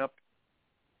 76ers lineup?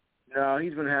 No,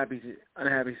 he's been unhappy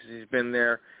since he's been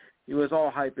there. He was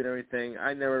all hype and everything.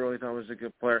 I never really thought he was a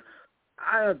good player.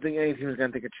 I don't think any team is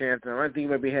going to take a chance on him. I think he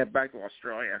might be headed back to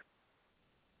Australia.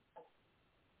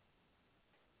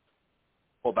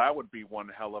 Well, that would be one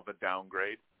hell of a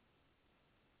downgrade.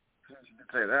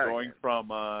 Say that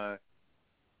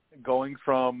Going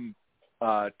from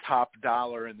top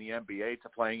dollar in the NBA to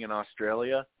playing in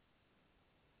Australia.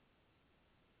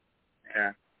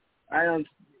 Yeah, I don't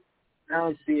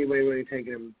see anybody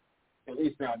taking him. At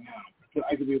least not now.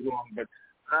 I could be wrong, but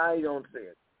I don't see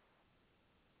it.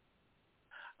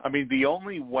 I mean, the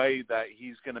only way that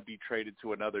he's going to be traded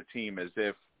to another team is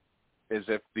if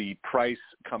the price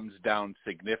comes down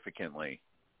significantly.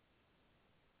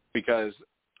 Because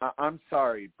I'm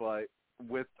sorry, but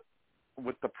with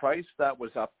the price that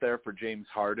was up there for James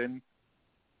Harden,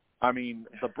 I mean,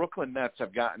 the Brooklyn Nets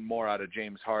have gotten more out of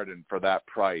James Harden for that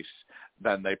price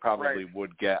than they probably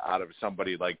would get out of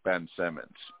somebody like Ben Simmons.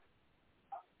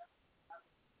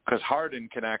 Because Harden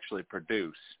can actually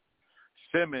produce.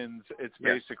 Simmons, it's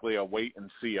basically a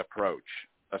wait-and-see approach,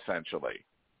 essentially.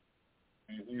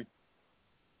 Mm-hmm.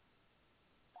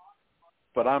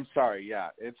 But I'm sorry,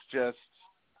 it's just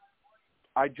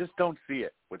 – I just don't see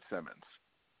it with Simmons.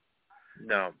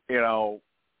 No. You know,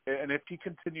 and if he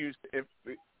continues –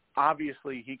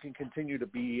 obviously he can continue to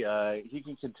be he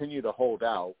can continue to hold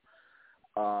out.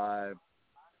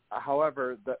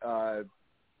 However,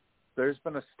 there's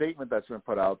been a statement that's been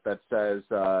put out that says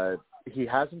he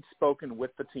hasn't spoken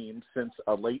with the team since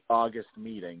a late August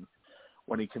meeting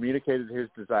when he communicated his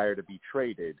desire to be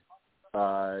traded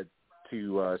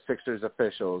to Sixers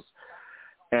officials.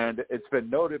 And it's been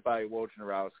noted by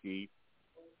Wojnarowski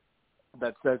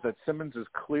that says that Simmons is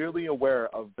clearly aware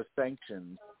of the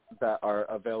sanctions that are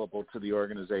available to the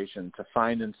organization to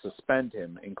fine and suspend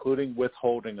him, including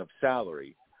withholding of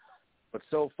salary. But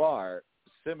so far,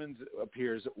 Simmons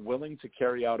appears willing to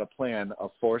carry out a plan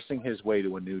of forcing his way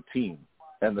to a new team,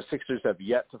 and the Sixers have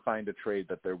yet to find a trade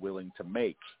that they're willing to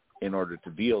make in order to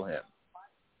deal him.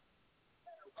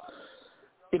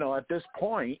 You know, at this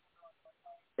point,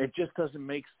 it just doesn't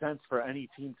make sense for any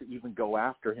team to even go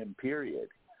after him, period,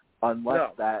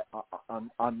 unless that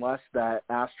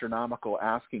astronomical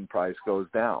asking price goes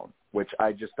down, which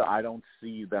I don't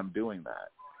see them doing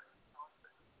that.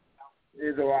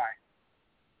 Neither do I.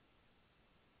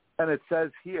 And it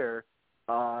says here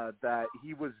that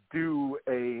he was due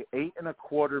a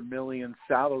 $8.25 million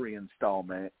salary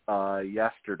installment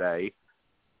yesterday,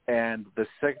 and the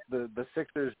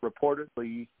Sixers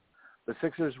reportedly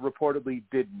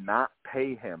did not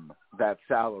pay him that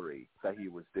salary that he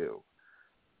was due,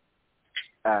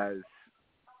 as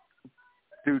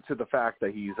due to the fact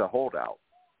that he's a holdout,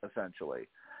 essentially.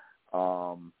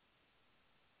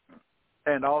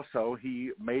 And also,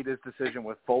 he made his decision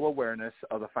with full awareness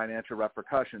of the financial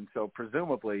repercussions. So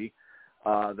presumably,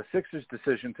 the Sixers'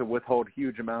 decision to withhold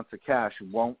huge amounts of cash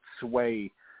won't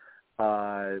sway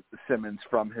Simmons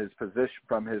from his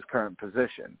current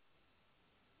position.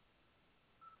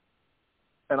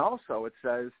 And also, it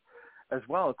says, as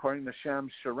well, according to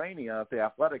Shams Charania of The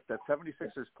Athletic, that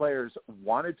 76ers players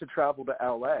wanted to travel to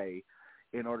L.A.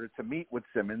 in order to meet with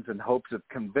Simmons in hopes of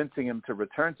convincing him to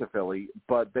return to Philly,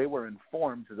 but they were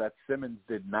informed that Simmons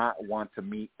did not want to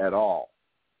meet at all.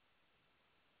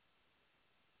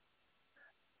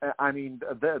 I mean,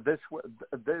 this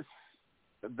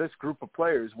group of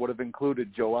players would have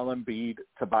included Joel Embiid,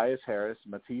 Tobias Harris,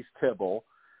 Matisse Thybulle,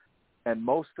 and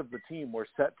most of the team were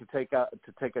set to take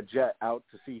a jet out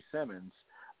to see Simmons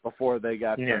before they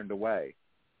got turned away.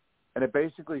 And it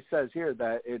basically says here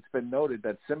that it's been noted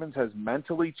that Simmons has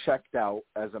mentally checked out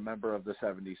as a member of the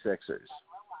 76ers.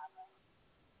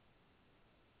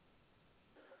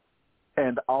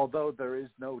 And although there is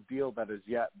no deal that has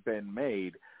yet been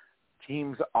made,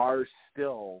 teams are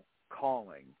still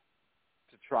calling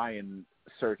to try and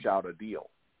search out a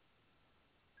deal.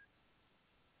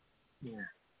 Yeah.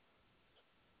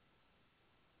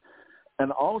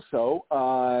 And also,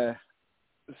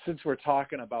 since we're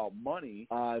talking about money,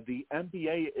 the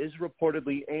NBA is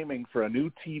reportedly aiming for a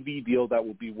new TV deal that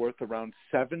will be worth around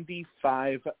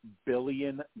 $75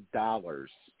 billion.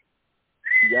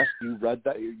 Yes, you read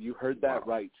that. You heard that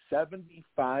right.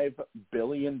 $75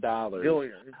 billion,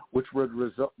 which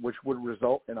would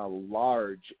result in a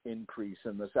large increase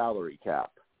in the salary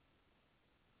cap.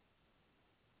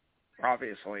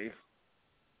 Obviously.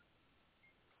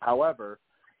 However,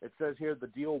 it says here the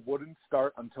deal wouldn't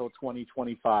start until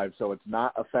 2025, so it's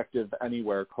not effective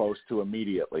anywhere close to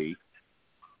immediately.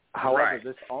 However,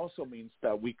 this also means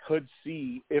that we could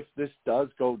see, if this does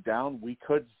go down, we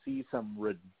could see some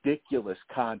ridiculous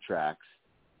contracts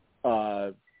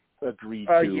agreed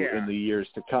to in the years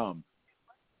to come.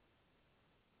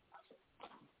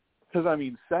 Because, I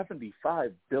mean,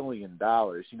 $75 billion,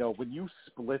 you know, when you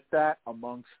split that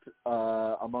amongst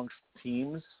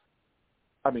teams,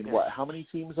 I mean, what? How many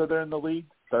teams are there in the league?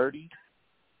 30?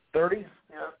 30?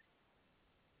 Yeah.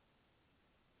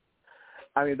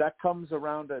 I mean, that comes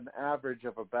around an average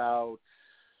of about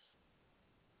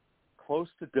close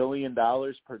to $1 billion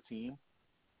per team.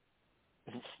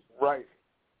 Right.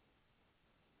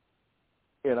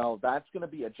 You know, that's going to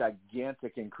be a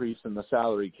gigantic increase in the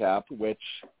salary cap, which,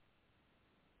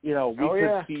 you know, we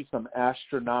could see some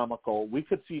astronomical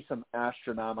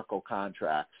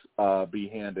contracts be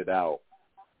handed out.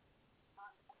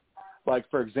 Like,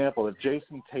 for example, if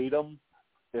Jason Tatum,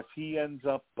 if he ends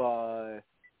up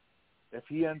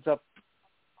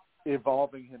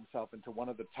evolving himself into one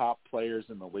of the top players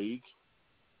in the league,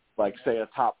 like say a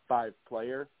top 5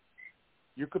 player,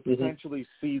 you could potentially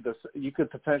see this. You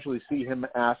could potentially see him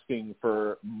asking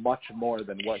for much more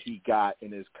than what he got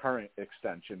in his current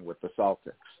extension with the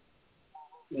Celtics.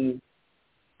 Mm.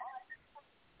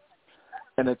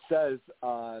 And it says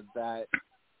that,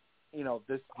 you know,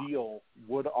 this deal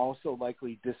would also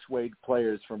likely dissuade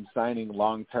players from signing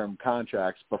long-term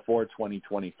contracts before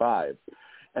 2025.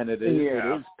 And it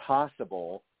is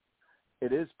possible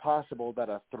that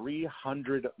a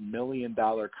 $300 million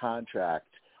contract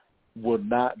would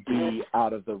not be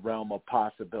out of the realm of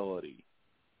possibility.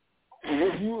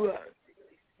 You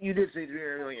did say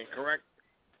 $300 million, correct?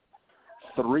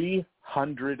 $300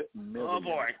 million. Oh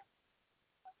boy!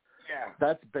 Yeah,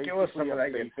 that's basically a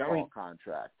that baseball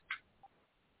contract.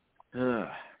 The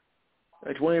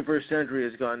 21st century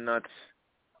has gone nuts.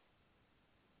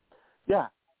 Yeah,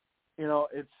 you know,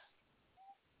 it's.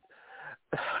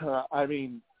 I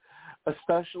mean,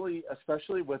 especially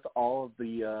with all of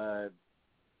the,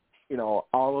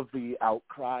 all of the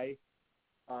outcry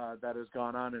that has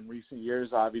gone on in recent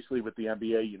years. Obviously, with the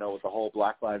NBA, you know, with the whole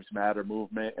Black Lives Matter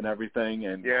movement and everything,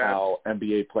 and how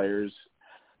NBA players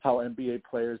have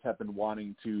been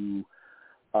wanting to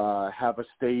have a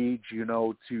stage, you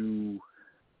know, to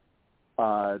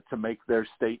make their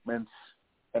statements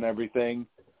and everything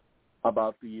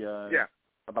about the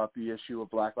issue of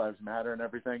Black Lives Matter and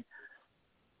everything.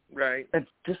 Right. And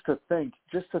just to think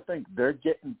they're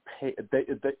getting paid.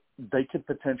 They could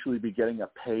potentially be getting a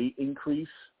pay increase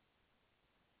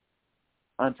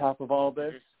on top of all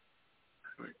this.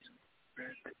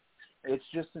 It's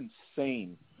just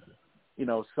insane. You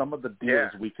know, some of the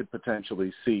deals we could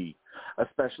potentially see,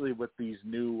 especially with these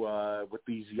new, with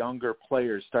these younger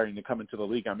players starting to come into the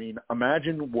league. I mean,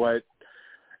 imagine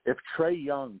if Trae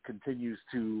Young continues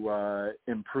to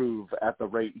improve at the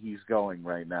rate he's going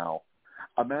right now.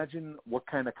 Imagine what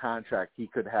kind of contract he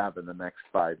could have in the next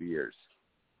 5 years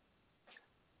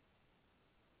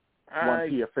once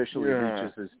he officially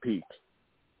reaches his peak.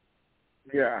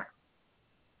 Yeah.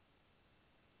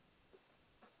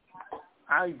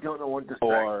 I don't know what to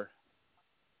say.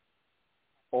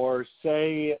 Or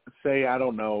say I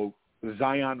don't know,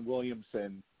 Zion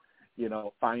Williamson, you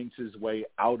know, finds his way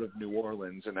out of New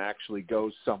Orleans and actually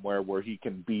goes somewhere where he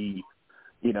can be,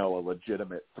 you know, a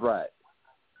legitimate threat.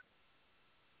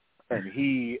 And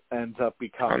he ends up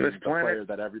becoming the player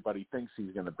that everybody thinks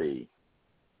he's going to be.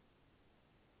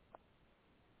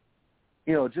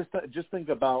 You know, just think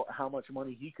about how much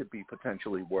money he could be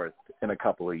potentially worth in a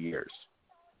couple of years.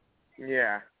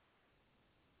 Yeah.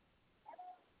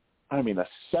 I mean, a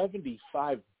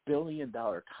 $75 billion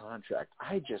contract.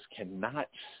 I just cannot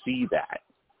see that.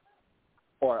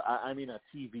 Or I mean, a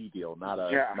TV deal, not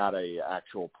an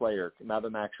actual player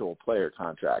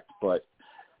contract, but.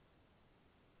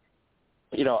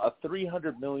 You know, a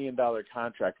 $300 million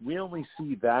contract. We only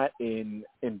see that in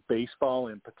baseball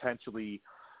and potentially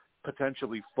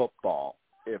football.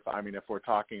 If we're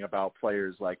talking about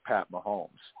players like Pat Mahomes.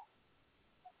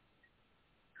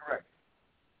 Correct.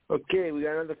 Okay, we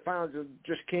got another final that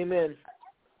just came in.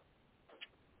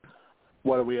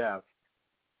 What do we have?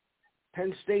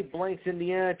 Penn State blanks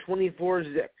Indiana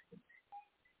 24-0.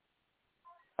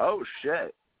 Oh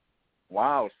shit!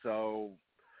 Wow. So.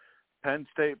 Penn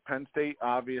State,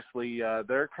 obviously,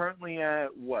 they're currently at,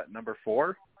 what, number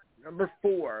 4? Number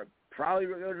 4. Probably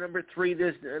going to go to number 3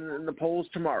 in the polls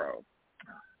tomorrow.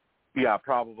 Yeah,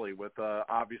 probably, with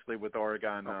obviously with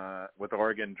Oregon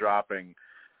dropping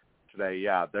today.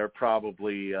 Yeah, they're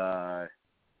probably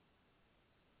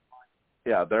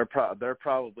they're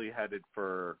probably headed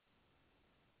for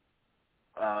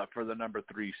the number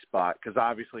 3 spot, because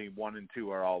obviously 1 and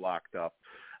 2 are all locked up.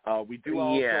 We do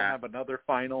also have another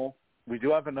final.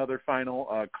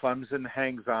 Clemson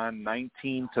hangs on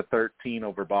 19-13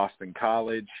 over Boston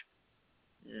College.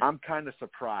 I'm kind of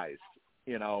surprised,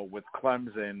 you know, with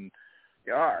Clemson.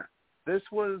 This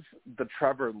was the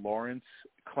Trevor Lawrence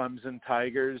Clemson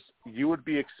Tigers. You would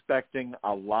be expecting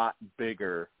a lot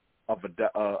bigger of a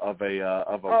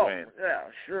win.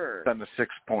 Yeah, sure. Than the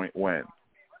 6-point win.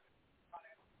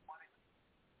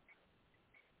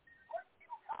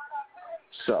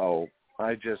 So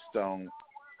I just don't.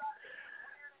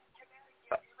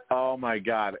 Oh, my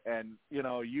God. And,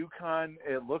 UConn,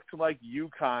 it looked like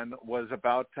UConn was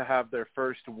about to have their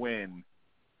first win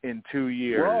in 2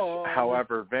 years. Whoa.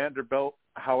 However, Vanderbilt,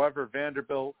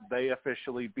 they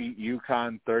officially beat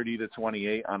UConn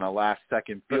 30-28 on a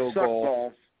last-second field goal.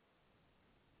 Ball.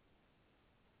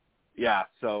 Yeah,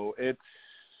 so that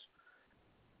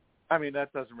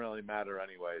doesn't really matter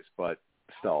anyways, but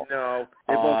still. No,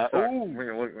 they both suck. When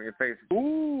you look at your face.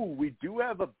 We do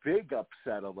have a big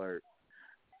upset alert.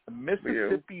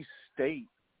 Mississippi State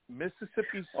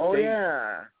Oh,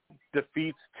 yeah.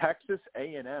 defeats Texas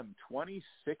A&M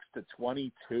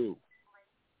 26-22.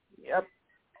 Yep.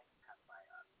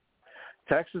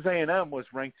 Texas A&M was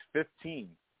ranked 15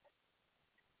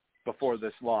 before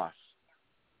this loss.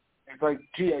 It's like,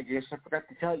 gee, I guess I forgot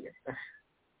to tell you.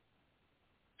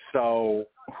 So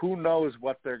who knows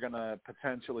what they're going to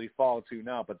potentially fall to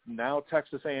now? But now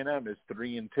Texas A&M is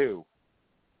 3-2.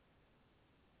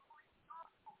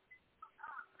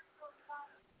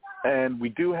 And we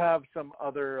do have some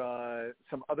other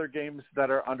games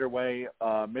that are underway.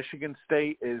 Michigan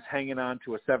State is hanging on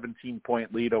to a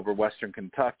 17-point lead over Western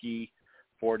Kentucky,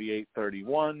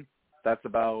 48-31. That's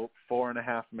about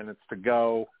 4.5 minutes to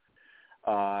go.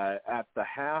 At the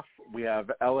half, we have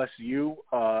LSU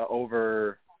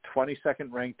over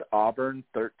 22nd ranked Auburn,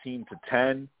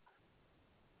 13-10.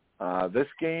 This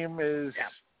game is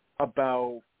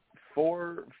about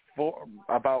 4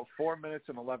 minutes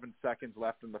and 11 seconds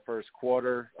left in the first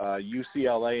quarter.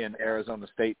 UCLA and Arizona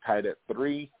State tied at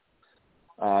 3.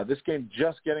 This game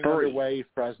just getting underway.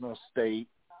 Fresno State,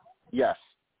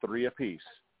 3 apiece.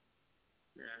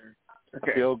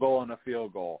 Okay. A field goal and a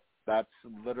field goal. That's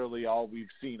literally all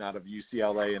we've seen out of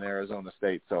UCLA and Arizona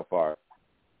State so far.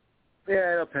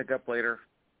 Yeah, it'll pick up later,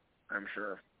 I'm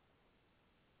sure.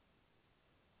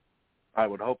 I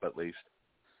would hope at least.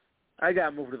 I got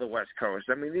to move to the West Coast.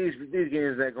 I mean, these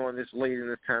games that go on this late in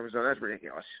this time zone, that's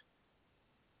ridiculous.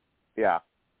 Yeah.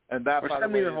 And that, by the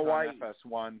way, is Hawaii. on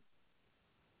FS1.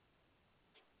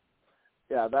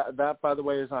 Yeah, that by the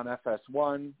way, is on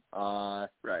FS1.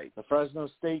 Right. The Fresno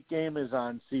State game is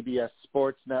on CBS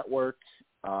Sports Network.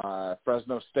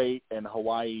 Fresno State and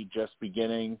Hawaii just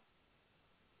beginning.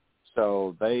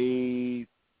 So I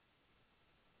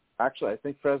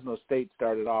think Fresno State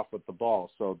started off with the ball.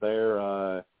 So they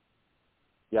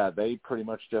pretty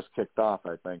much just kicked off,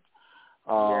 I think.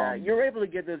 You're able to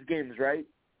get those games, right?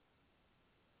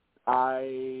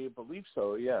 I believe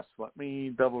so, yes. Let me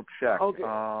double check. Okay.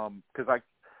 Because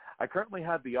I currently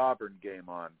had the Auburn game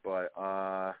on, but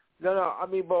No, I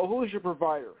mean, but who's your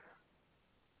provider?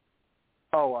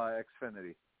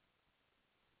 Xfinity.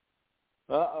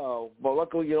 Uh-oh. Well,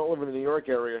 luckily you don't live in the New York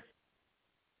area.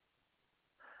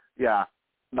 Yeah.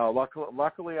 No,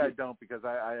 luckily I don't, because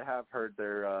I have heard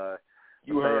their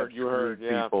you heard,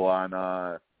 people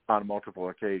on multiple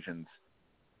occasions.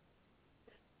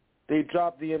 They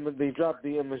dropped the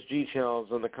MSG channels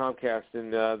on the Comcast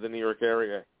in the New York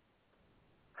area.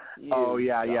 No, we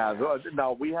haven't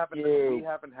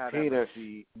had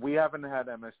MSG. We haven't had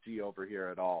MSG over here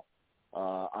at all,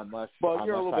 unless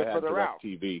you're a little bit I had further out.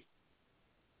 DirecTV.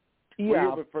 Yeah, a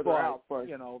little bit further out, but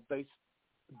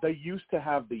they used to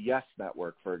have the Yes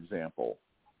Network, for example.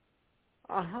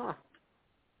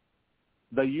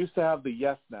 They used to have the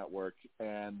Yes Network,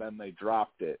 and then they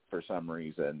dropped it for some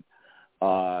reason.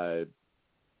 I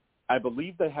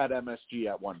believe they had MSG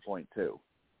at one point too.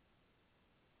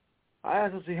 I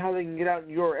have to see how they can get out in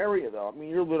your area, though. I mean,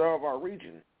 you're a little out of our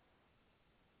region.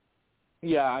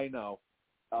 Yeah, I know.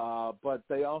 But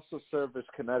they also service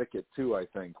Connecticut too, I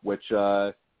think, which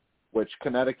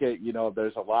Connecticut,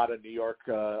 there's a lot of New York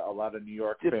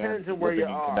Depends fans on where living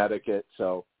you in are. Connecticut,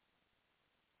 so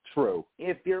true.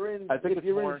 If you're in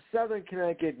in southern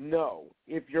Connecticut, no.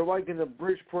 If you're like in the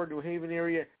Bridgeport, New Haven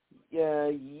area,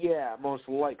 yeah, most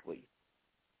likely.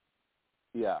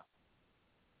 Yeah.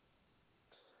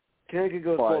 Connecticut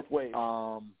goes both ways.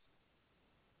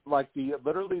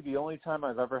 Literally the only time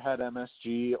I've ever had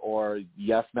MSG or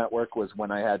Yes Network was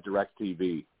when I had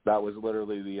DirecTV. That was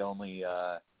literally the only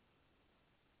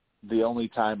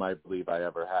time I believe I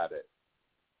ever had it.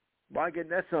 Well, I get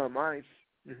Nessa on mine.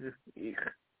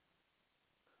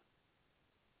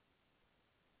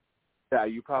 Yeah,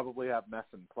 you probably have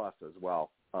Nesson Plus as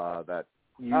well. That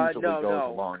usually goes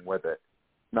along with it.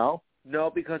 No? No,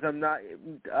 because I'm not.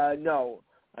 No,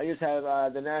 I just have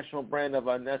the national brand of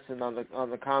Nesson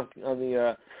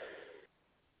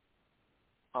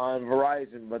on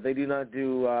Verizon, but they do not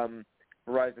do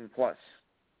Verizon Plus.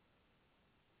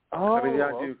 Oh, I mean,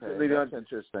 that's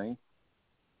interesting.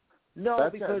 No,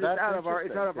 because it's out of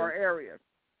our area.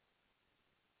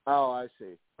 Oh, I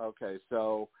see. Okay,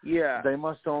 so Yeah, they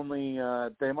must only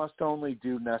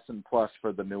do Nesson Plus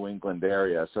for the New England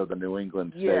area. So the New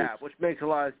England states, yeah, which makes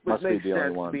sense,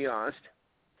 to be honest.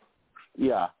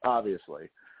 Yeah, obviously.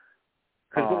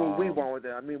 Because what would we want with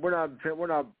that? I mean, we're not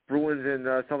Bruins and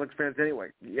Celtics fans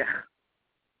anyway. Yeah.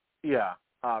 Yeah,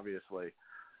 obviously.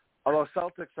 Although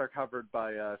Celtics are covered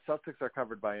by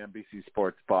NBC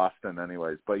Sports Boston,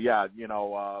 anyways. But yeah,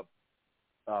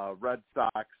 Red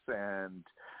Sox and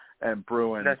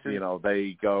Bruins, Nesson.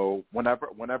 they go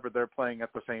whenever they're playing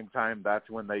at the same time. That's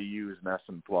when they use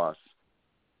Nesson Plus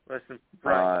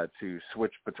to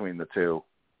switch between the two.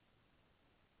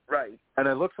 Right. And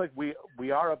it looks like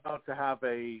we are about to have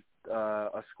a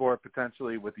score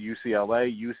potentially with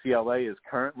UCLA. UCLA is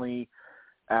currently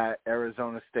at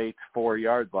Arizona State's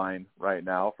 4-yard line right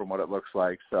now, from what it looks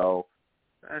like. So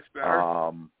that's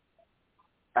better.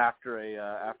 After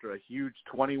a huge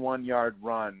 21-yard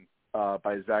run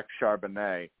by Zach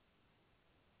Charbonnet.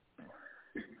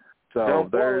 So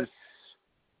there's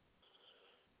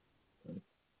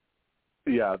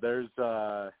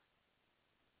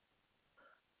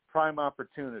prime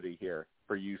opportunity here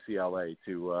for UCLA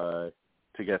to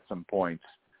get some points.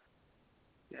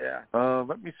 Yeah.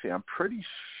 Let me see. I'm pretty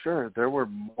sure there were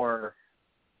more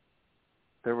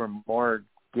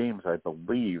games, I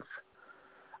believe.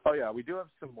 Oh yeah, we do have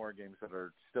some more games that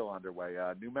are still underway.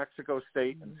 New Mexico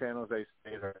State and San Jose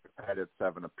State are tied at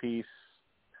 7 apiece.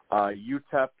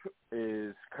 UTEP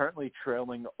is currently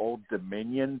trailing Old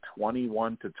Dominion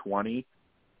 21-20.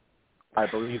 I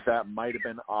believe that might have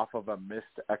been off of a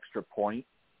missed extra point.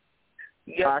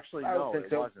 Yep, actually, no,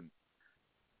 it wasn't.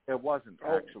 It wasn't,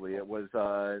 actually. It was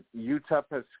UTEP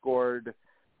has scored.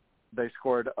 They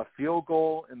scored a field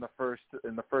goal in the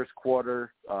first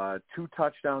quarter, 2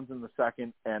 touchdowns in the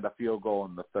second, and a field goal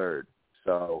in the third.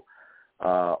 So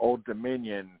Old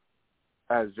Dominion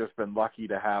has just been lucky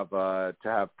to have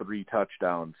 3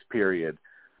 touchdowns, period,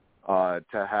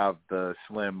 to have the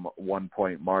slim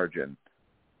 1-point margin.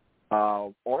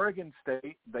 Oregon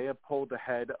State, they have pulled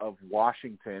ahead of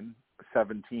Washington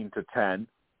 17-10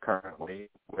 currently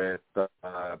with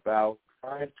about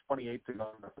 5:28 to go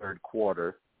in the third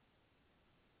quarter.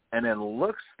 And it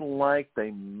looks like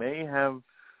they may have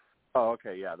 – oh,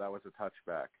 okay, yeah, that was a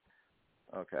touchback.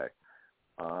 Okay.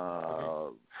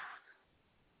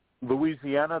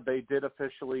 Louisiana, they did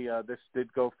officially this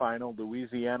did go final.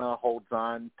 Louisiana holds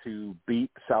on to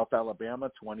beat South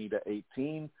Alabama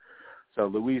 20-18. So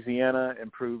Louisiana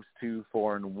improves to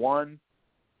 4-1.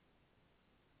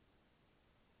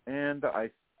 And I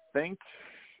think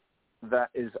that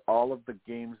is all of the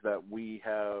games that we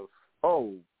have.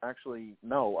 Oh, actually,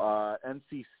 no.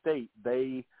 NC State,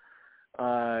 they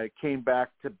came back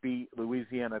to beat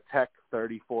Louisiana Tech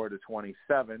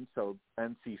 34-27. So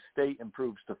NC State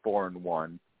improves to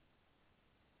 4-1.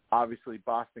 Obviously,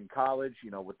 Boston College,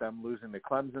 with them losing to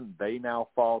Clemson, they now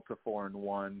fall to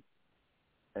 4-1.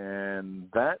 And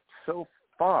that so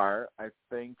far, I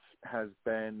think, has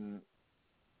been,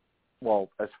 well,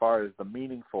 as far as the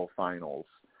meaningful finals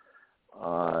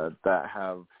that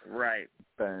have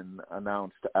been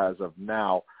announced as of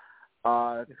now.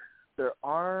 There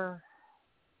are,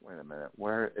 wait a minute,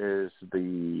 where is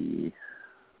the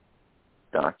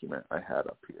document I had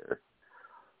up here?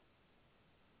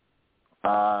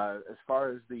 As far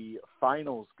as the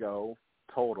finals go,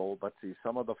 total, let's see,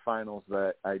 some of the finals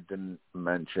that I didn't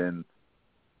mention.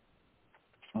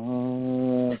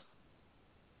 Well,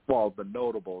 the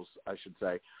notables, I should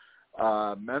say.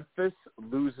 Memphis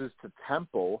loses to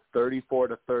Temple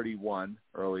 34-31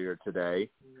 earlier today.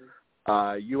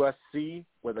 USC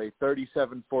with a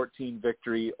 37-14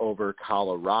 victory over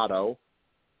Colorado.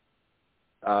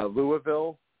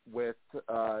 Louisville with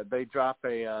they drop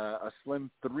a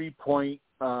slim 3-point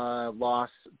loss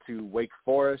to Wake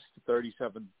Forest,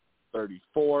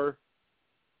 37-34.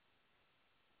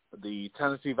 The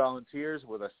Tennessee Volunteers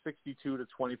with a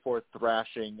 62-24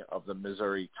 thrashing of the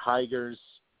Missouri Tigers.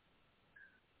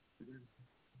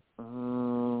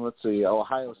 Let's see,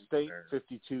 Ohio State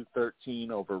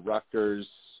 52-13 over Rutgers.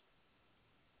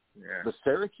 Yeah. The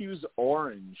Syracuse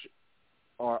Orange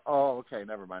are, okay,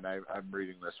 never mind. I'm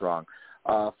reading this wrong.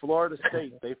 Florida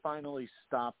State, they finally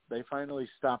stopped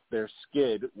their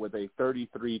skid with a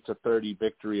 33-30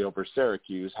 victory over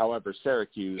Syracuse. However,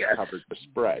 Syracuse covered the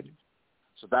spread.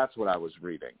 So that's what I was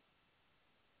reading.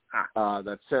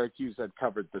 That Syracuse had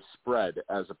covered the spread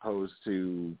as opposed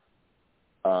to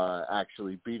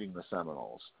actually beating the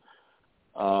Seminoles.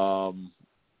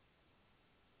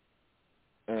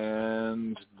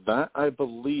 And that, I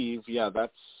believe,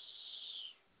 that's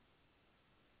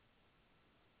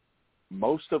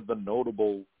most of the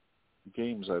notable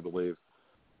games, I believe.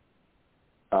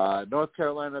 North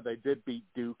Carolina, they did beat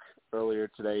Duke earlier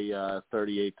today,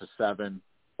 38-7.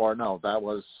 Or no,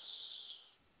 was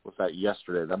that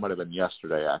yesterday? That might have been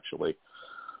yesterday, actually.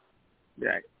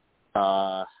 Right.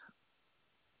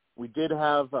 We did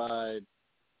have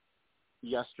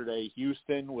yesterday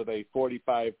Houston with a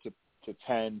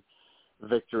 45-10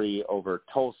 victory over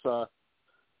Tulsa.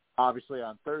 Obviously,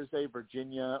 on Thursday,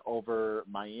 Virginia over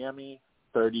Miami,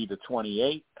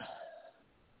 30-28.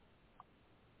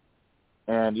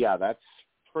 And, yeah, that's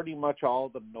pretty much all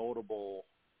the notable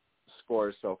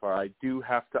scores so far. I do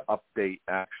have to update,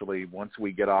 actually, once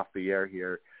we get off the air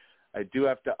here. I do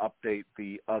have to update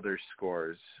the other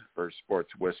scores for Sports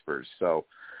Whispers. So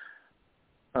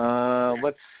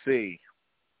let's see.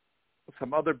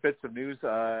 Some other bits of news.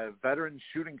 Veteran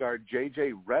shooting guard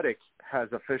J.J. Redick has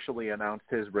officially announced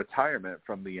his retirement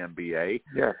from the NBA.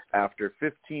 Yes. After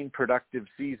 15 productive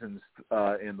seasons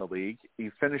in the league. He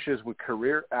finishes with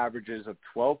career averages of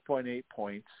 12.8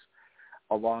 points,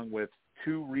 along with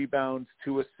 2 rebounds,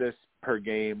 2 assists per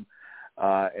game,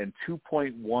 and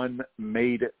 2.1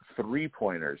 made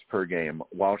three-pointers per game,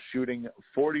 while shooting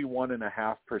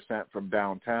 41.5% from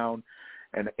downtown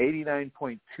and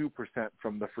 89.2%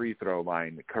 from the free throw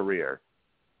line career.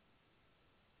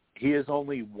 He is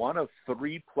only one of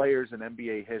 3 players in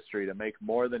NBA history to make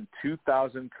more than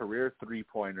 2,000 career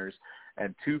three-pointers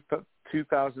and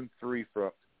 2,000 free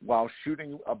throws, while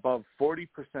shooting above 40%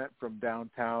 from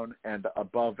downtown and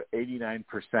above 89%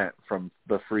 from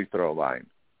the free throw line.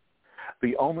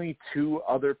 The only 2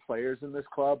 other players in this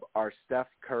club are Steph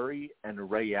Curry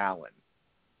and Ray Allen.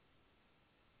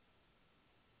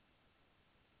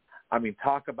 I mean,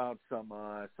 talk about some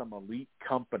elite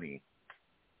company.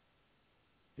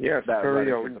 Yes, that Curry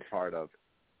Redick is a part of.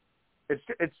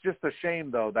 It's just a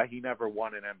shame though that he never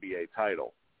won an NBA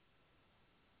title.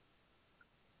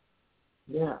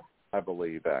 Yeah, I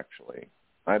believe actually.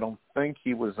 I don't think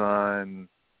he was on.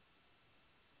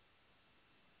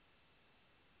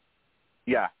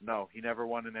 Yeah, no, he never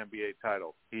won an NBA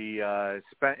title. He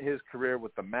spent his career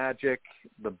with the Magic,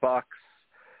 the Bucks,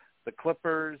 the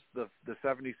Clippers, the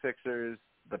 76ers,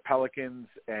 the Pelicans,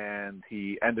 and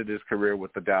he ended his career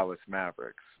with the Dallas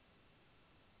Mavericks.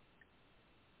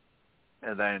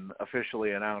 And then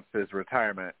officially announced his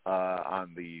retirement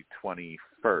on the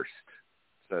 21st,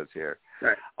 says here.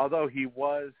 Right. Although he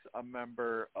was a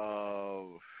member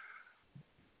of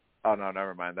oh, no,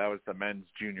 never mind. That was the men's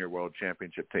junior world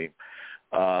championship team.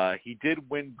 He did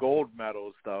win gold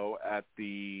medals, though, at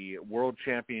the World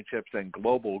Championships and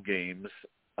Global Games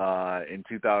in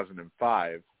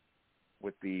 2005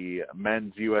 with the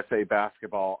men's USA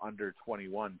basketball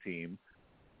under-21 team.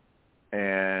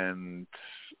 And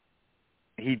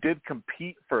he did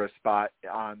compete for a spot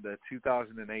on the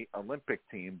 2008 Olympic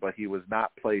team, but he was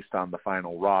not placed on the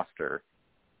final roster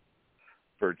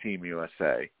for Team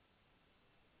USA.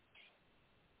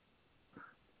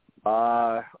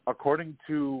 According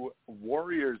to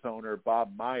Warriors owner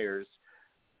Bob Myers,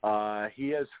 he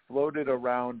has floated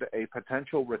around a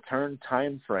potential return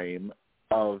time frame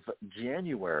of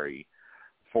January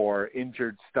for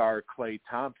injured star Klay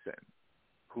Thompson,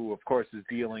 who, of course, is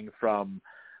dealing from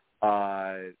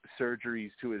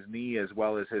surgeries to his knee as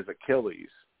well as his Achilles.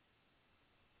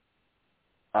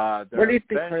 Where do you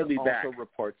think Klay will be back?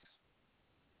 Reports.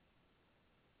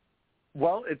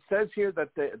 Well, it says here that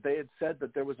they had said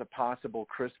that there was a possible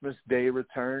Christmas Day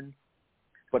return,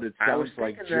 but it sounds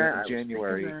like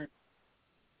January.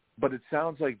 But it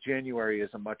sounds like January is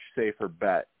a much safer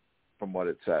bet from what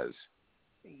it says.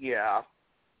 Yeah.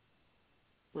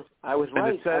 I was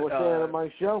right. I was saying on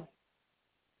my show.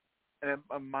 And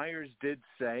Myers did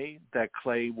say that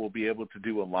Klay will be able to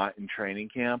do a lot in training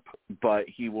camp, but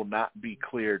he will not be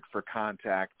cleared for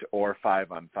contact or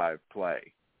 5-on-5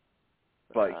 play.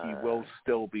 But he will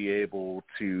still be able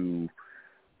to,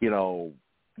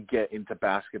 get into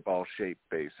basketball shape,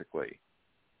 basically.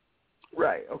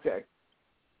 Right. Okay.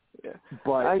 Yeah.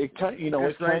 But it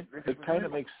kind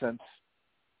of makes sense.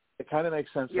 It kind of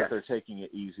makes sense Yes. that they're taking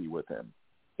it easy with him,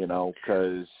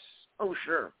 because oh,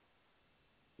 sure,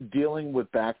 dealing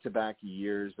with back-to-back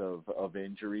years of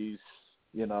injuries,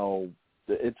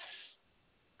 it's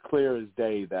clear as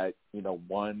day that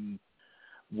one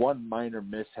minor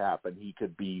mishap and he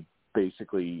could be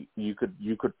basically you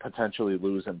could potentially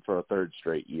lose him for a third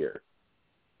straight year.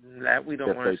 That we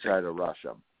don't want to if they try to rush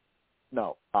him.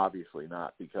 No, obviously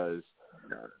not, because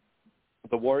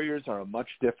the Warriors are a much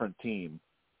different team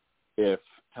if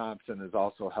Thompson is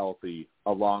also healthy,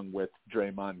 along with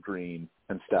Draymond Green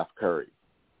and Steph Curry.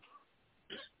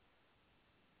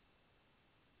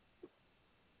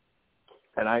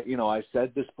 And I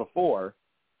said this before,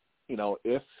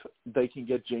 if they can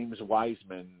get James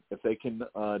Wiseman, if they can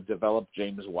develop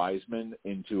James Wiseman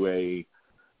into a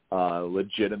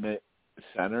legitimate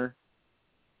center,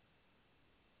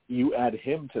 you add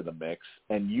him to the mix,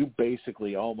 and you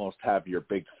basically almost have your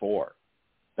big four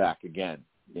back again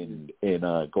in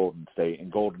Golden State,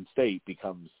 and Golden State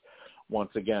becomes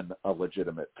once again a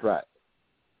legitimate threat.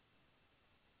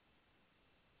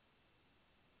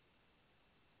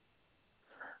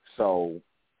 So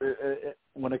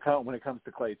when it comes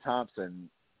to Klay Thompson,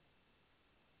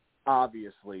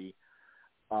 obviously,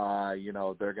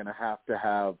 they're going to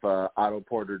have Otto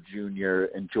Porter Jr.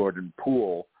 and Jordan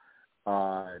Poole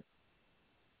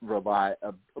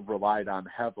relied on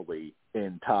heavily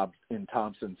in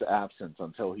Thompson's absence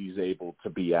until he's able to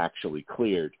be actually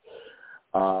cleared.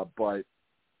 But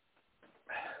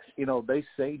they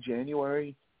say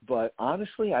January, but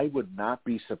honestly, I would not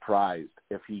be surprised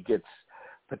if he gets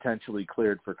potentially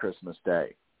cleared for Christmas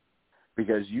Day,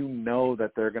 because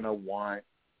that they're going to want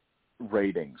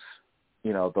ratings.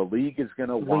 The league is going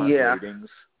to want ratings.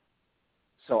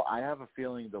 So I have a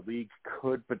feeling the league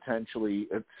could potentially,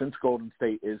 since Golden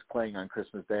State is playing on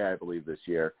Christmas Day, I believe, this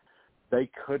year, they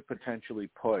could potentially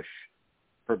push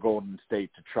for Golden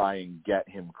State to try and get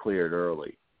him cleared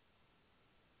early.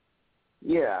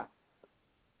 Yeah.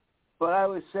 But I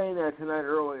was saying that tonight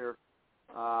earlier,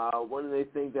 when do they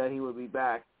think that he would be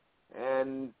back?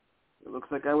 And it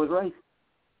looks like I was right.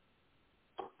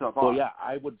 So far. Well, yeah,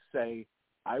 I would say,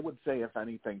 if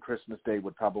anything, Christmas Day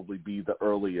would probably be the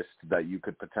earliest that you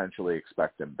could potentially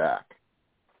expect him back.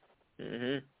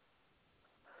 Mm-hmm.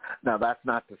 Now, that's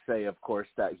not to say, of course,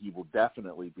 that he will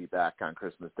definitely be back on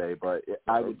Christmas Day, but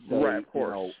I would say,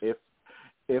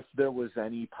 if there was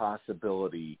any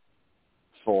possibility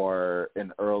for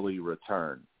an early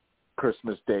return,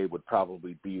 Christmas Day would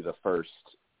probably be the first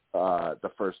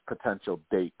potential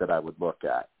date that I would look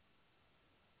at.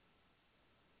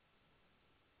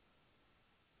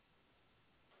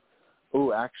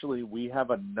 Oh, actually, we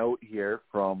have a note here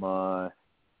from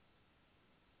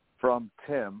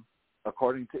Tim.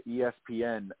 According to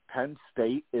ESPN, Penn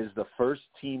State is the first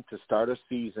team to start a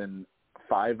season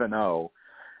 5-0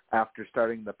 after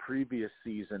starting the previous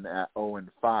season at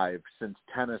 0-5 since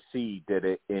Tennessee did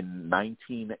it in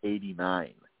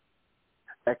 1989,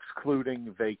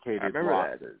 excluding vacated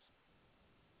losses.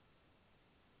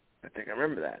 I think I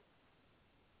remember that.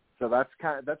 So that's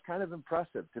kind of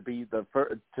impressive to be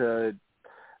to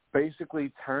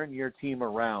basically turn your team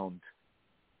around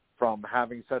from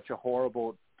having such a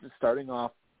horrible, starting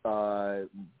off the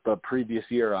previous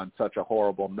year on such a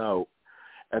horrible note,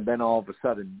 and then all of a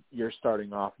sudden you're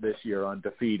starting off this year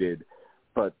undefeated,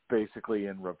 but basically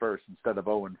in reverse. Instead of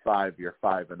 0-5, you're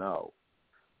 5-0.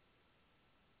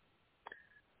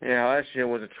 Yeah, last year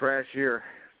was a trash year.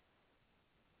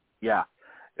 Yeah.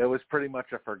 It was pretty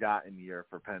much a forgotten year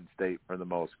for Penn State for the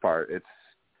most part. It's,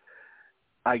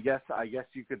 I guess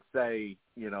you could say,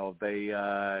 they,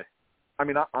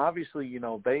 obviously,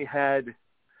 they had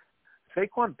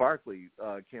Saquon Barkley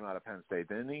came out of Penn State,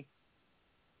 didn't he?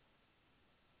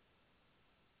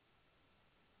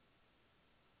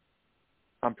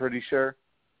 I'm pretty sure.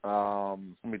 Let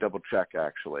me double check,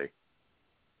 actually.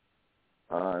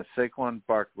 Saquon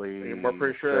Barkley. You're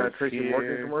pretty sure that Tracy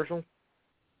Morgan commercial?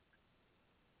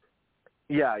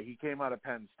 Yeah, he came out of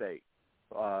Penn State.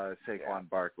 Saquon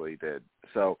Barkley did.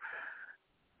 So,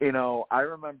 I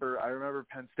remember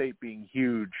Penn State being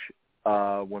huge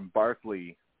when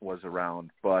Barkley was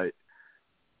around, but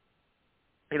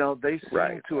they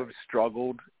seem to have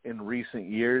struggled in recent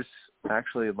years.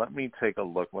 Actually, let me take a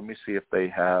look. Let me see if they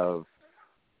have.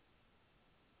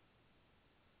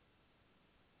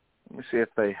 Let me see if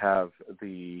they have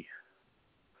the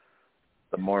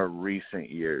more recent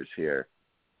years here.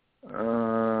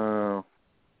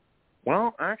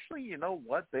 Well, actually, you know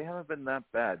what? They haven't been that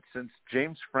bad since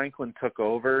James Franklin took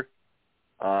over.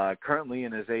 Currently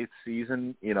in his 8th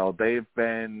season, they've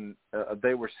been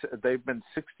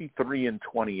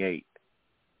 63-28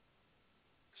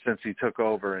 since he took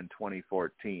over in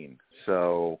 2014.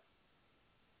 So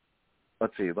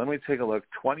let's see. Let me take a look.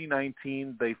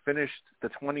 2019, they finished the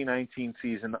 2019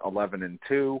 season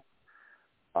 11-2.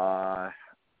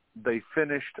 They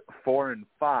finished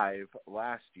 4-5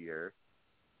 last year.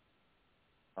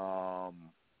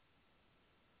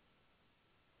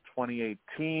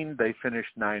 2018, they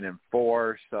finished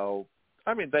 9-4. So,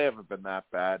 they haven't been that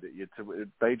bad.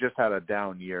 They just had a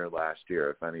down year last year,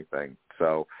 if anything.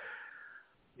 So,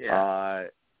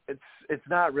 it's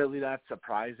not really that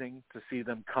surprising to see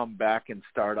them come back and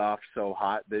start off so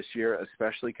hot this year,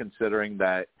 especially considering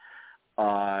that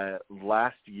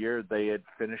last year they had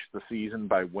finished the season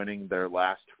by winning their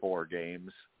last 4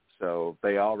 games. So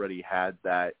they already had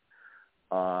that.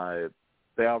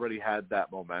 They already had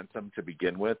that momentum to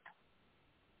begin with.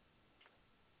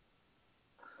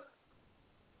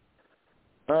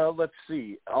 Let's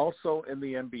see. Also in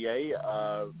the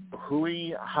NBA,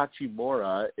 Rui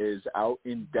Hachimura is out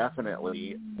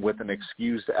indefinitely with an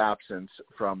excused absence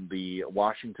from the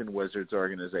Washington Wizards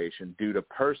organization due to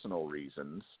personal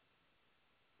reasons.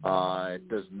 It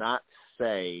does not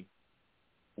say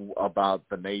about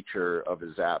the nature of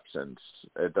his absence.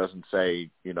 It doesn't say,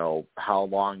 how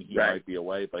long he might be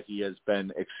away, but he has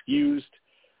been excused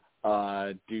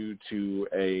due to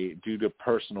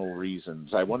personal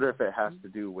reasons. I wonder if it has to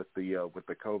do with the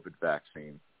COVID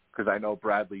vaccine, because I know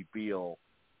Bradley Beal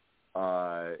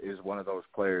is one of those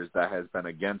players that has been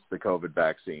against the COVID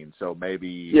vaccine. So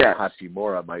maybe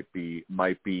Hachimura might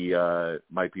be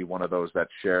one of those that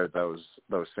share those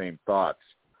same thoughts.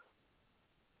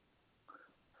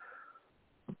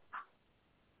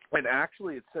 And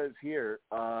actually, it says here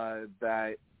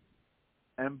that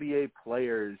NBA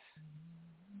players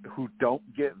who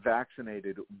don't get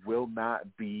vaccinated will not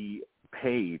be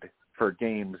paid for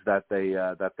games that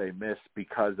they miss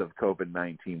because of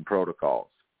COVID-19 protocols.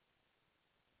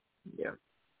 Yeah.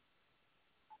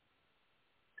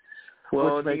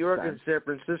 Well, in New York and San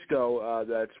Francisco,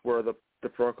 that's where the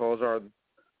protocols are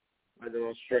the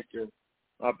most stricter.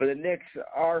 But the Knicks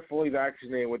are fully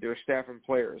vaccinated with their staff and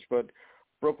players, but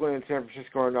Brooklyn and San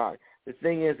Francisco are not. The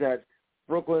thing is that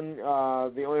Brooklyn,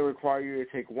 they only require you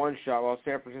to take one shot, while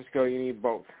San Francisco, you need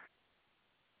both.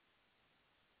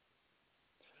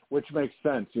 Which makes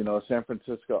sense. San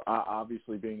Francisco,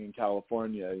 obviously being in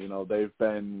California, they've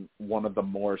been one of the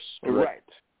more strict,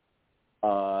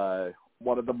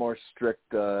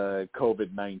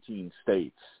 COVID-19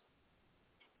 states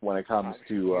when it comes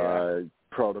to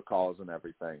protocols and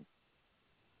everything.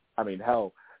 I mean,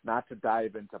 hell, not to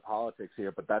dive into politics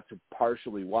here, but that's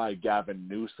partially why Gavin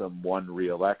Newsom won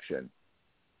re-election.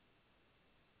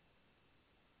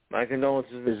 My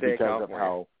condolences to the state of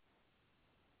California.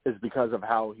 Is because of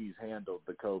how he's handled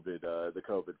the COVID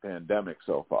pandemic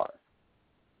so far.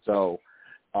 So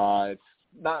it's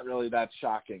not really that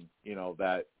shocking,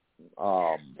 that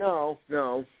no,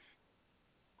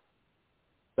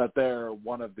 that they're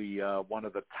one of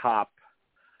the top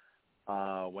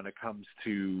when it comes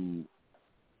to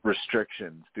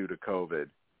restrictions due to COVID.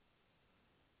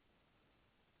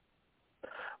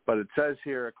 But it says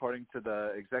here, according to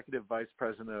the Executive Vice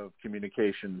President of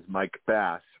Communications, Mike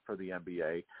Bass, for the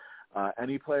NBA,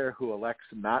 any player who elects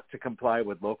not to comply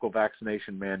with local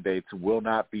vaccination mandates will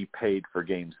not be paid for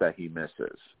games that he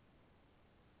misses.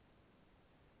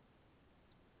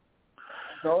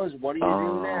 So what do you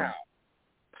do now?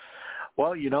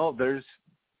 Well, there's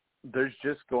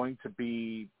just going to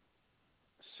be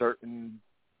certain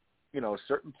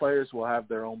players will have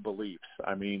their own beliefs.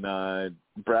 I mean,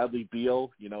 Bradley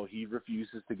Beal, he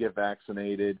refuses to get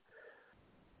vaccinated.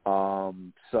 So,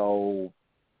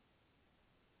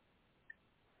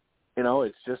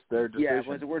 it's just their decision. Yeah,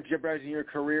 was it worth jeopardizing your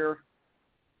career?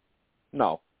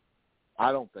 No,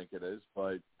 I don't think it is,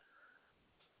 but,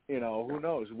 who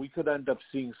knows? We could end up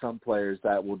seeing some players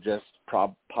that will just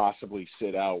possibly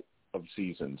sit out of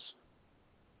seasons,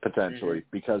 potentially,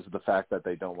 because of the fact that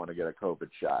they don't want to get a COVID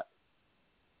shot.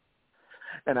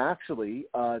 And actually,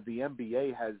 the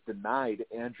NBA has denied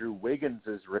Andrew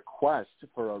Wiggins' request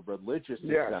for a religious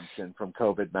exemption from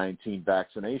COVID-19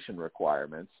 vaccination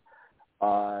requirements.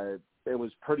 It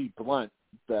was pretty blunt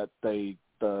that the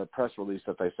press release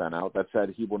that they sent out that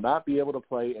said he will not be able to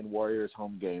play in Warriors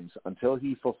home games until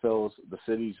he fulfills the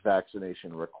city's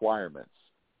vaccination requirements.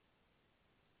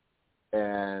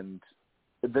 And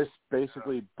this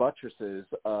basically buttresses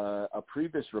a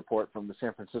previous report from the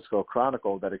San Francisco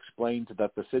Chronicle that explained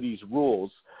that the city's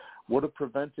rules would have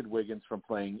prevented Wiggins from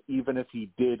playing even if he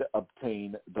did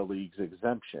obtain the league's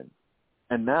exemption.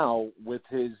 And now, with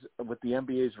the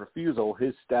NBA's refusal,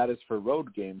 his status for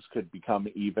road games could become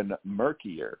even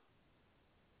murkier.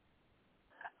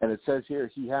 And it says here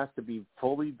he has to be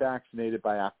fully vaccinated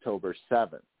by October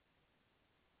 7th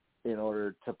in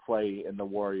order to play in the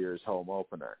Warriors' home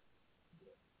opener.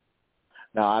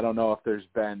 Now, I don't know if there's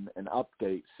been an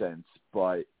update since,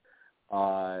 but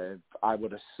I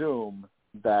would assume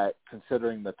that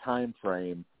considering the time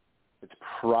frame, it's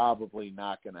probably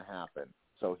not going to happen.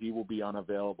 So he will be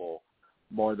unavailable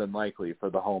more than likely for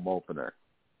the home opener.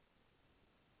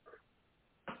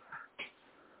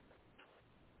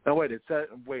 Oh, wait, it says,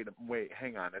 wait,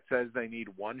 hang on. It says they need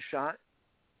one shot?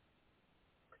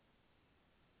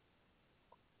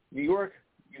 New York,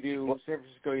 you do. San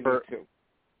Francisco, you need two.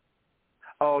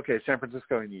 Oh, okay. San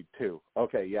Francisco, you need two.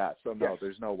 Okay, yeah. So, no,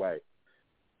 there's no way.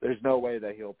 There's no way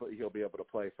that he'll be able to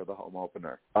play for the home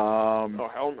opener. Oh,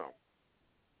 hell no.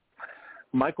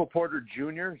 Michael Porter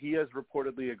Jr., he has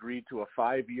reportedly agreed to a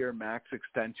 5-year max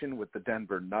extension with the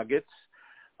Denver Nuggets.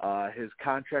 His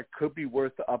contract could be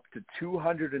worth up to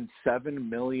 $207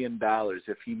 million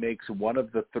if he makes one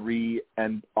of the 3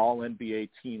 All-NBA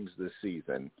teams this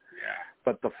season. Yeah.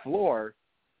 But the floor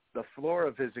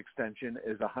of his extension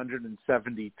is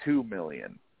 $172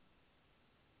 million.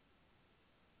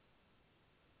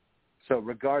 So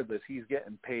regardless, he's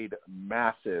getting paid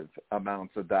massive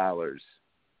amounts of dollars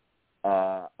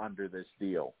under this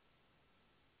deal.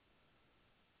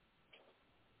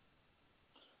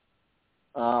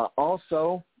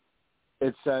 Also,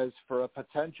 it says for a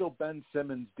potential Ben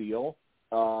Simmons deal,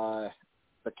 the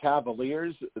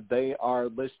Cavaliers, they are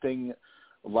listing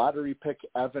lottery pick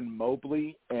Evan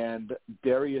Mobley and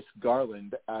Darius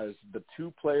Garland as the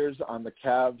 2 players on the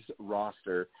Cavs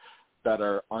roster that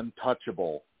are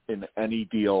untouchable in any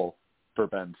deal for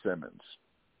Ben Simmons.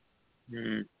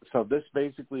 Mm-hmm. So this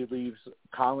basically leaves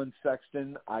Colin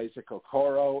Sexton, Isaac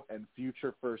Okoro, and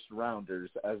future first-rounders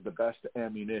as the best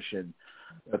ammunition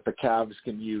that the Cavs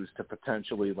can use to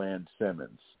potentially land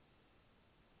Simmons.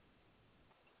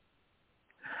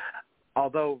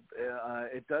 Although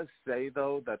it does say,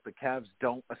 though, that the Cavs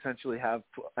don't essentially have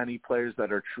any players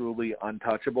that are truly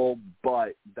untouchable,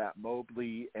 but that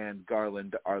Mobley and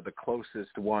Garland are the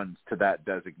closest ones to that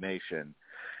designation.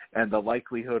 And the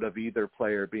likelihood of either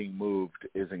player being moved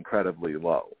is incredibly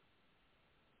low.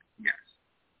 Yes.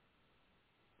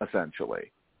 Essentially.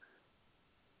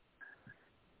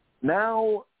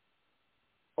 Now,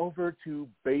 over to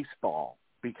baseball,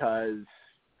 because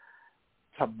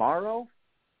tomorrow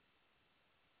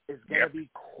is going to be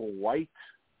quite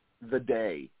the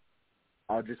day.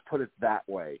 I'll just put it that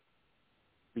way.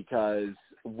 Because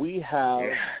we have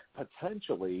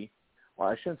potentially, well,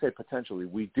 I shouldn't say potentially,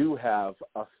 we do have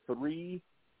a 3,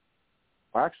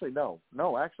 or actually no,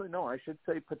 I should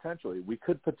say potentially. We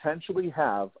could potentially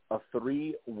have a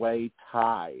 3-way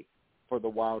tie for the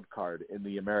wild card in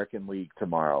the American League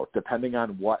tomorrow, depending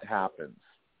on what happens.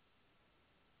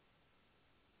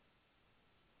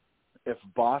 If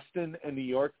Boston and New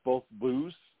York both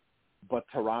lose, but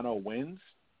Toronto wins,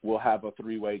 we'll have a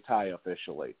 3-way tie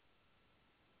officially.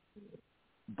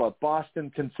 But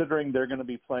Boston, considering they're going to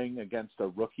be playing against a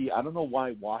rookie, I don't know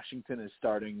why Washington is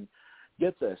starting.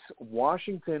 Get this,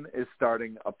 Washington is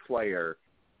starting a player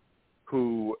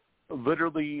who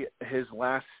literally his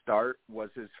last start was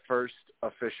his first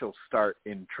official start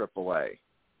in AAA.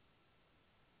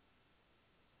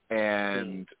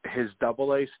 And his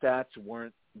AA stats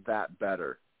weren't that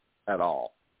better at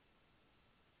all.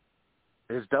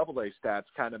 His AA stats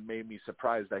kind of made me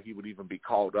surprised that he would even be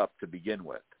called up to begin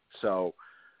with. So,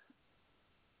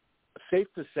 safe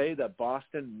to say that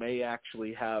Boston may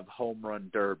actually have home run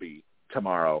derby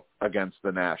tomorrow against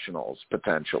the Nationals,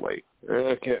 potentially.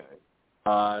 Okay.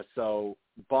 So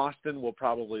Boston will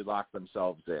probably lock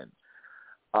themselves in.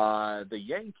 The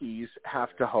Yankees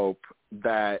have to hope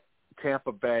that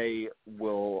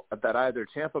either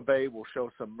Tampa Bay will show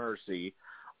some mercy,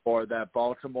 or that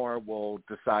Baltimore will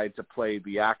decide to play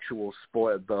the actual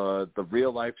the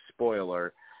real life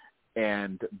spoiler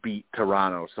and beat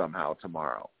Toronto somehow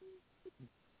tomorrow.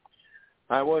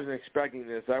 I wasn't expecting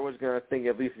this. I was going to think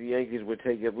at least the Yankees would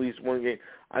take at least one game.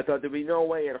 I thought there'd be no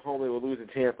way at home they would lose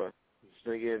to Tampa.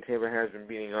 So again, Tampa has been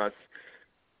beating us.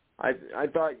 I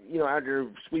thought, after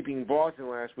sweeping Boston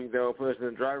last week, they would put us in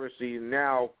the driver's seat. And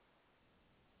now,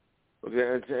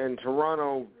 and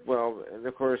Toronto, well, and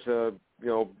of course,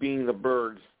 being the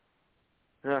Birds.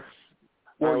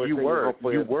 Well, you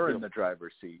were in the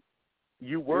driver's seat.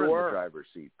 You were in the driver's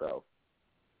seat, though.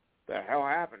 The hell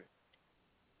happened?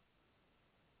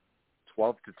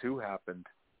 12-2 happened.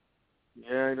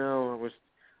 Yeah, I know.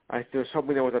 I was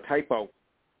hoping there was a typo.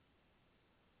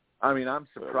 I mean, I'm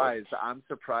surprised. I'm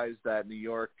surprised that New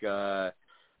York. Well,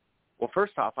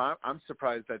 first off, I'm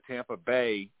surprised that Tampa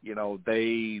Bay.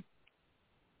 They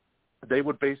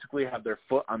would basically have their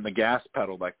foot on the gas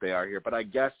pedal like they are here. But I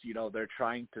guess they're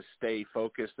trying to stay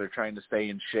focused. They're trying to stay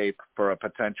in shape for a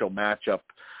potential matchup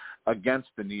against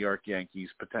the New York Yankees,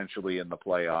 potentially in the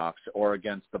playoffs, or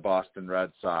against the Boston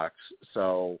Red Sox.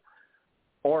 So,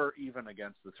 or even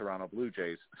against the Toronto Blue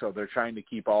Jays. So they're trying to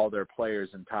keep all their players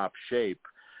in top shape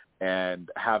and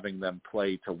having them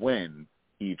play to win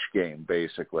each game,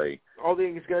 basically. All the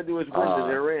Yankees got to do is win, and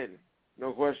they're in.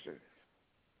 No question.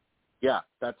 Yeah,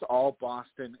 that's all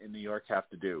Boston and New York have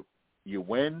to do. You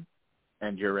win,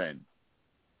 and you're in.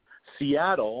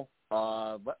 Seattle,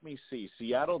 let me see.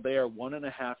 Seattle, they are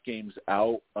 1.5 games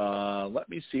out. Let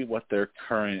me see what their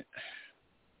current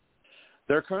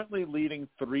They're currently leading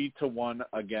 3-1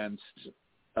 against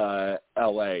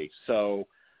LA. So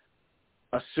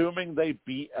assuming they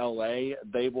beat LA,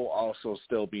 they will also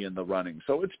still be in the running.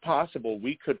 So it's possible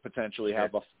we could potentially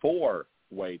have a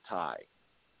 4-way tie.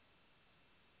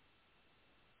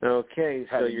 Okay,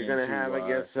 so you're going to have, I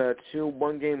guess, 2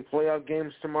 one-game playoff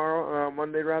games tomorrow,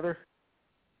 Monday, rather?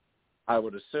 I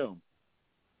would assume.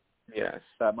 Yes.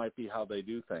 That might be how they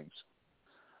do things.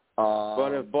 But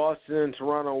if Boston and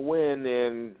Toronto win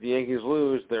and the Yankees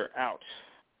lose, they're out.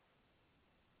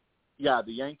 Yeah,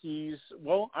 the Yankees,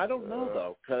 well, I don't know,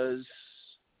 though, because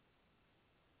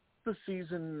the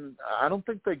season, I don't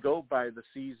think they go by the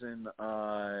season.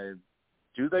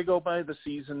 Do they go by the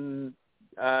season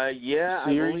yeah, series?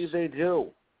 I believe they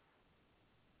do.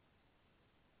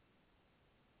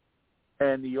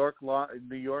 And New York lost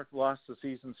the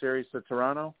season series to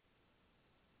Toronto?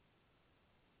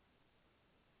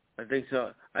 I think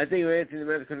so. I think it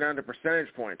might come down to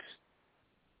percentage points.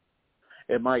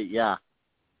 It might, yeah.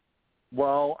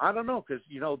 Well, I don't know because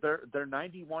they're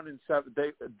 91 and 7.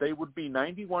 They would be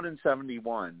 91 and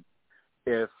 71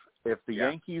 if the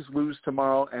Yankees lose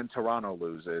tomorrow and Toronto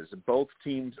loses. Both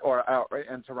teams, or outright,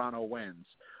 and Toronto wins.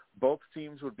 Both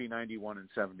teams would be 91 and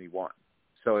 71.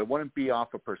 So it wouldn't be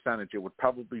off a percentage. It would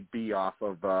probably be off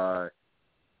of the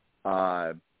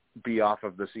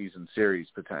season series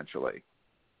potentially.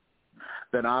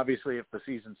 Then obviously, if the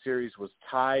season series was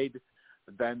tied,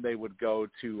 then they would go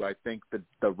to, I think,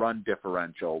 the run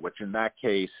differential, which in that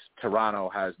case, Toronto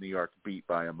has New York beat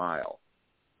by a mile.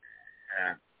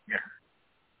 Yeah.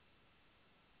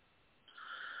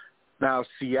 Now,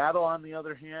 Seattle, on the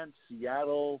other hand,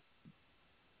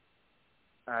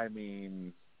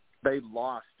 they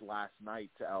lost last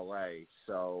night to L.A.,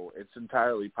 so it's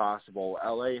entirely possible.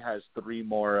 L.A. has three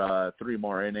more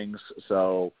innings,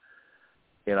 so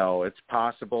it's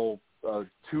possible. A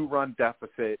 2-run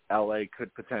deficit, L.A.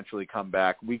 could potentially come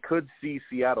back. We could see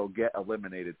Seattle get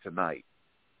eliminated tonight,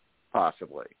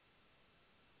 possibly.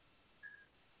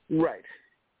 Right.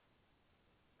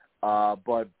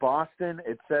 But Boston,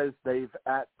 it says they've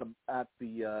at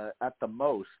the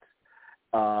most,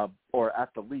 or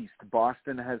at the least,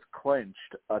 Boston has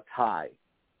clinched a tie,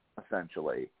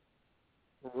 essentially,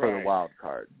 for the wild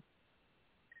card.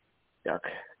 Yuck.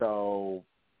 So,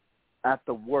 at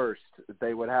the worst,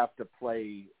 they would have to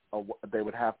play.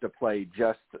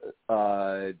 Just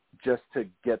to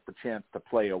get the chance to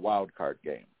play a wild card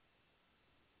game.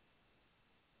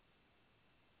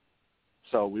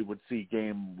 So we would see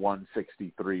game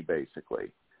 163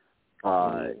 basically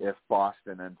if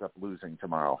Boston ends up losing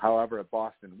tomorrow. However, if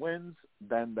Boston wins,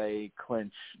 then they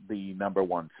clinch the number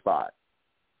 1 spot,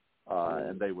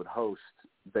 and they would host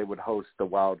the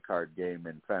wild card game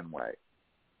in Fenway.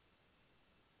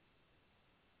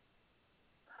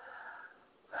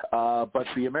 But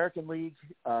the American League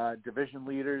division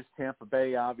leaders, Tampa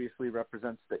Bay obviously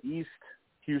represents the East,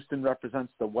 Houston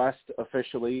represents the West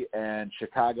officially, and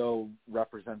Chicago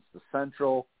represents the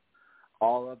Central.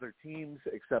 All other teams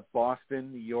except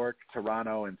Boston, New York,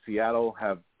 Toronto, and Seattle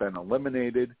have been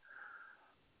eliminated.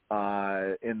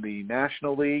 In the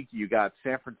National League, you got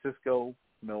San Francisco,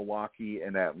 Milwaukee,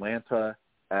 and Atlanta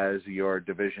as your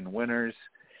division winners,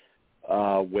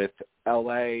 with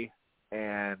L.A.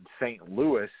 and St.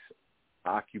 Louis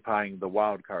occupying the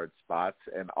wild card spots,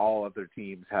 and all other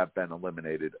teams have been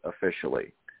eliminated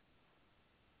officially.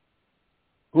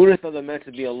 Who would have thought the Mets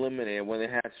would be eliminated when they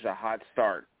had such a hot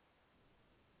start?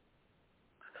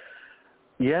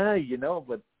 Yeah,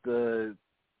 but the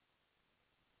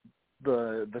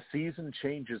season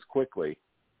changes quickly,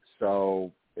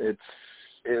 so it's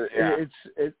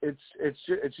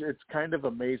kind of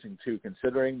amazing too,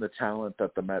 considering the talent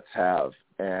that the Mets have,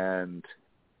 and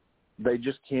they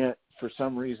just can't. For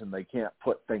some reason, they can't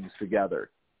put things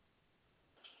together,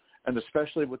 and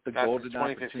especially with the golden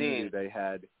opportunity they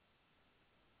had.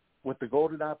 With the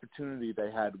golden opportunity they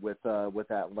had with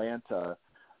Atlanta,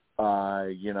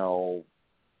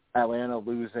 Atlanta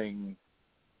losing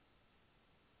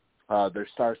their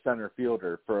star center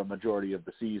fielder for a majority of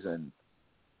the season.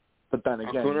 But then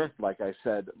again, like I've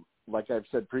said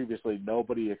previously,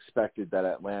 nobody expected that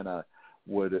Atlanta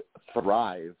would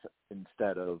thrive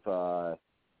instead of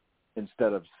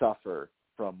suffer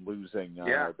from losing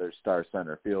their star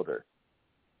center fielder.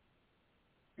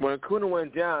 When Acuna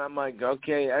went down, I'm like,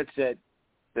 okay, that's it.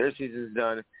 Their season's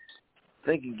done.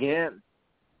 Think again.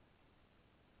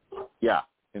 Yeah.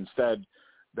 Instead,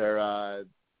 they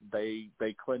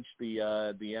clinched the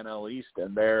NL East,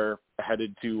 and they're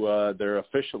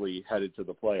officially headed to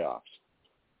the playoffs.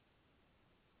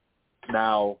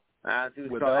 Now,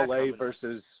 with LA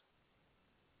versus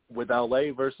with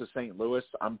LA versus St. Louis,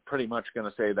 I'm pretty much going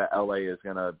to say that LA is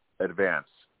going to advance,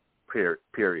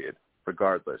 period,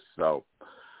 regardless. So,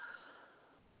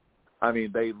 I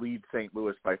mean, they lead St.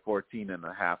 Louis by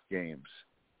 14.5 games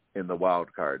in the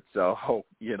wild card. So,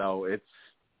 you know, and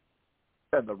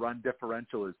the run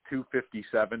differential is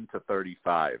 257 to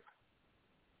 35.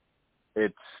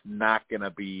 It's not going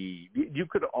to be – you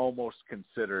could almost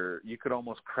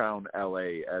crown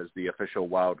LA as the official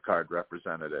wild card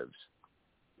representatives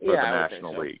for the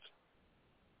National League.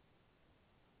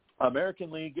 American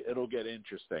League, it'll get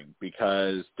interesting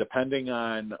because depending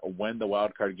on when the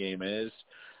wild card game is,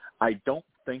 I don't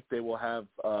think they will have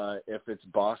if it's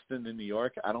Boston and New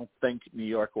York, I don't think New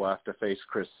York will have to face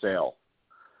Chris Sale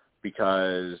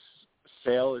because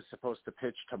Sale is supposed to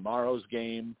pitch tomorrow's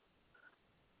game,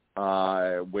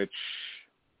 which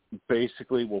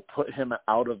basically will put him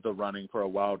out of the running for the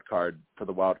wild card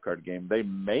game. They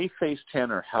may face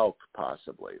Tanner Houck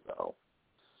possibly though,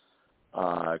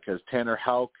 because Tanner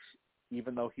Houck,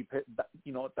 even though he pitched,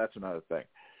 you know what? That's another thing.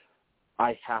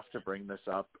 I have to bring this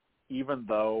up, even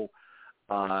though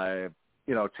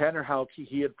Tanner Houck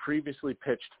he had previously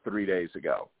pitched 3 days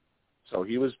ago, so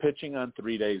he was pitching on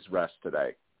 3 days rest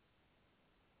today.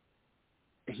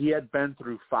 He had been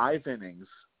through 5 innings,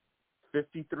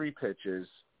 53 pitches,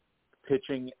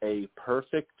 pitching a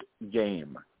perfect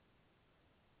game.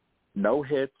 No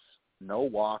hits, no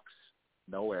walks,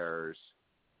 no errors,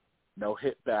 no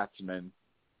hit batsmen.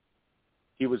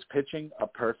 He was pitching a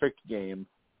perfect game.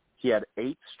 He had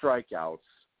 8 strikeouts,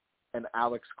 and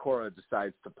Alex Cora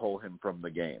decides to pull him from the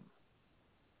game.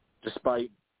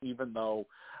 Even though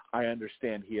I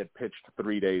understand he had pitched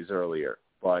 3 days earlier,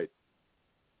 but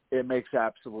it makes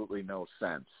absolutely no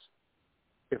sense.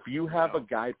 If you have a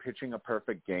guy pitching a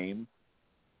perfect game,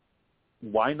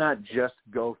 why not just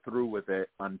go through with it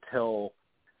until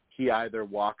he either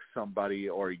walks somebody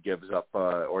or he gives up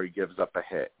a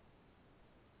hit?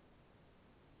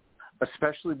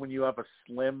 Especially when you have a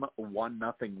slim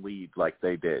 1-0 lead like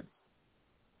they did.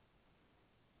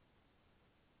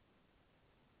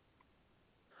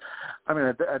 I mean,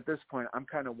 at this point, I'm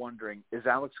kind of wondering, is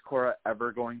Alex Cora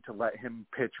ever going to let him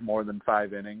pitch more than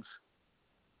 5 innings?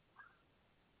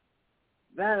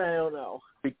 That I don't know.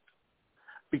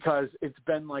 Because it's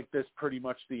been like this pretty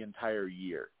much the entire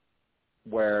year,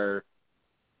 where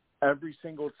every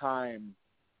single time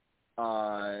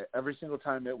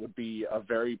it would be a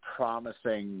very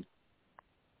promising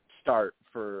start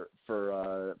for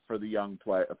the young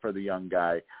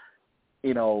guy.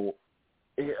 You know,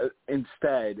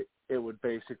 instead it would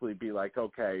basically be like,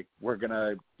 okay, we're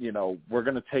gonna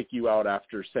take you out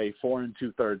after say 4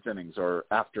 2/3 innings or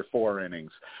after 4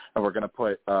 innings, and we're gonna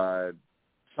put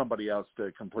somebody else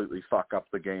to completely fuck up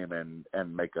the game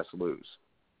and make us lose.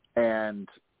 And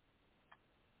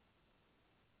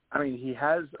I mean, he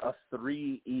has a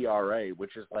 3 ERA,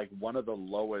 which is like one of the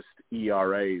lowest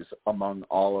ERAs among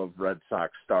all of Red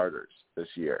Sox starters this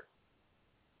year.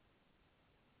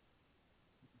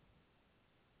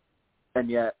 And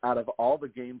yet, out of all the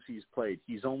games he's played,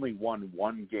 he's only won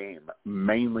 1 game,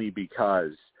 mainly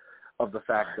because of the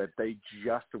fact that they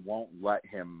just won't let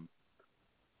him,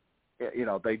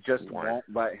 won't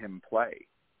let him play,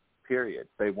 period.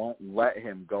 They won't let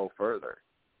him go further.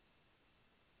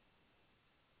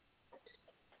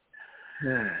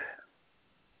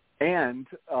 And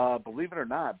believe it or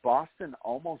not, Boston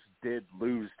almost did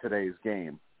lose today's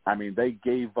game. I mean, they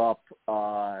gave up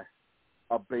a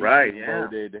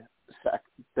bases-loaded.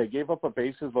 They gave up a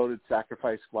bases-loaded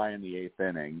sacrifice fly in the 8th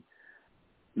inning.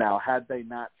 Now, had they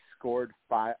not scored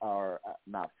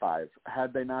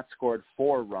had they not scored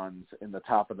 4 runs in the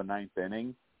top of the 9th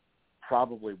inning,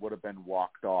 probably would have been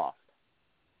walked off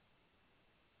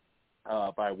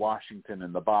by Washington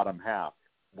in the bottom half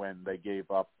when they gave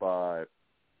up the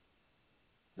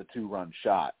 2-run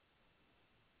shot.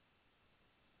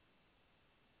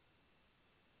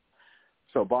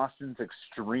 So Boston's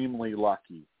extremely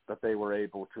lucky that they were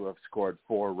able to have scored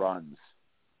 4 runs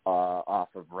off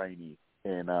of Rainey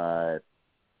in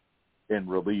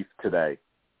relief today.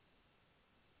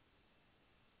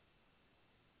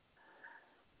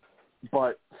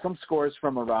 But some scores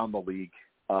from around the league.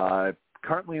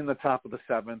 Currently in the top of the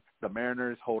 7th, the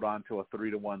Mariners hold on to a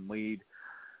 3-1 lead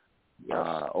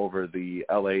over the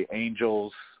LA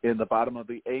Angels. In the bottom of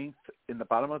the 8th in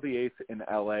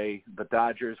LA, the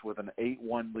Dodgers with an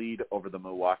 8-1 lead over the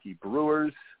Milwaukee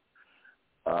Brewers.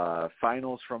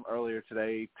 Finals from earlier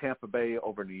today, Tampa Bay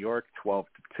over New York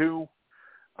 12-2.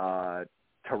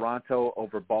 Toronto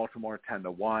over Baltimore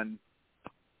 10-1.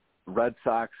 Red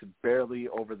Sox barely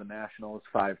over the Nationals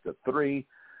 5-3.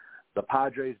 The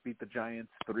Padres beat the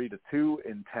Giants 3-2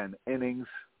 in 10 innings.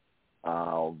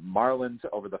 Marlins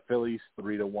over the Phillies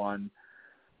 3-1.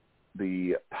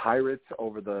 The Pirates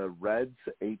over the Reds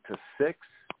 8-6.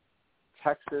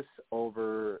 Texas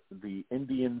over the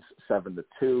Indians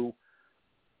 7-2.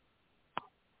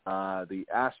 The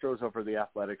Astros over the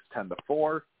Athletics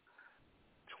 10-4.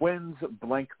 Twins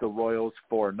blank the Royals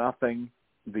 4-0.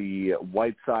 The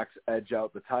White Sox edge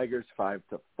out the Tigers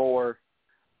 5-4.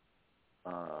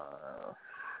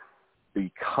 The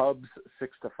Cubs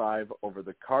 6-5 over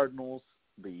the Cardinals.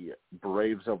 The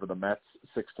Braves over the Mets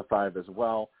 6-5 as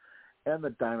well, and the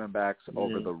Diamondbacks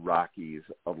over the Rockies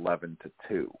 11-2.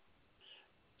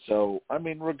 So I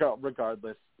mean,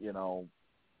 regardless, you know,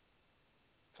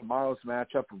 tomorrow's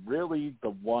matchup, really the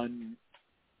one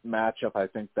matchup I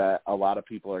think that a lot of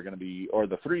people are going to be, or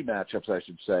the three matchups I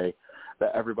should say,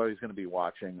 that everybody's going to be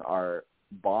watching are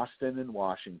Boston and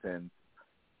Washington,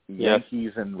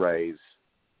 Yankees and Rays,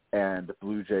 and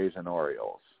Blue Jays and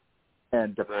Orioles.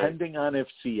 And depending on if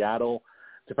Seattle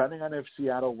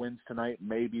wins tonight,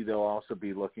 maybe they'll also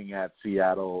be looking at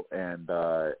Seattle and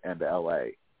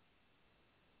LA,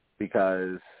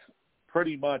 because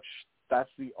pretty much that's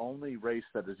the only race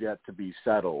that is yet to be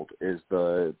settled is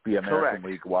the American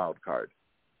League wild card.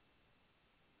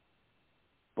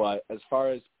 But as far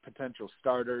as potential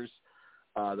starters,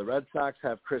 the Red Sox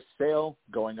have Chris Sale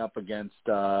going up against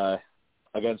the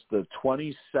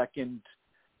 22nd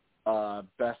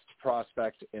best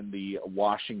prospect in the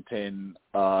Washington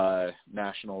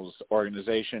Nationals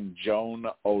organization, Joan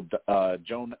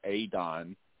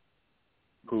Adon,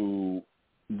 who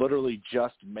literally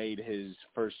just made his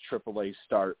first AAA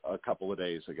start a couple of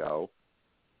days ago.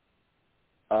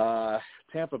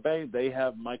 Tampa Bay, they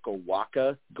have Michael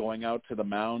Wacha going out to the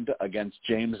mound against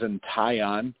Jameson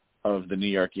Taillon of the New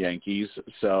York Yankees.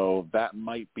 So that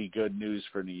might be good news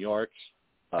for New York,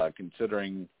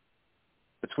 considering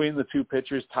between the two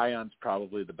pitchers, Taillon's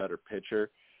probably the better pitcher.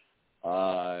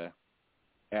 And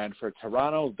for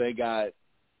Toronto, they got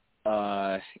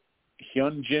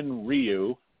Hyunjin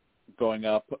Ryu going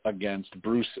up against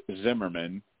Bruce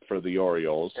Zimmerman for the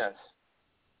Orioles. Yes.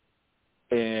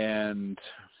 And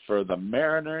for the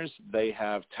Mariners, they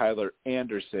have Tyler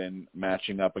Anderson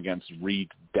matching up against Reed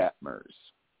Detmers.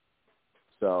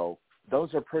 So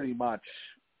those are pretty much,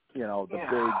 you know,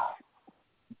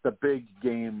 the big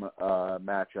game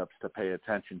matchups to pay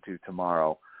attention to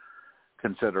tomorrow,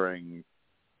 considering,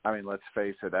 I mean, let's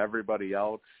face it, everybody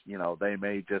else, you know, they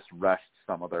may just rest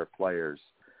some of their players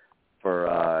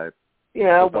for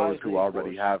those who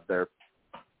already have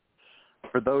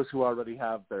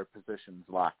their positions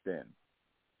locked in.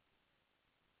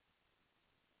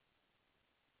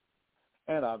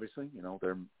 And obviously, you know,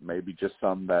 there may be just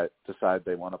some that decide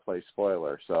they want to play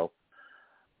spoiler. So,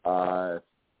 you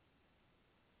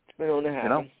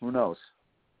know, who knows?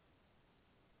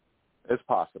 It's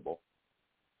possible.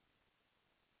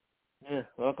 Yeah,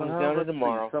 well, it comes down to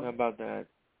tomorrow. How about that?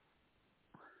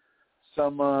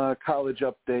 Some college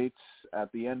updates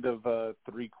at the end of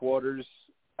three quarters.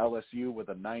 LSU with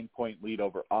a 9-point lead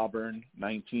over Auburn,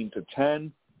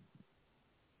 19-10.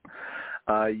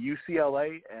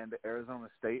 UCLA and Arizona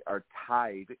State are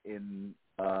tied in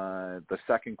the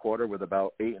second quarter with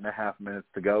about 8.5 minutes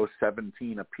to go,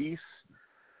 17 apiece.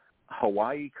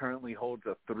 Hawaii currently holds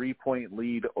a 3-point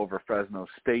lead over Fresno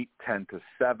State,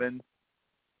 10-7.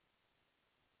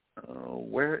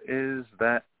 Where is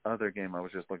that other game I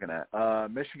was just looking at?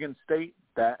 Michigan State,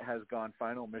 that has gone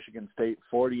final. Michigan State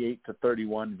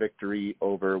 48-31 victory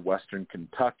over Western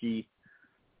Kentucky.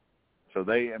 So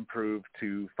they improved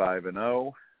to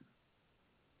 5-0.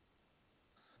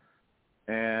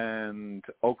 And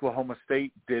Oklahoma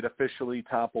State did officially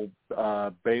topple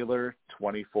Baylor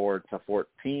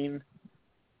 24-14.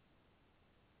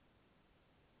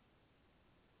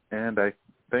 And I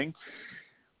think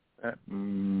that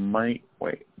might –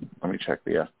 wait, let me check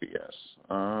the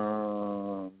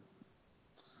FBS.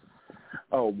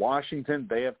 Washington,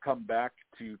 they have come back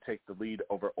to take the lead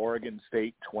over Oregon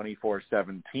State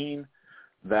 24-17.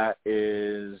 That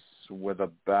is with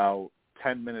about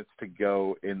 10 minutes to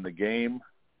go in the game.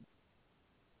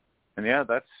 And, yeah,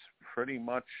 that's pretty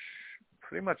much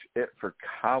it for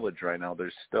college right now.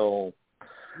 There's still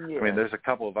I mean, there's a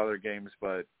couple of other games,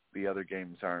 but the other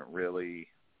games aren't really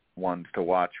ones to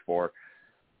watch for.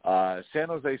 San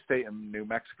Jose State and New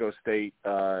Mexico State,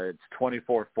 it's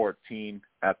 24-14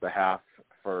 at the half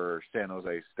for San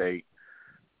Jose State.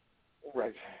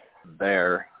 Right.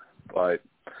 There. But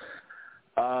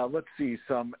let's see,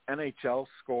 some NHL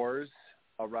scores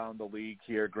around the league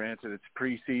here. Granted, it's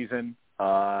preseason.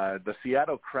 The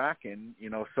Seattle Kraken, you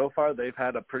know, so far they've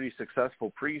had a pretty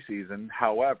successful preseason.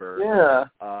 However,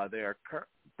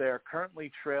 they they're currently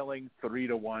trailing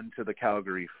 3-1 to the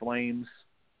Calgary Flames.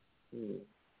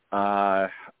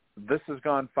 This has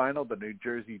gone final. The New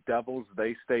Jersey Devils,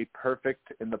 they stay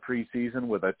perfect in the preseason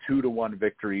with a 2-1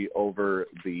 victory over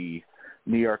the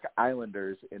New York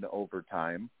Islanders in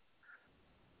overtime.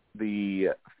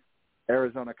 The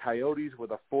Arizona Coyotes with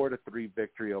a 4-3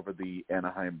 victory over the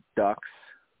Anaheim Ducks.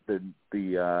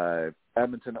 The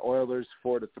Edmonton Oilers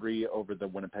 4-3 over the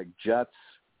Winnipeg Jets.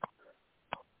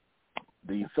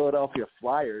 The Philadelphia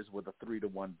Flyers with a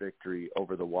 3-1 victory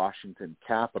over the Washington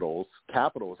Capitals.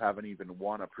 Capitals haven't even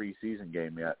won a preseason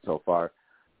game yet so far.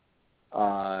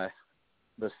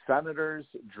 The Senators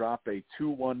drop a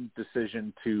 2-1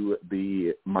 decision to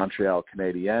the Montreal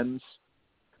Canadiens.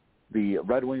 The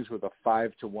Red Wings with a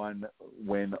 5-1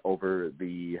 win over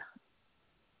the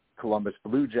Columbus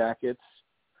Blue Jackets.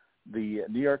 The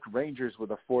New York Rangers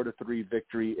with a 4-3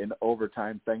 victory in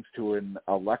overtime thanks to an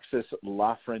Alexis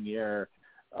Lafreniere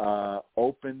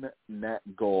open net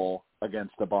goal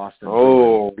against the Boston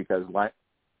Bruins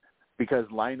because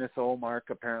Linus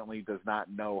Ullmark apparently does not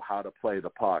know how to play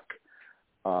the puck,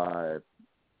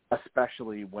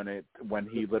 especially when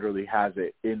he literally has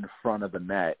it in front of the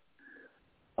net.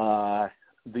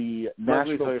 The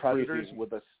Nashville Predators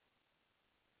with a,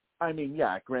 I mean,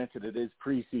 yeah, granted it is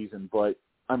preseason, but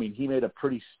I mean, he made a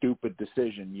pretty stupid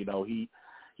decision. You know, he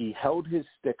held his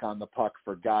stick on the puck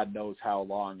for God knows how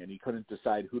long, and he couldn't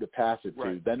decide who to pass it to.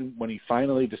 Right. Then when he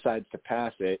finally decides to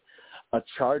pass it, a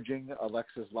charging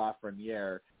Alexis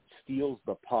Lafreniere steals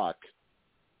the puck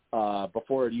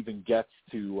before it even gets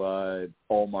to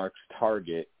Ullmark's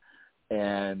target.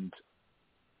 And,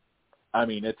 I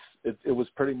mean, it was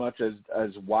pretty much as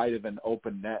wide of an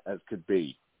open net as could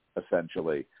be,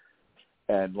 essentially.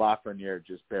 And Lafreniere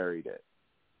just buried it.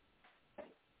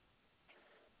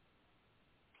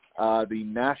 The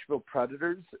Nashville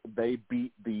Predators, they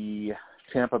beat the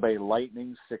Tampa Bay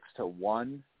Lightning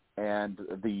 6-1, and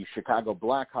the Chicago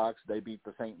Blackhawks, they beat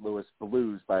the St. Louis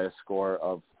Blues by a score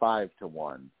of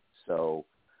 5-1. So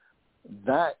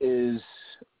that is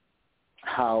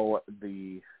how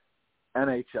the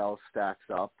NHL stacks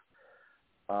up.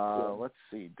 Let's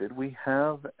see. Did we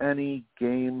have any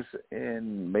games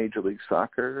in Major League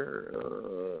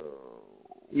Soccer?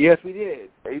 Yes, we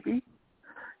did. Maybe?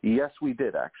 Yes, we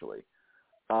did, actually.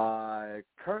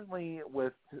 Currently,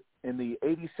 in the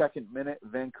 82nd minute,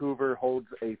 Vancouver holds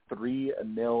a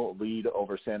 3-0 lead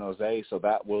over San Jose, so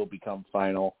that will become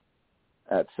final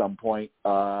at some point.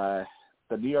 The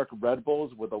New York Red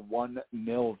Bulls with a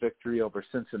 1-0 victory over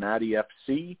Cincinnati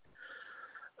FC.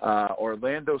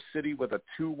 Orlando City with a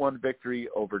 2-1 victory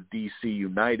over DC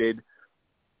United.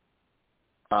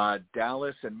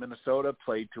 Dallas and Minnesota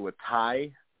played to a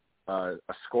tie, a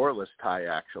scoreless tie,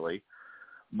 actually.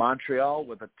 Montreal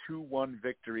with a 2-1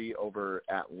 victory over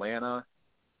Atlanta.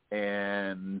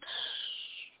 And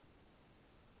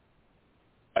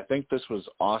I think this was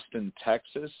Austin,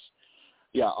 Texas.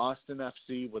 Yeah, Austin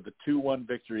FC with a 2-1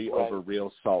 victory over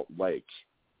Real Salt Lake.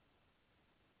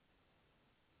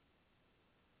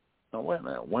 Now, wait a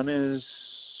minute. When is...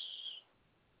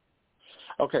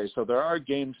 Okay, so there are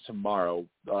games tomorrow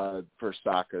for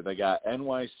soccer. They got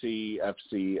NYC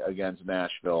FC against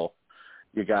Nashville.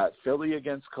 You got Philly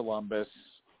against Columbus.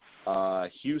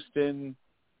 Houston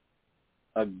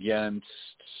against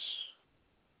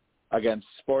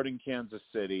Sporting Kansas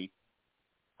City.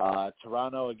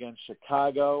 Toronto against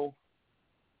Chicago.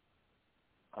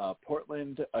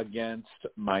 Portland against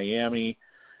Miami.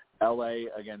 LA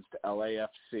against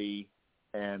LAFC,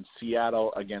 and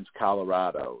Seattle against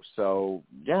Colorado. So,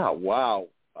 yeah, wow.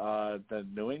 The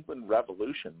New England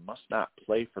Revolution must not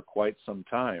play for quite some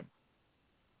time.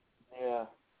 Yeah.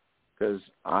 Because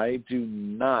I do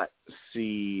not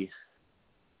see...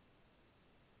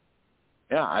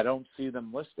 Yeah, I don't see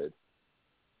them listed.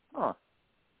 Huh.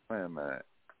 Wait a minute.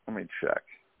 Let me check.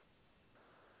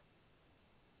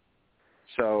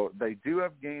 So they do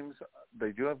have games.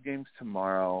 They do have games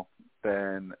tomorrow.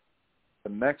 Then the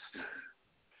next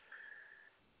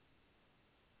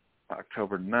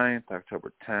October 9th,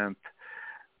 October 10th.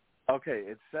 Okay,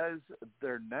 it says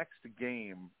their next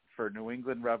game for New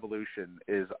England Revolution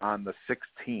is on the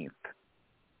 16th.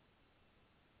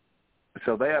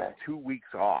 So they have 2 weeks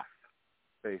off,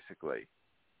 basically.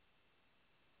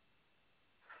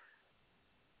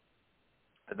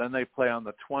 And then they play on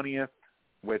the 20th,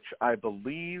 which I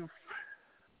believe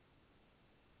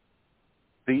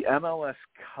the MLS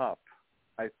Cup,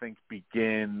 I think,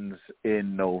 begins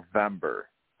in November,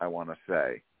 I want to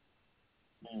say.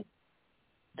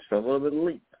 Just a little bit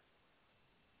late.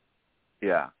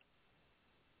 Yeah.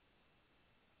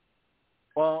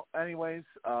 Well, anyways,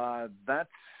 that's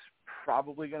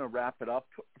probably going to wrap it up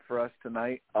for us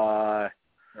tonight. All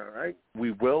right.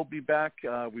 We will be back.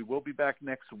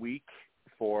 Next week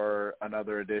for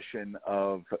another edition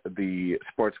of the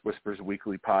Sports Whispers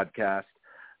Weekly Podcast,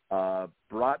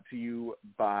 brought to you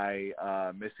by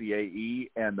Missyae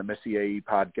and the Missyae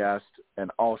Podcast,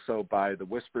 and also by the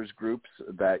Whispers groups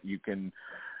that you can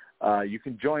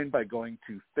join by going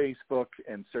to Facebook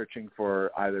and searching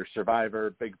for either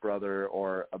Survivor, Big Brother,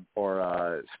 or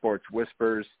Sports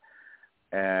Whispers,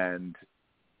 and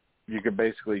you can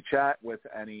basically chat with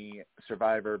any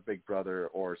Survivor, Big Brother,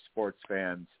 or sports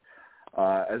fans,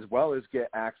 as well as get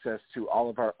access to all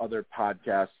of our other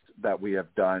podcasts that we have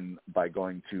done by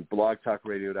going to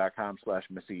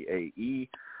blogtalkradio.com/Missyae,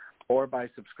 or by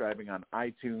subscribing on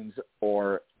iTunes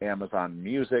or Amazon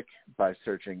Music by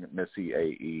searching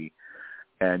Missyae,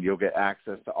 and you'll get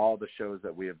access to all the shows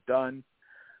that we have done,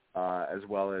 as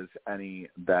well as any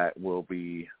that will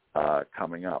be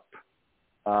coming up.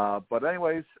 But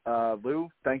anyways, Lou,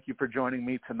 thank you for joining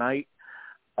me tonight.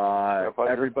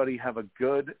 Everybody have a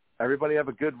good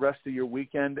rest of your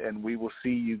weekend, and we will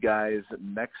see you guys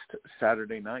next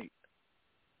Saturday night.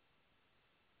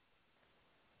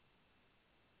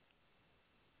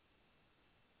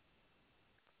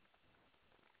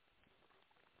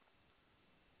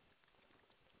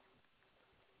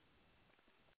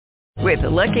 With the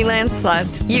Lucky Land Slots,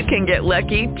 you can get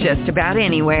lucky just about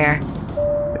anywhere.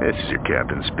 This is your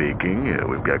captain speaking.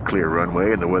 We've got clear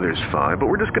runway and the weather's fine, but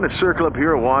we're just going to circle up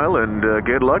here a while and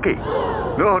get lucky.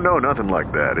 No, nothing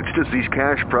like that. It's just these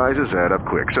cash prizes add up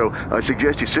quick. So I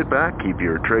suggest you sit back, keep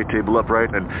your tray table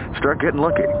upright, and start getting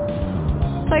lucky.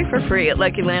 Play for free at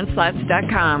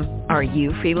LuckyLandSlots.com. Are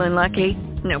you feeling lucky?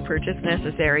 No purchase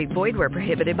necessary. Void where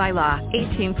prohibited by law.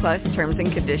 18+ terms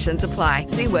and conditions apply.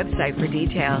 See website for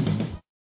details.